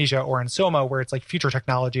literally has amnesia, or in Soma, where it's like future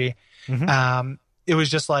technology. It was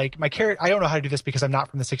just like my character, I don't know how to do this because I'm not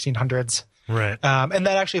from the 1600s. Right. And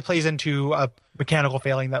that actually plays into a mechanical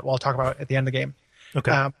failing that we'll talk about at the end of the game.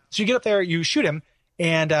 Okay. So you get up there, you shoot him,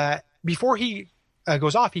 and before he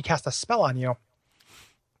goes off, he casts a spell on you.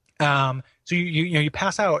 So you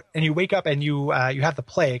pass out and you wake up and you have the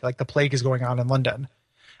plague. Like the plague is going on in London.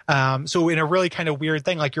 So in a really kind of weird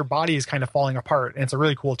thing, like your body is kind of falling apart, and it's a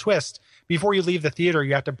really cool twist. Before you leave the theater,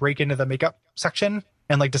 you have to break into the makeup section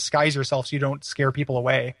and like disguise yourself so you don't scare people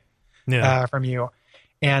away from you.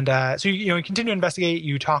 And so you continue to investigate.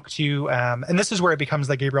 You talk to, and this is where it becomes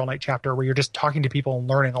the Gabriel Knight chapter, where you're just talking to people and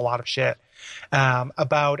learning a lot of shit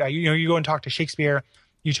about. You go and talk to Shakespeare.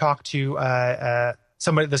 You talk to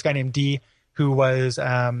this guy named D, who was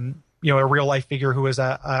a real life figure who was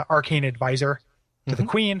a arcane advisor to the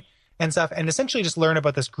Queen and stuff, and essentially just learn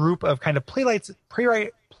about this group of kind of playwrights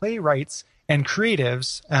and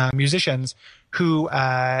creatives, musicians who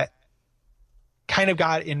kind of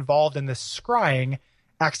got involved in this scrying,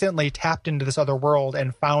 accidentally tapped into this other world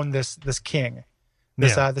and found this king,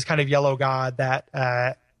 this kind of yellow god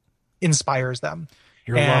that inspires them.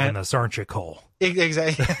 You're loving this, aren't you, Cole?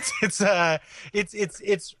 Exactly.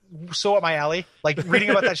 It's so up my alley. Like reading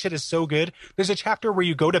about that shit is so good. There's a chapter where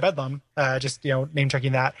you go to Bedlam, just name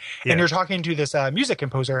checking that, and you're talking to this music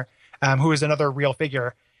composer, who is another real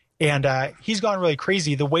figure, and he's gone really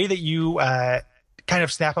crazy. The way that you kind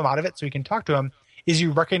of snap him out of it so you can talk to him is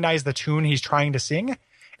you recognize the tune he's trying to sing,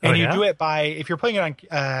 and you do it by, if you're playing it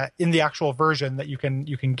on in the actual version that you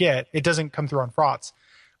can get, it doesn't come through on Frauds.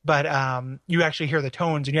 But you actually hear the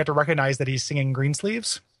tones, and you have to recognize that he's singing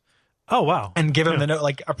Greensleeves. Oh, wow. And give him the note,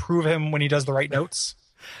 like approve him when he does the right notes,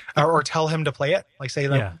 or tell him to play it. Like say,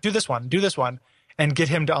 do this one, and get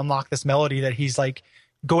him to unlock this melody that he's like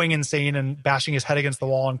going insane and bashing his head against the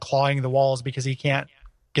wall and clawing the walls because he can't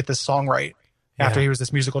get this song right after he was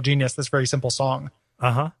this musical genius, this very simple song.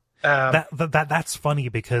 Uh-huh. That's funny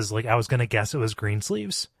because like I was gonna guess it was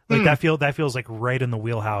Greensleeves. Like that feels like right in the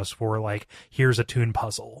wheelhouse for like, here's a tune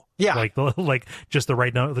puzzle. Yeah. Like just the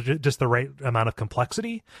right note, just the right amount of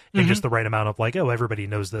complexity, and just the right amount of like, oh, everybody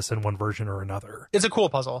knows this in one version or another. It's a cool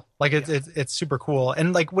puzzle. Like it's super cool.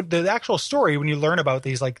 And like with the actual story, when you learn about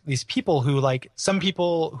these people who, like, some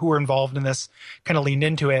people who were involved in this kind of leaned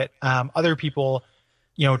into it. Other people,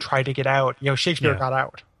 tried to get out. Shakespeare got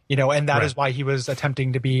out. And that is why he was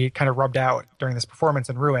attempting to be kind of rubbed out during this performance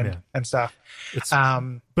and ruined and stuff. It's,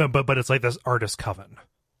 but it's like this artist coven.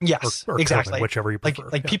 Yes, or exactly. Coven, whichever you prefer.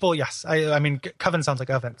 Like people, yes. I mean, coven sounds like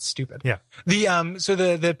oven. It's stupid. Yeah. So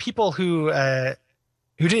the people who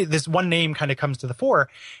did this, one name kind of comes to the fore,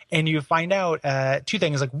 and you find out two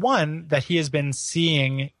things. Like, one, that he has been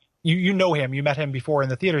seeing, you know him, you met him before in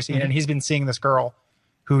the theater scene, and he's been seeing this girl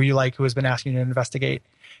who you like, who has been asking you to investigate.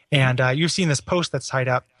 And you've seen this post that's tied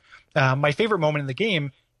up. My favorite moment in the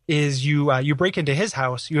game is you break into his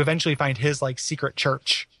house. You eventually find his like secret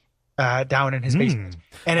church down in his basement.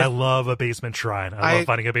 And I love a basement shrine. I love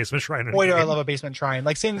finding a basement shrine. Boy, do I love a basement shrine.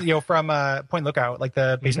 Like same, from Point Lookout, like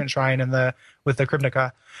the basement shrine and with the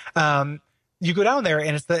Krivnica. You go down there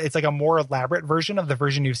and it's like a more elaborate version of the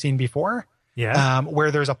version you've seen before. Yeah.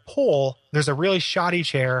 Where there's a pole, there's a really shoddy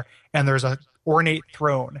chair, and there's a ornate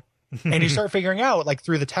throne. And you start figuring out, like,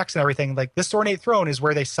 through the text and everything, like, this ornate throne is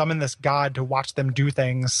where they summon this god to watch them do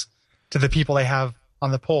things to the people they have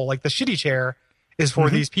on the pole. Like, the shitty chair is for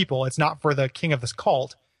these people. It's not for the king of this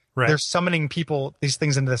cult. Right. They're summoning these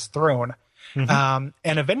things into this throne. And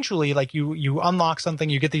eventually, like, you unlock something,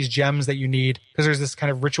 you get these gems that you need, because there's this kind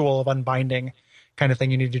of ritual of unbinding kind of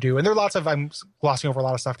thing you need to do. And there are lots of, I'm glossing over a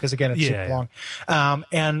lot of stuff because, again, it's super long.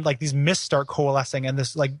 And, like, these myths start coalescing, and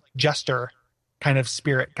this, like, jester kind of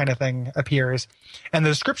spirit kind of thing appears, and the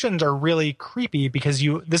descriptions are really creepy because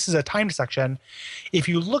this is a timed section. If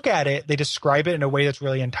you look at it, they describe it in a way that's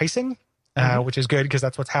really enticing, which is good because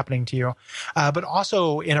that's what's happening to you. But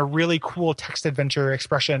also in a really cool text adventure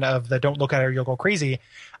expression of the don't look at it or you'll go crazy.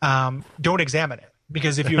 Don't examine it,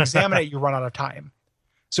 because if you examine it, you run out of time.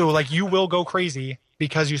 So like you will go crazy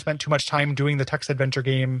because you spent too much time doing the text adventure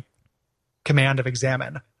game command of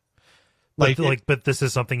examine. But this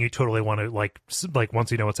is something you totally want to like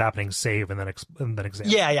once you know what's happening, save and then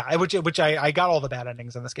examine. Yeah. Which I got all the bad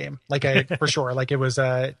endings in this game. Like for sure. Like it was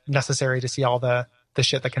necessary to see all the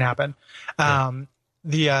shit that can happen.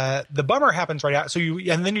 The bummer happens right out. So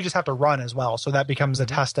and then you just have to run as well. So that becomes a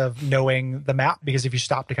test of knowing the map, because if you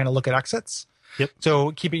stop to kind of look at exits. Yep.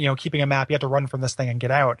 So keeping a map, you have to run from this thing and get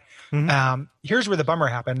out. Here's where the bummer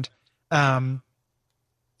happened.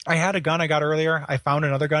 I had a gun I got earlier. I found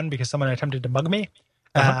another gun because someone attempted to mug me.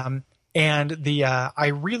 And I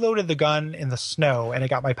reloaded the gun in the snow and it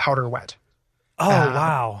got my powder wet. Oh,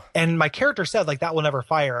 wow. And my character said, like, that will never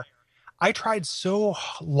fire. I tried so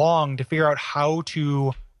long to figure out how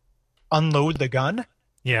to unload the gun.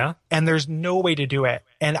 Yeah. And there's no way to do it.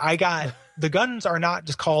 And I got, the guns are not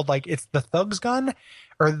just called, like, it's the Thug's gun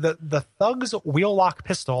or the Thug's wheel lock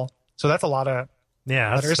pistol. So that's a lot of,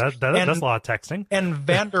 that's a lot of texting. And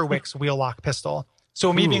Vanderwick's wheel lock pistol.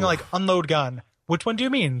 So me being like, unload gun. Which one do you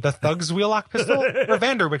mean? The Thug's wheel lock pistol or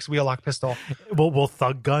Vanderwick's wheel lock pistol? Will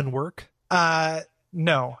Thug gun work?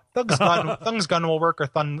 No. Thug's gun will work, or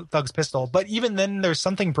Thug's pistol. But even then, there's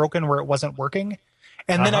something broken where it wasn't working.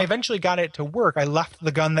 And then I eventually got it to work. I left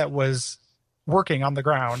the gun that was working on the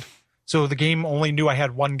ground. So the game only knew I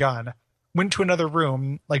had one gun. Went to another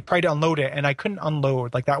room, like tried to unload it, and I couldn't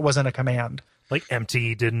unload. Like that wasn't a command. Like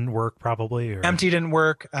empty didn't work probably? Or... Empty didn't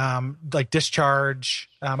work. Like discharge.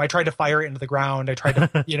 I tried to fire it into the ground. I tried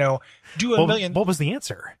to, do a million. What was the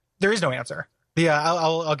answer? There is no answer.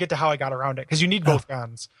 I'll get to how I got around it, because you need both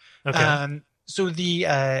guns. Okay. So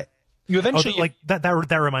you eventually like that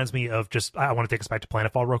reminds me of just, I want to take us back to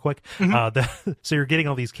Planetfall real quick. So you're getting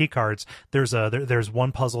all these key cards. There's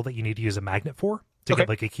one puzzle that you need to use a magnet for to get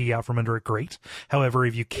like a key out from under it, great. However,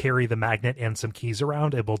 if you carry the magnet and some keys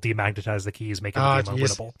around, it will demagnetize the keys, making the game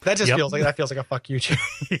unwinnable. That just feels like a fuck you too.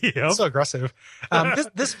 Yep. So aggressive.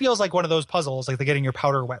 This feels like one of those puzzles, like the getting your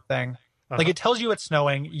powder wet thing. Like it tells you it's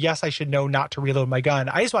snowing. Yes, I should know not to reload my gun.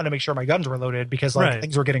 I just wanted to make sure my guns were loaded because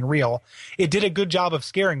things were getting real. It did a good job of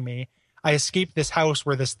scaring me. I escaped this house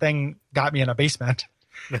where this thing got me in a basement,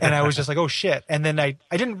 and I was just like, oh shit. And then I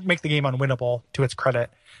didn't make the game unwinnable, to its credit.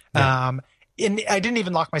 Yeah. And I didn't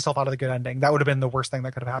even lock myself out of the good ending. That would have been the worst thing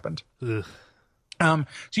that could have happened. So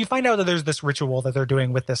you find out that there's this ritual that they're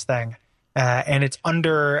doing with this thing, and it's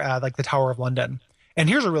under like the Tower of London. And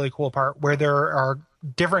here's a really cool part where there are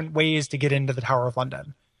different ways to get into the Tower of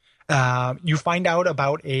London. You find out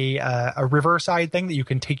about a riverside thing that you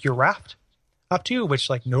can take your raft up to, which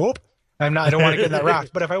nope, I don't want to get in that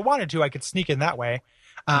raft. But if I wanted to, I could sneak in that way.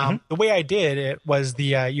 The way I did it was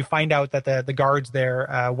you find out that the guards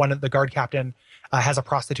there, one of the guard captain has a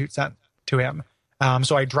prostitute sent to him.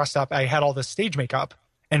 So I dressed up, I had all this stage makeup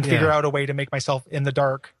and figure out a way to make myself in the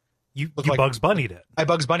dark. You Bugs Bunnied it. I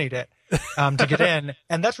Bugs Bunnied it to get in.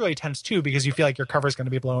 And that's really tense too, because you feel like your cover is going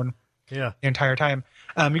to be blown the entire time.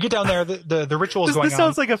 You get down there, the ritual is going on. This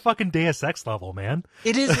sounds like a fucking Deus Ex level, man.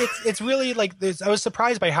 It is. It's really like this. I was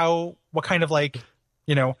surprised by what kind of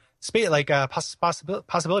space,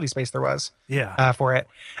 possibility space there was for it.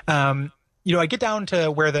 I get down to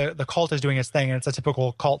where the cult is doing its thing, and it's a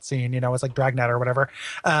typical cult scene. It's like Dragnet or whatever.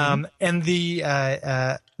 And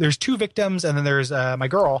there's two victims, and then there's my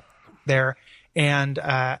girl there, and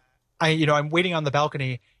I'm waiting on the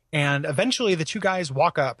balcony, and eventually the two guys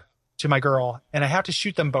walk up to my girl, and I have to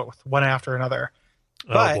shoot them both one after another.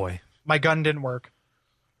 But boy, my gun didn't work.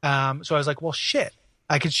 So I was like, well, shit.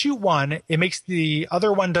 I could shoot one. It makes the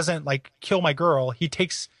other one doesn't kill my girl. He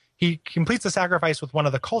completes the sacrifice with one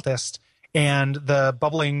of the cultists, and the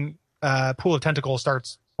bubbling pool of tentacles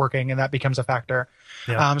starts working, and that becomes a factor.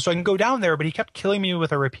 Yeah. So I can go down there, but he kept killing me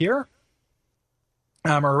with a rapier.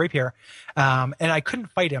 And I couldn't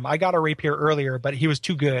fight him. I got a rapier earlier, but he was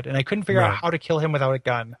too good, and I couldn't figure out how to kill him without a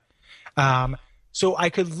gun. So I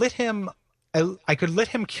could let him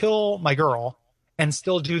kill my girl and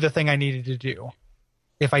still do the thing I needed to do.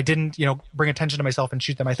 If I didn't, bring attention to myself and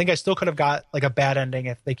shoot them, I think I still could have got a bad ending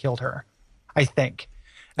if they killed her. I think.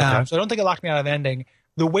 Okay. So I don't think it locked me out of the ending.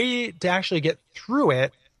 The way to actually get through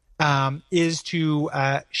it is to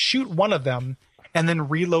shoot one of them and then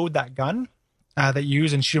reload that gun that you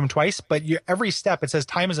use and shoot them twice. But every step, it says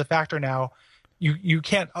time is a factor now. You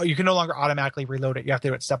can no longer automatically reload it. You have to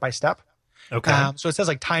do it step by step. Okay. So it says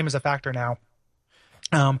time is a factor now.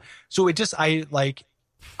 So it just, I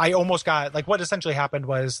almost got, what essentially happened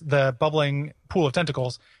was the bubbling pool of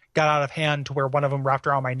tentacles got out of hand to where one of them wrapped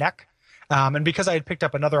around my neck. And because I had picked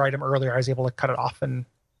up another item earlier, I was able to cut it off and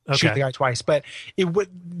shoot the guy twice. But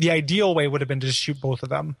the ideal way would have been to just shoot both of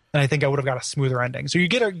them. And I think I would have got a smoother ending. So you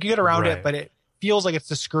get around it, but it feels like it's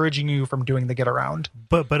discouraging you from doing the get around.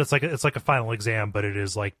 But it's like a final exam, but it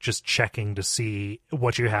is just checking to see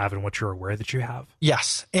what you have and what you're aware that you have.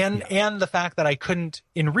 Yes. And the fact that I couldn't,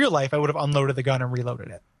 in real life, I would have unloaded the gun and reloaded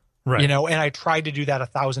it. Right. And I tried to do that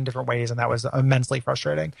 1,000 different ways, and that was immensely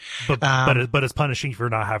frustrating. But it's punishing for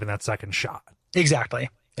not having that second shot. Exactly.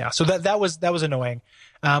 Yeah. So that was annoying.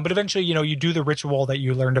 But eventually, you do the ritual that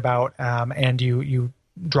you learned about, and you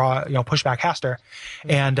draw, push back Haster,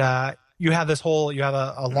 and you have you have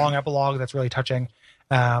a long epilogue that's really touching.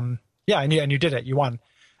 And you did it. You won.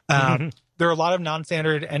 There are a lot of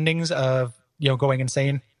non-standard endings of going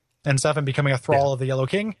insane and stuff and becoming a thrall of the Yellow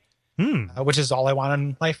King, which is all I want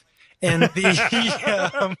in life. And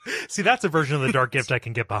see, that's a version of the Dark Gift I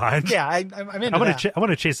can get behind. Yeah, I'm into that. I want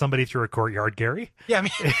to chase somebody through a courtyard, Gary. Yeah, me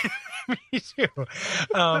too.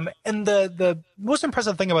 And the most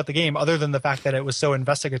impressive thing about the game, other than the fact that it was so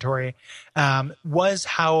investigatory, was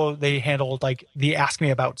how they handled the ask me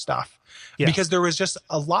about stuff. Yes. Because there was just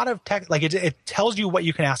a lot of tech. It tells you what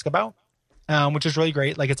you can ask about, which is really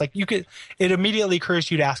great. It immediately encourages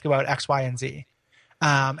you to ask about X, Y, and Z.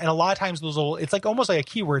 And a lot of times it's almost like a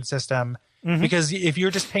keyword system, because if you're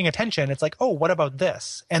just paying attention, it's oh, what about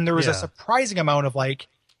this? And there was a surprising amount of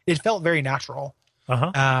it felt very natural.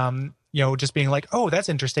 Just being oh, that's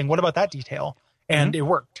interesting. What about that detail? And it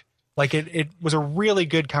worked. It was a really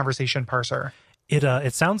good conversation parser.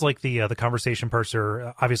 It sounds like the conversation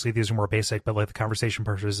parser. Obviously, these are more basic, but the conversation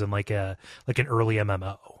parser is in an early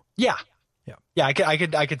MMO. Yeah. I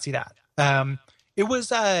could see that. It was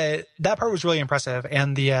that part was really impressive,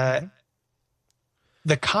 and the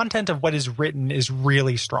content of what is written is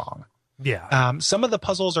really strong. Yeah. Some of the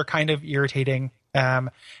puzzles are kind of irritating,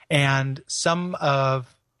 and some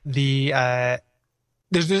of the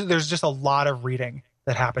there's just a lot of reading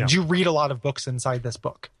that happens. You read a lot of books inside this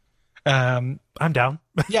book. I'm down.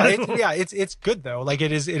 It's good though. Like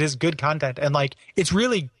it is good content, and like it's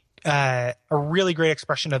really a really great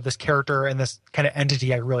expression of this character and this kind of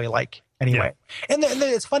entity I really like anyway. Yeah. And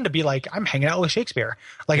then it's fun to be like, I'm hanging out with Shakespeare.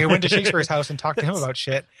 Like I went to Shakespeare's house and talked to him about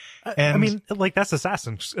shit. And I mean, like that's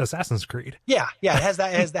Assassin's Creed. Yeah. It has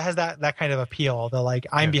that kind of appeal. The like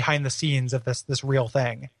I'm behind the scenes of this real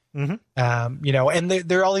thing. Mm-hmm. You know, and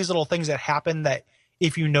there are all these little things that happen that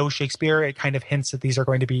if you know Shakespeare, it kind of hints that these are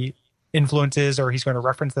going to be influences or he's going to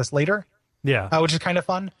reference this later. Yeah. Which is kind of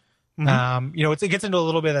fun. Mm-hmm. You know, it gets into a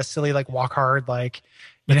little bit of silly, like walk hard, like,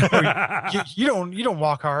 you know, you don't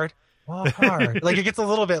walk hard, walk hard. Like it gets a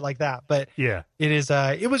little bit like that, but yeah,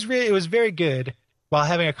 it was very good while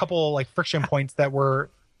having a couple like friction points that were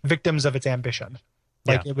victims of its ambition.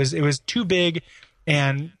 Like it was too big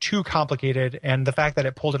and too complicated. And the fact that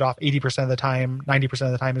it pulled it off 80% of the time, 90%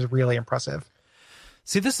 of the time is really impressive.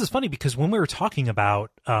 See, this is funny because when we were talking about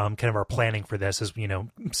kind of our planning for this, as you know,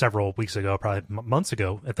 several weeks ago, probably months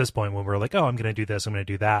ago at this point, when we were like, oh, I'm going to do this, I'm going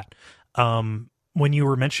to do that. When you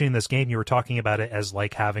were mentioning this game, you were talking about it as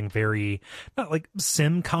like having very, not like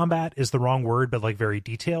sim combat is the wrong word, but like very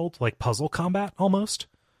detailed, like puzzle combat almost.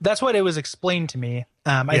 That's what it was explained to me.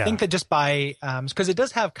 I think that just by, because it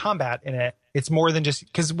does have combat in it, it's more than just,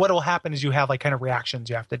 because what will happen is you have like kind of reactions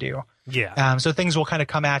you have to do. Yeah. So things will kind of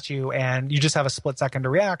come at you and you just have a split second to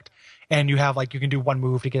react, and you have like, you can do one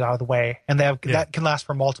move to get out of the way, and that can last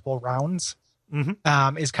for multiple rounds.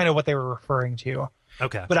 Mm-hmm. Is kind of what they were referring to.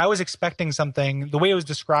 Okay. But I was expecting something, the way it was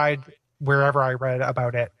described wherever I read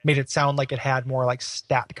about it, made it sound like it had more like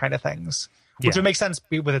stat kind of things, which would make sense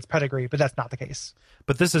with its pedigree, but that's not the case.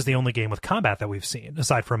 But this is the only game with combat that we've seen,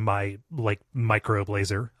 aside from my like micro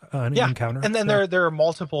blazer encounter. And then there are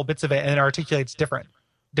multiple bits of it, and it articulates differently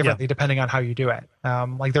depending on how you do it.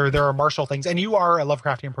 Like there are martial things, and you are a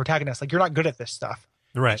Lovecraftian protagonist. Like you're not good at this stuff.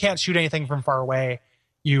 Right. You can't shoot anything from far away.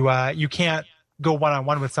 You can't go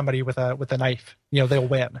one-on-one with somebody with a knife. You know, they'll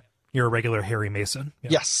win. You're a regular Harry Mason. Yeah.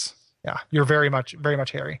 Yes. Yeah. You're very much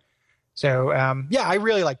Harry. So I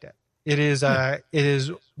really liked it. It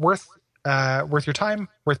is worth your time,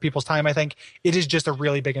 worth people's time. I think it is just a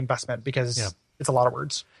really big investment because it's a lot of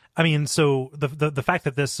words. I mean, so the fact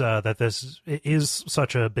that this is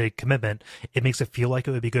such a big commitment, it makes it feel like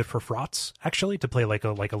it would be good for frauds actually to play like a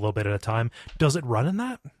little bit at a time. Does it run in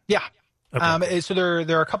that? Yeah. Okay. So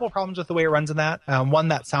there are a couple of problems with the way it runs in that. One,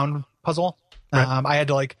 that sound puzzle. Right. I had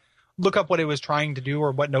to like look up what it was trying to do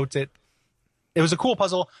or what notes it was a cool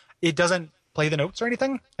puzzle. It doesn't play the notes or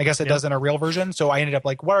anything. I guess it does in a real version. So I ended up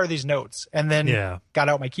like, what are these notes? And then got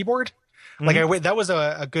out my keyboard. Mm-hmm. Like that was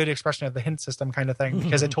a good expression of the hint system kind of thing,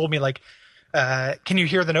 because it told me like, can you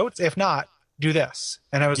hear the notes? If not, do this.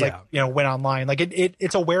 And I was like, went online. Like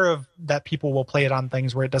it's aware of that people will play it on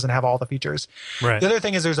things where it doesn't have all the features. Right. The other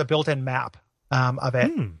thing is there's a built-in map of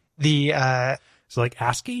it. So like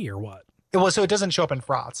ASCII or what? So it doesn't show up in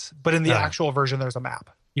Frauds, but in the actual version, there's a map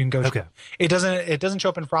you can go to. Okay. It doesn't show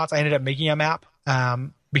up in Frauds. I ended up making a map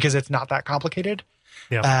because it's not that complicated.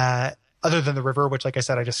 Yeah. Other than the river, which, like I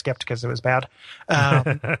said, I just skipped because it was bad.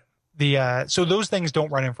 So those things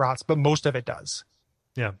don't run in Frauds, but most of it does.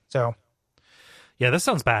 Yeah. So. Yeah, this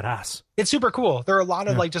sounds badass. It's super cool. There are a lot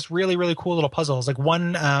of like just really, really cool little puzzles. Like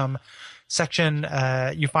one section,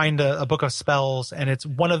 you find a book of spells, and it's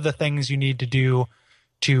one of the things you need to do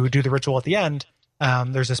the ritual at the end.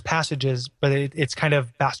 There's this passages, but it's kind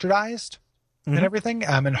of bastardized and everything,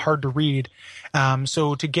 and hard to read.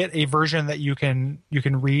 So to get a version that you can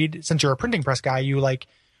read, since you're a printing press guy, you like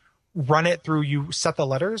run it through. You set the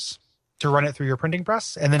letters to run it through your printing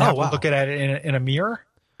press, and then have to look at it in a mirror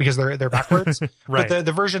because they're backwards. Right. But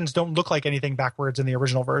the versions don't look like anything backwards in the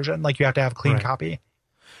original version. Like you have to have a clean copy.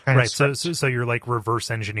 Right. So you're like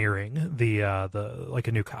reverse engineering the like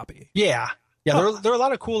a new copy. Yeah. Yeah. There are a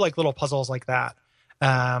lot of cool like little puzzles like that.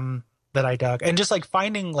 That I dug, and just like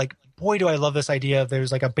finding like, boy, do I love this idea of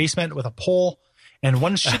there's like a basement with a pole and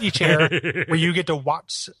one shitty chair where you get to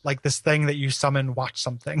watch like this thing that you summon, watch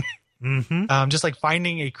something. Mm-hmm. Just like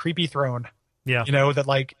finding a creepy throne. Yeah.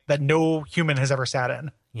 That no human has ever sat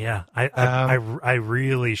in. Yeah. I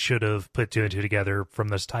really should have put two and two together from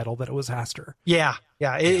this title that it was Hastur. Yeah.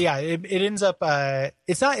 Yeah. It ends up,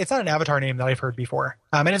 it's not an Avatar name that I've heard before.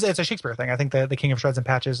 And it's a Shakespeare thing. I think the King of Shreds and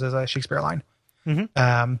Patches is a Shakespeare line.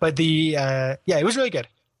 Mm-hmm. But it was really good.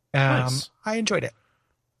 Nice. I enjoyed it.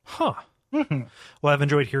 Huh. Mm-hmm. Well, I've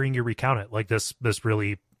enjoyed hearing you recount it. Like this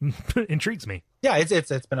really intrigues me. Yeah,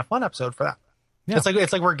 it's been a fun episode for that. Yeah.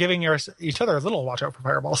 It's like we're giving each other a little watch out for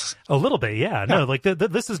fireballs. A little bit, yeah. No, like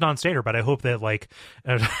this is non-standard, but I hope that like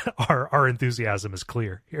our enthusiasm is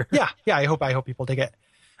clear here. Yeah. I hope people dig it.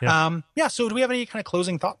 Yeah. So do we have any kind of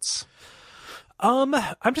closing thoughts? I'm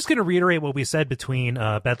just going to reiterate what we said between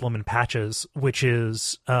Bedlam and Patches, which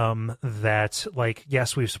is that, like,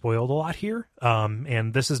 yes, we've spoiled a lot here,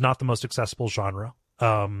 and this is not the most accessible genre.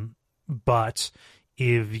 But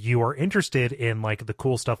if you are interested in, like, the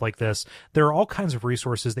cool stuff like this, there are all kinds of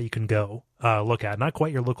resources that you can go look at. Not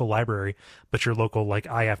quite your local library, but your local, like,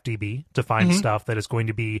 IFDB to find stuff that is going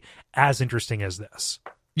to be as interesting as this.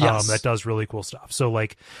 Yes. That does really cool stuff. So,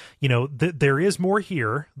 like, you know, there is more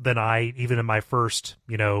here than I, even in my first,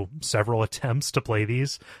 you know, several attempts to play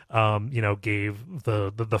these, you know, gave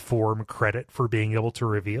the form credit for being able to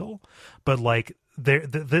reveal. But, like,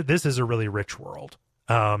 this is a really rich world.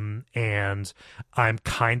 And I'm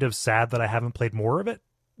kind of sad that I haven't played more of it,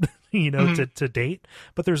 you know, to date.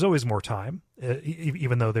 But there's always more time,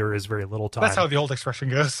 even though there is very little time. That's how the old expression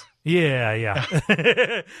goes. Yeah.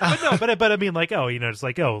 but I mean, like, oh, you know, it's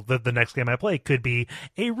like, oh, the next game I play could be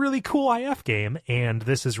a really cool IF game, and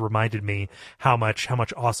this has reminded me how much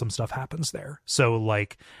awesome stuff happens there. So,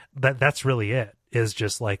 like, that's really it. Is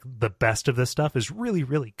just like the best of this stuff is really,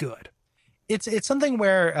 really good. It's something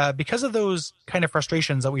where because of those kind of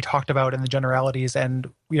frustrations that we talked about in the generalities,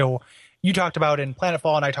 and you know, you talked about in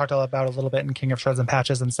Planetfall, and I talked about a little bit in King of Shreds and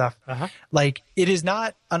Patches and stuff. Like, it is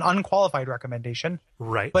not an unqualified recommendation,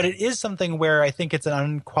 right? But it is something where I think it's an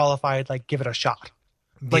unqualified, like, give it a shot.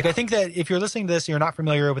 Like, I think that if you're listening to this and you're not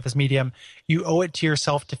familiar with this medium, you owe it to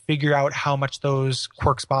yourself to figure out how much those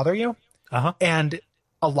quirks bother you. And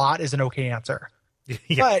a lot is an okay answer.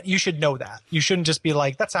 But you should know that. You shouldn't just be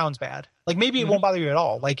like, that sounds bad. Like, maybe it won't bother you at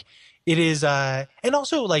all. Like, it is, and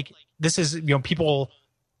also, like, this is, you know, people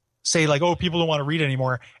say, like, oh, people don't want to read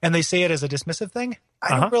anymore, and they say it as a dismissive thing.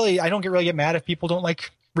 I don't get mad if people don't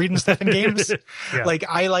like reading stuff in games. Like,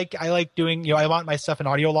 I like doing, you know, I want my stuff in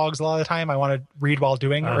audio logs a lot of the time. I want to read while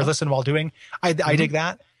doing or listen while doing. I dig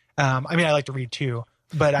that. I mean, I like to read too,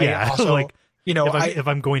 but I also, like, you know, if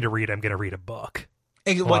I'm going to read, I'm going to read a book.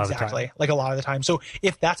 Exactly. Like, a lot of the time. So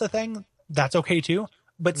if that's a thing, that's okay too.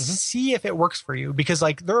 But see if it works for you, because,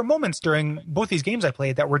 like, there are moments during both these games I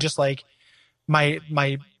played that were just like, my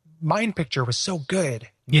mind picture was so good.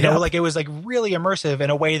 You know, like, it was like really immersive in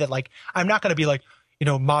a way that, like, I'm not going to be like, you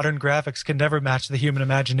know, modern graphics can never match the human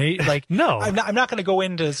imagination. Like, no, I'm not going to go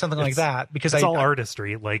into something like that, because it's all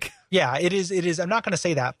artistry. Like, yeah, it is. I'm not going to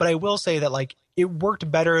say that, but I will say that, like, it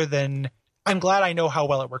worked better than, I'm glad I know how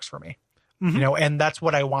well it works for me. You know, and that's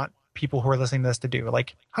what I want people who are listening to this to do.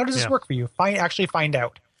 Like, how does this work for you? Actually find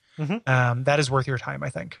out. That is worth your time, I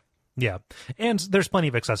think. Yeah. And there's plenty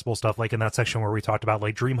of accessible stuff, like in that section where we talked about,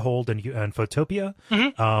 like, Dreamhold and Photopia.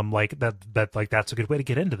 Like that like, that's a good way to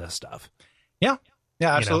get into this stuff. Yeah,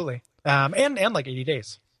 absolutely. You know? And like 80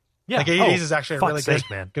 days. Yeah. Like, 80 days is actually a really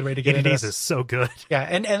good way to get into this. 80 days is so good. Yeah.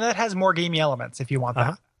 And that has more gamey elements if you want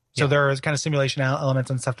that. So there is kind of simulation elements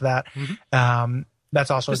and stuff to that. That's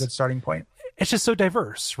also a good starting point. It's just so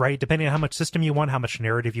diverse, right? Depending on how much system you want, how much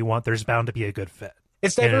narrative you want, there's bound to be a good fit.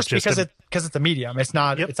 It's diverse because it's a medium. It's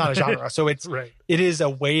not it's not a genre. So it is a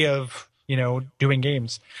way of, you know, doing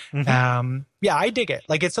games. Yeah, I dig it.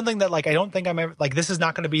 Like, it's something that, like, I don't think I'm ever, like, this is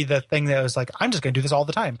not going to be the thing that was like, I'm just going to do this all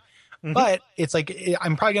the time. But it's like,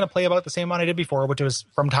 I'm probably going to play about the same amount I did before, which was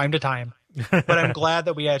from time to time. But I'm glad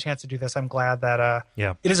that we had a chance to do this. I'm glad that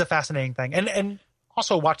it is a fascinating thing. And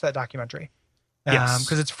also watch that documentary.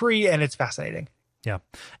 Because it's free and it's fascinating. Yeah.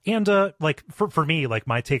 And like, for me, like,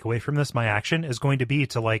 my takeaway from this, my action is going to be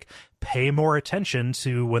to, like, pay more attention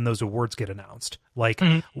to when those awards get announced. Like,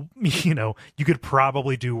 you know, you could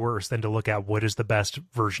probably do worse than to look at what is the best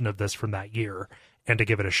version of this from that year and to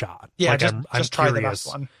give it a shot. Yeah, like, just I'm try curious. the best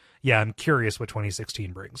one. Yeah, I'm curious what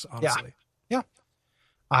 2016 brings, honestly. Yeah.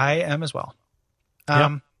 I am as well.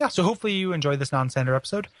 So hopefully you enjoyed this non-standard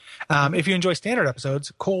episode. If you enjoy standard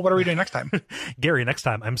episodes, Cole, what are we doing next time? Gary, next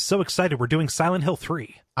time, I'm so excited. We're doing Silent Hill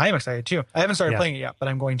 3. I am excited too. I haven't started playing it yet, but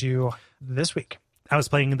I'm going to this week. I was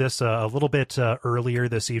playing this a little bit earlier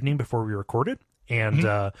this evening before we recorded,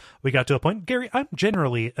 and we got to a point. Gary, I'm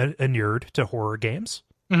generally inured to horror games.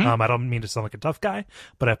 I don't mean to sound like a tough guy,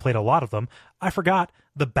 but I've played a lot of them. I forgot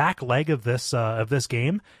the back leg of this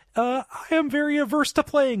game. I am very averse to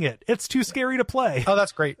playing it. It's too scary to play. Oh,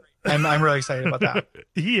 that's great. I'm really excited about that.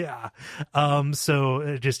 Yeah.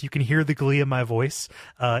 So just, you can hear the glee in my voice.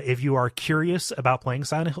 If you are curious about playing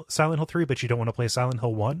Silent Hill 3, but you don't want to play Silent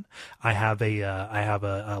Hill 1, I have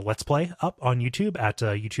a Let's Play up on YouTube at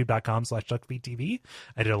youtube.com/DuckFeedTV.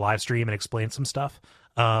 I did a live stream and explained some stuff.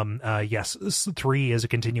 Yes, 3 is a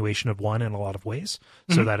continuation of 1 in a lot of ways.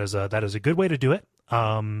 So that is a good way to do it.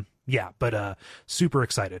 Yeah, but super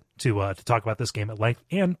excited to talk about this game at length,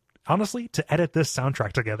 and honestly to edit this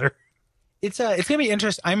soundtrack together. It's gonna be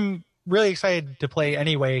interesting. I'm really excited to play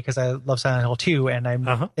anyway because I love Silent Hill 2 and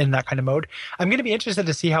I'm in that kind of mode. I'm gonna be interested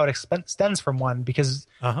to see how it extends from 1 because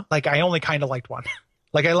like I only kind of liked 1.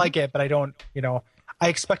 Like I like it, but I don't, I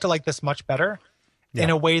expect to like this much better in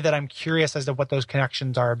a way that I'm curious as to what those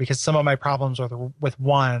connections are, because some of my problems with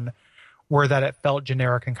 1 were that it felt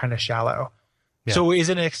generic and kind of shallow. Yeah. So is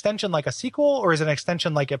it an extension like a sequel, or is it an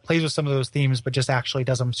extension like it plays with some of those themes but just actually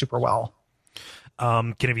does them super well?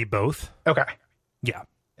 Can it be both? Okay. Yeah.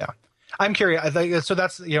 I'm curious. So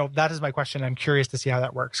that's, that is my question. I'm curious to see how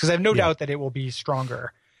that works because I have no doubt that it will be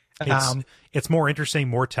stronger. It's more interesting,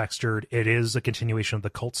 more textured. It is a continuation of the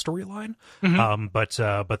cult storyline, but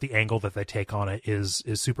the angle that they take on it is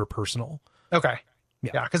super personal. Okay.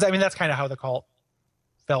 Yeah. Because I mean that's kind of how the cult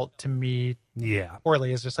felt to me. Yeah.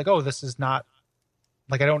 Poorly, is just like, oh, this is not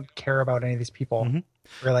like I don't care about any of these people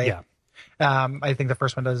really. Yeah. I think the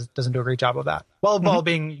first one doesn't do a great job of that. While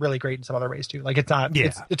being really great in some other ways too. Like it's not. Yeah.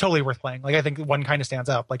 It's totally worth playing. Like I think 1 kind of stands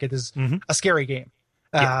up. Like it is a scary game,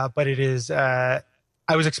 but it is.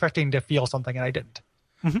 I was expecting to feel something and I didn't.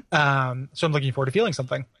 So I'm looking forward to feeling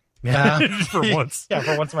something. For once. Yeah,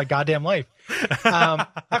 for once in my goddamn life.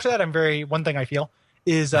 After that, one thing I feel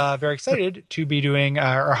is very excited to be doing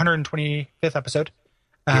our 125th episode,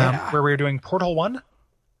 where we're doing Portal 1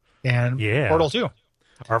 and Portal 2.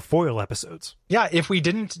 Our foil episodes. Yeah, if we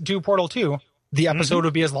didn't do Portal 2, the episode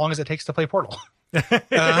would be as long as it takes to play Portal.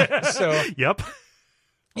 So yep.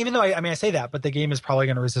 Even though I say that, but the game is probably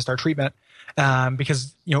going to resist our treatment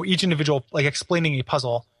because each individual, like explaining a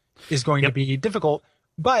puzzle, is going to be difficult.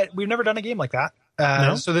 But we've never done a game like that,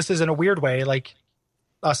 so this is in a weird way like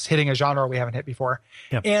us hitting a genre we haven't hit before.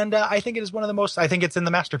 Yep. And I think it is one of the most. I think it's in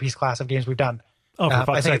the masterpiece class of games we've done. Oh,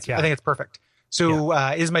 for I think it's perfect. So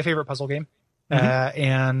it is my favorite puzzle game,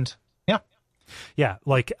 and yeah,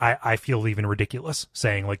 like I feel even ridiculous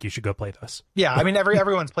saying like you should go play this. Yeah, I mean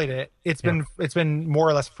everyone's played it. It's been more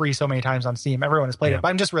or less free so many times on Steam. Everyone has played it, but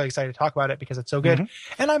I'm just really excited to talk about it because it's so good,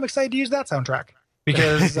 and I'm excited to use that soundtrack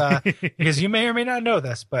because you may or may not know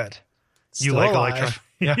this, but you like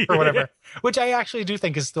electronic, or whatever, which I actually do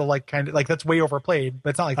think is still like kind of like that's way overplayed,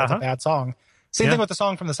 but it's not like that's a bad song. Same thing with the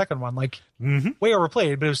song from the second one, like way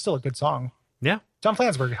overplayed, but it was still a good song. Yeah, John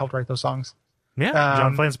Flansburgh helped write those songs. Yeah,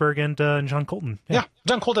 John Flansburgh and John Colton. Yeah,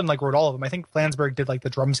 John Colton like wrote all of them. I think Flansburgh did like the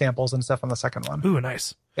drum samples and stuff on the second one. Ooh,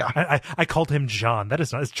 nice. Yeah, I called him John. That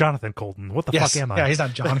is not. It's Jonathan Colton. What the fuck am I? Yeah, he's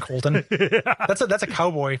not John Colton. That's a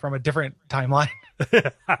cowboy from a different timeline.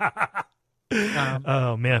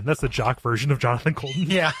 Oh man, that's the jock version of Jonathan Colton.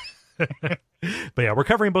 Yeah. But yeah, we're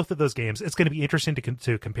covering both of those games. It's going to be interesting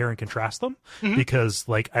to compare and contrast them because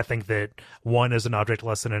like I think that one is an object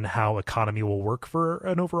lesson in how economy will work for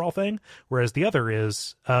an overall thing, whereas the other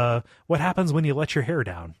is what happens when you let your hair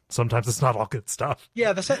down. Sometimes it's not all good stuff.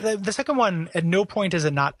 Yeah, the second one at no point is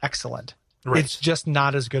it not excellent. Right. It's just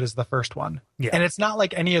not as good as the first one. Yeah. And it's not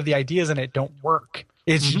like any of the ideas in it don't work.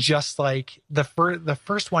 It's just like the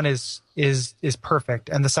first one is perfect,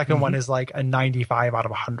 and the second one is like a 95 out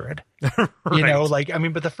of 100. Right. Like I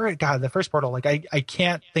mean, but the first Portal, like I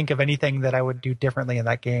can't think of anything that I would do differently in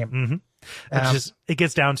that game. It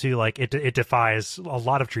gets down to like it defies a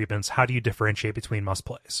lot of treatments. How do you differentiate between must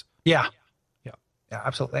plays? Yeah,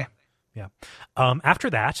 absolutely. Yeah. After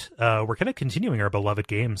that, we're kind of continuing our beloved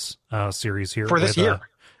games series here for this year.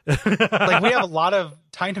 Like we have a lot of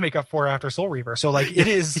time to make up for after Soul Reaver, so like it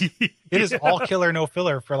is all killer no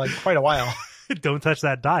filler for like quite a while. Don't touch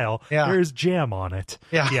that dial. Yeah. There's jam on it.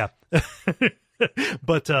 Yeah.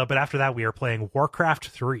 But after that we are playing Warcraft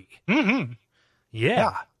 3.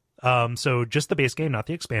 Yeah. So just the base game, not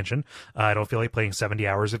the expansion. I don't feel like playing 70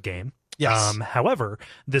 hours of game. Yes. However,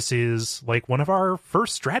 this is like one of our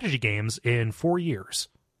first strategy games in 4 years.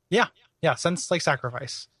 Yeah. Since like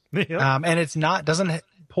Sacrifice. And it's doesn't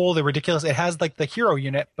pull the ridiculous. It has like the hero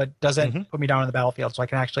unit, but doesn't put me down on the battlefield, so I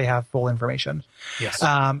can actually have full information. Yes.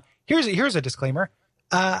 Here's a disclaimer.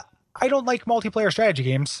 I don't like multiplayer strategy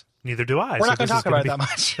games. Neither do I. We're not going to talk about it that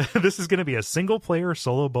much. This is going to be a single player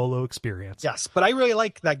solo bolo experience. Yes, but I really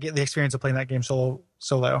like the experience of playing that game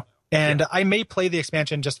solo. And I may play the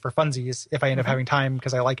expansion just for funsies if I end up having time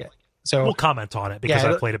because I like it. So we'll comment on it because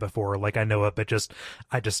I've played it before. Like I know it, but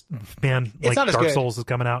man, like Dark Souls is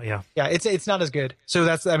coming out. Yeah, it's not as good. So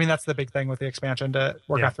that's the big thing with the expansion to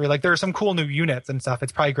Warcraft 3. Like there are some cool new units and stuff.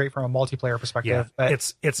 It's probably great from a multiplayer perspective. Yeah,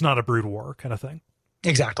 but it's not a Brood War kind of thing.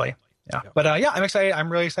 Exactly. Yeah. But I'm excited.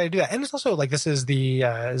 I'm really excited to do that. And it's also like this is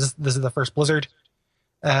the first Blizzard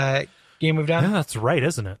game we've done. Yeah, that's right,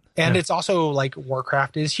 isn't it? And it's also like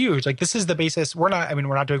Warcraft is huge. Like this is the basis. We're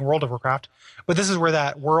not doing World of Warcraft, but this is where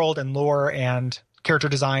that world and lore and character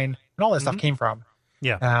design and all that stuff came from.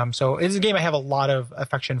 Yeah. So it's a game I have a lot of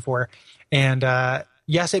affection for. And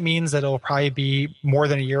yes, it means that it'll probably be more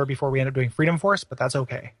than a year before we end up doing Freedom Force, but that's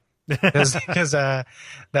okay. Because it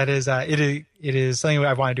is something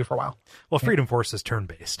I've wanted to do for a while. Well, Freedom Force is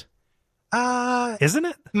turn-based. Isn't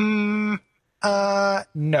it?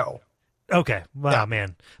 No. Okay. Wow,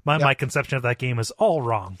 man. My conception of that game is all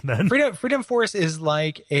wrong then. Freedom Force is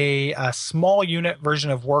like a small unit version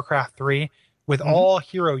of Warcraft 3 with all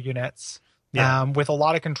hero units, with a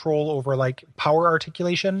lot of control over like power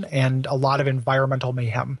articulation and a lot of environmental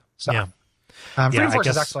mayhem stuff. Yeah. Freedom Force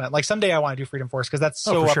is excellent. Like someday I want to do Freedom Force because that's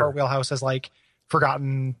so up our wheelhouse as like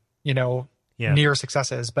forgotten, near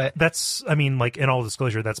successes. But that's, I mean, like in all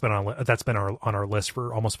disclosure, that's been on our list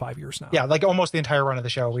for almost 5 years now. Yeah, like almost the entire run of the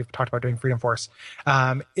show, we've talked about doing Freedom Force.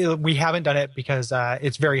 We haven't done it because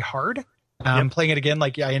it's very hard. Playing it again,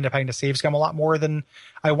 like I ended up having to save scum a lot more than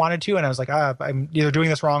I wanted to, and I was like, I'm either doing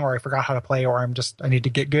this wrong, or I forgot how to play, or I need to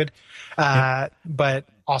get good. But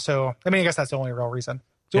also, I mean, I guess that's the only real reason.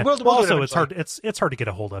 So we'll also, it's hard to get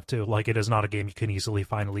a hold of too. Like it is not a game you can easily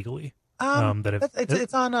find legally.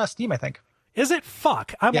 It's on Steam, I think. Is it?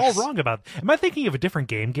 Fuck. I'm all wrong about it. Am I thinking of a different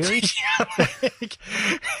game, Gary?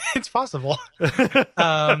 It's possible.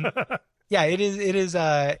 Yeah, it is.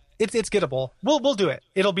 It's gettable. We'll do it.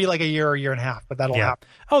 It'll be like a year and a half, but that'll happen.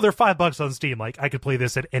 Oh, they're $5 on Steam. Like I could play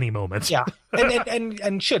this at any moment. Yeah,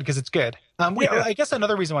 and should, because it's good. I guess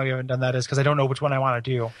another reason why we haven't done that is because I don't know which one I want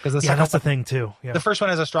to do. Because that's the thing too. Yeah. The first one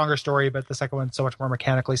has a stronger story, but the second one's so much more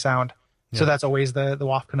mechanically sound. So that's always the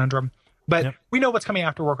WoW conundrum. But we know what's coming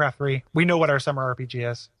after Warcraft 3. We know what our summer RPG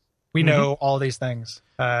is. We know all these things.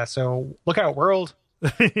 So look out, world.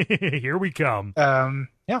 Here we come.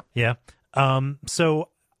 Yeah. So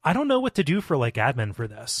I don't know what to do for like admin for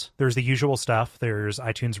this. There's the usual stuff. There's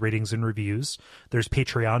iTunes ratings and reviews. There's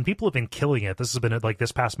Patreon. People have been killing it. This has been like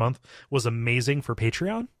this past month was amazing for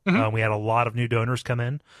Patreon. We had a lot of new donors come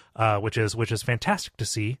in, which is fantastic to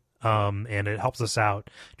see. And it helps us out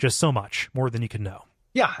just so much more than you can know.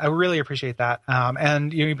 Yeah, I really appreciate that.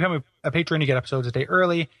 And you become a patron, you get episodes a day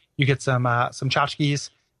early. You get some tchotchkes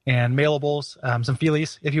and mailables, some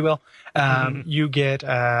feelies, if you will. You get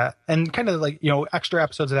and kind of like extra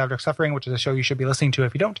episodes of Abject Suffering, which is a show you should be listening to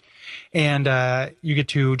if you don't. And you get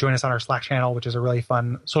to join us on our Slack channel, which is a really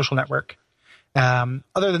fun social network.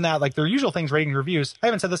 Other than that, like their usual things, ratings, reviews. I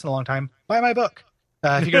haven't said this in a long time. Buy my book.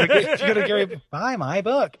 If you go to Gary, buy my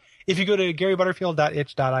book. If you go to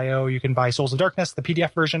garybutterfield.itch.io, you can buy Souls of Darkness, the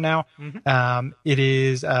PDF version now. It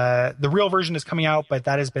is the real version is coming out, but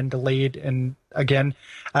that has been delayed, and again,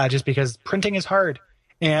 just because printing is hard.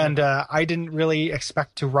 And I didn't really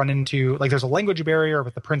expect to run into there's a language barrier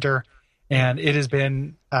with the printer, and it has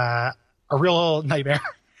been a real nightmare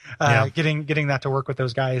getting that to work with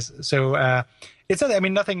those guys. So it's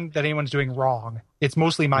nothing that anyone's doing wrong. It's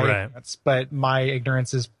mostly my ignorance, but my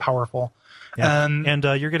ignorance is powerful. Yeah. And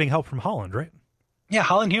you're getting help from Holland, right? Yeah,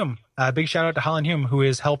 Holland Hume. Big shout out to Holland Hume, who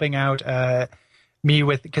is helping out me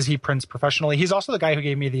because he prints professionally. He's also the guy who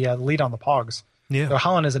gave me the lead on the Pogs. Yeah. So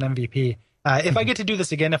Holland is an MVP. If I get to do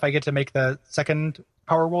this again, if I get to make the second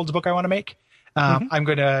Power Worlds book I want to make, I'm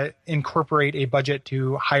going to incorporate a budget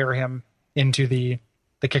to hire him into the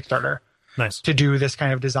Kickstarter. Nice. To do this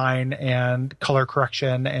kind of design and color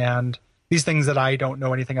correction and these things that I don't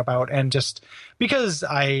know anything about. And just because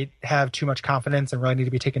I have too much confidence and really need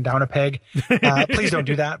to be taken down a peg, please don't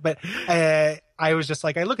do that. But I was just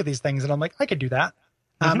like, I look at these things and I'm like, I could do that.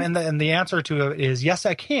 And the answer to it is, yes,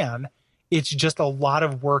 I can. It's just a lot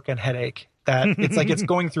of work and headache that it's like it's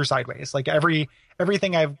going through sideways. Like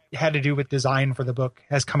everything I've had to do with design for the book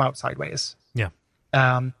has come out sideways. Yeah.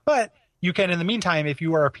 But you can, in the meantime, if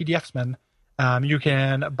you are a PDFsman, you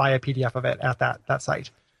can buy a PDF of it at that site.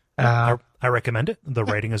 I recommend it. The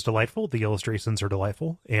writing is delightful. The illustrations are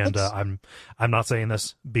delightful. And I'm not saying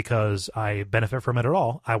this because I benefit from it at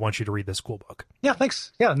all. I want you to read this cool book. Yeah,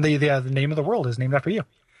 thanks. Yeah, and the name of the world is named after you.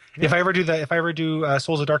 Yeah. If I ever do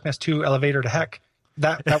Souls of Darkness 2 Elevator to Heck,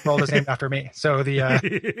 that world is named after me. So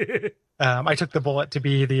I took the bullet to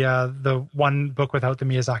be the one book without the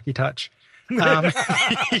Miyazaki touch.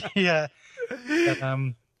 Yeah.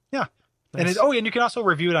 And and you can also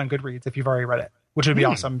review it on Goodreads if you've already read it, which would be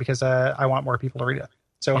awesome because I want more people to read it.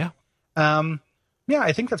 So,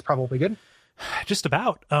 I think that's probably good. Just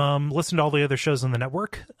about. Listen to all the other shows on the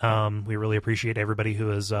network. We really appreciate everybody who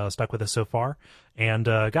has stuck with us so far. And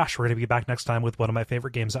gosh, we're going to be back next time with one of my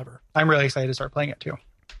favorite games ever. I'm really excited to start playing it too.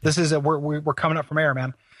 This is we're coming up from air,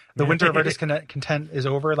 man. The winter of our discontent is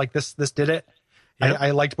over. Like this did it. Yep.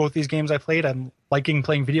 I liked both these games I played. I'm liking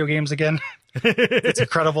playing video games again. It's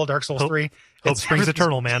incredible. Dark Souls 3. Hope springs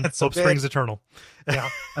eternal, man. Hope springs eternal. Yeah,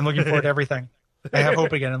 I'm looking forward to everything. I have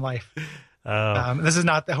hope again in life. Hopefully this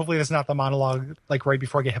is not the monologue like right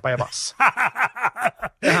before I get hit by a bus.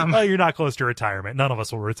 Well, you're not close to retirement. None of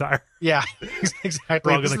us will retire. Yeah,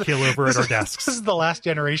 exactly. We're all going to kill over at our desks. This is the last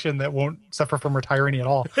generation that won't suffer from retiring at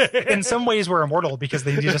all. In some ways, we're immortal because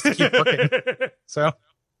they need us to keep working. So,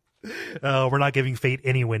 we're not giving fate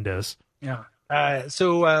any windows. Yeah.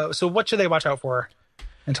 So what should they watch out for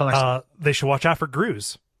until next time? They should watch out for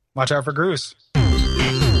Grooze. Watch out for Grooze.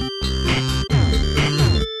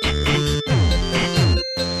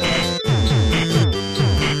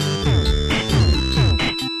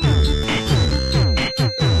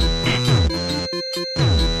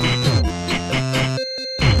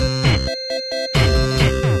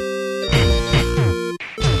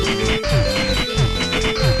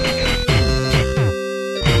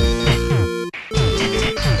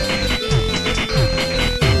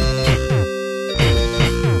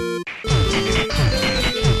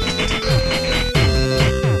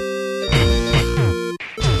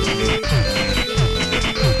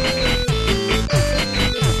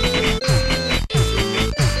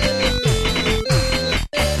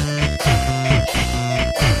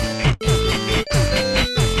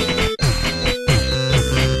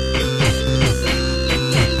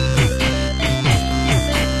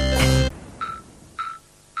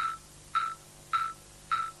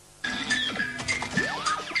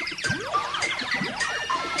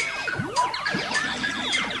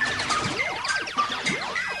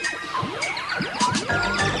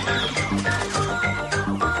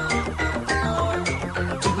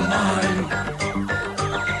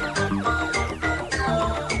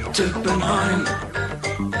 Tippen ein.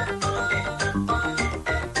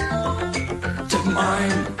 Tippen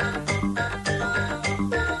ein.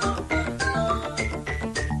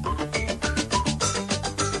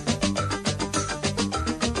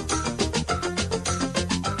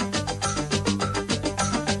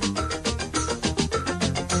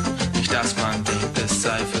 Nicht, dass man denkt, es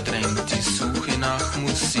sei verdrängt, die Suche nach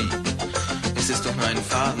Musik. Es ist doch nur ein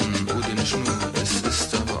Faden oder eine Schnur, es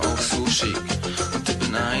ist aber auch so schick.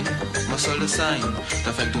 Nein, was soll das sein?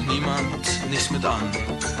 Da fängt doch niemand nicht mit an.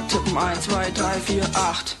 Tippen 1, 2, 3, 4,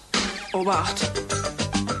 8. Obacht.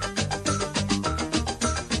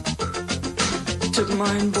 Tippen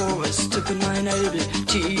ein Boris, tippen ein Elbe.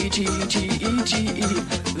 T-E-T-T-E-T-E.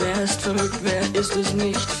 Wer ist verrückt, wer ist es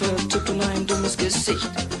nicht? Vertippen ein dummes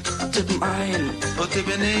Gesicht. Tippen ein. Und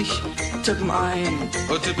tippen ich. Tippen ein.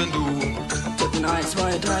 Und tippen du. Tippen 1,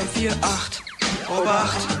 2, 3, 4, 8.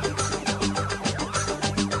 Obacht.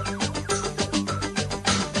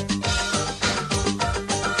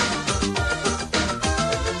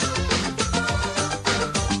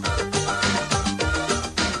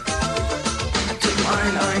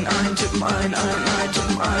 Tippen ein,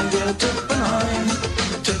 tippen ein, wir tippen ein.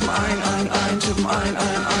 Tippen ein, tippen ein,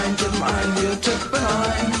 tippen ein, wir tippen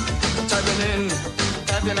ein. Typing in,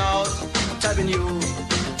 typing out, typing you,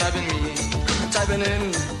 typing me. Typing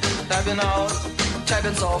in, typing out,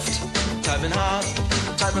 typing soft, typing hard.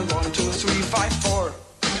 Typing 1, 2, 3, 5, 4.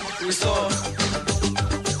 Restore.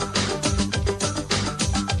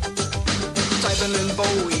 Typing in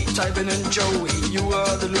Bowie, typing in Joey. You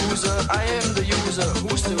are the loser, I am the user.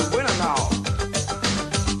 Who's the winner now?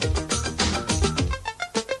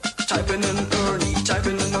 Typing in Ernie,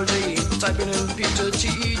 typing in LG, typing in Peter,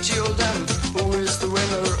 T-E-G-O-D-M. Who is the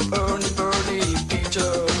winner? Ernie, Bernie,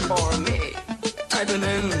 Peter, or me? Typing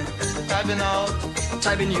in, typing out,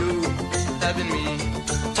 typing you, typing me.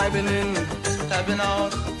 Typing in, typing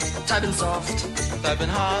out, typing soft, typing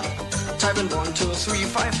hard. Typing 1, 2, 3,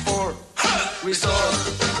 5, 4. Restore.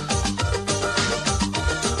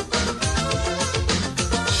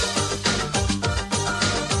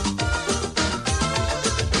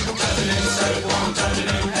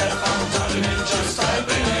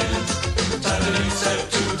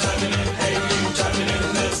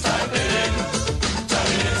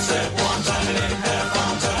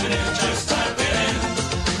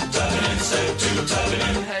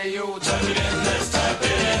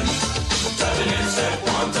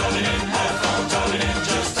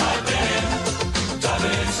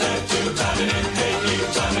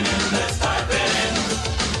 Let's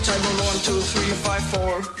 3, 5,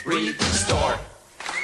 4, restore.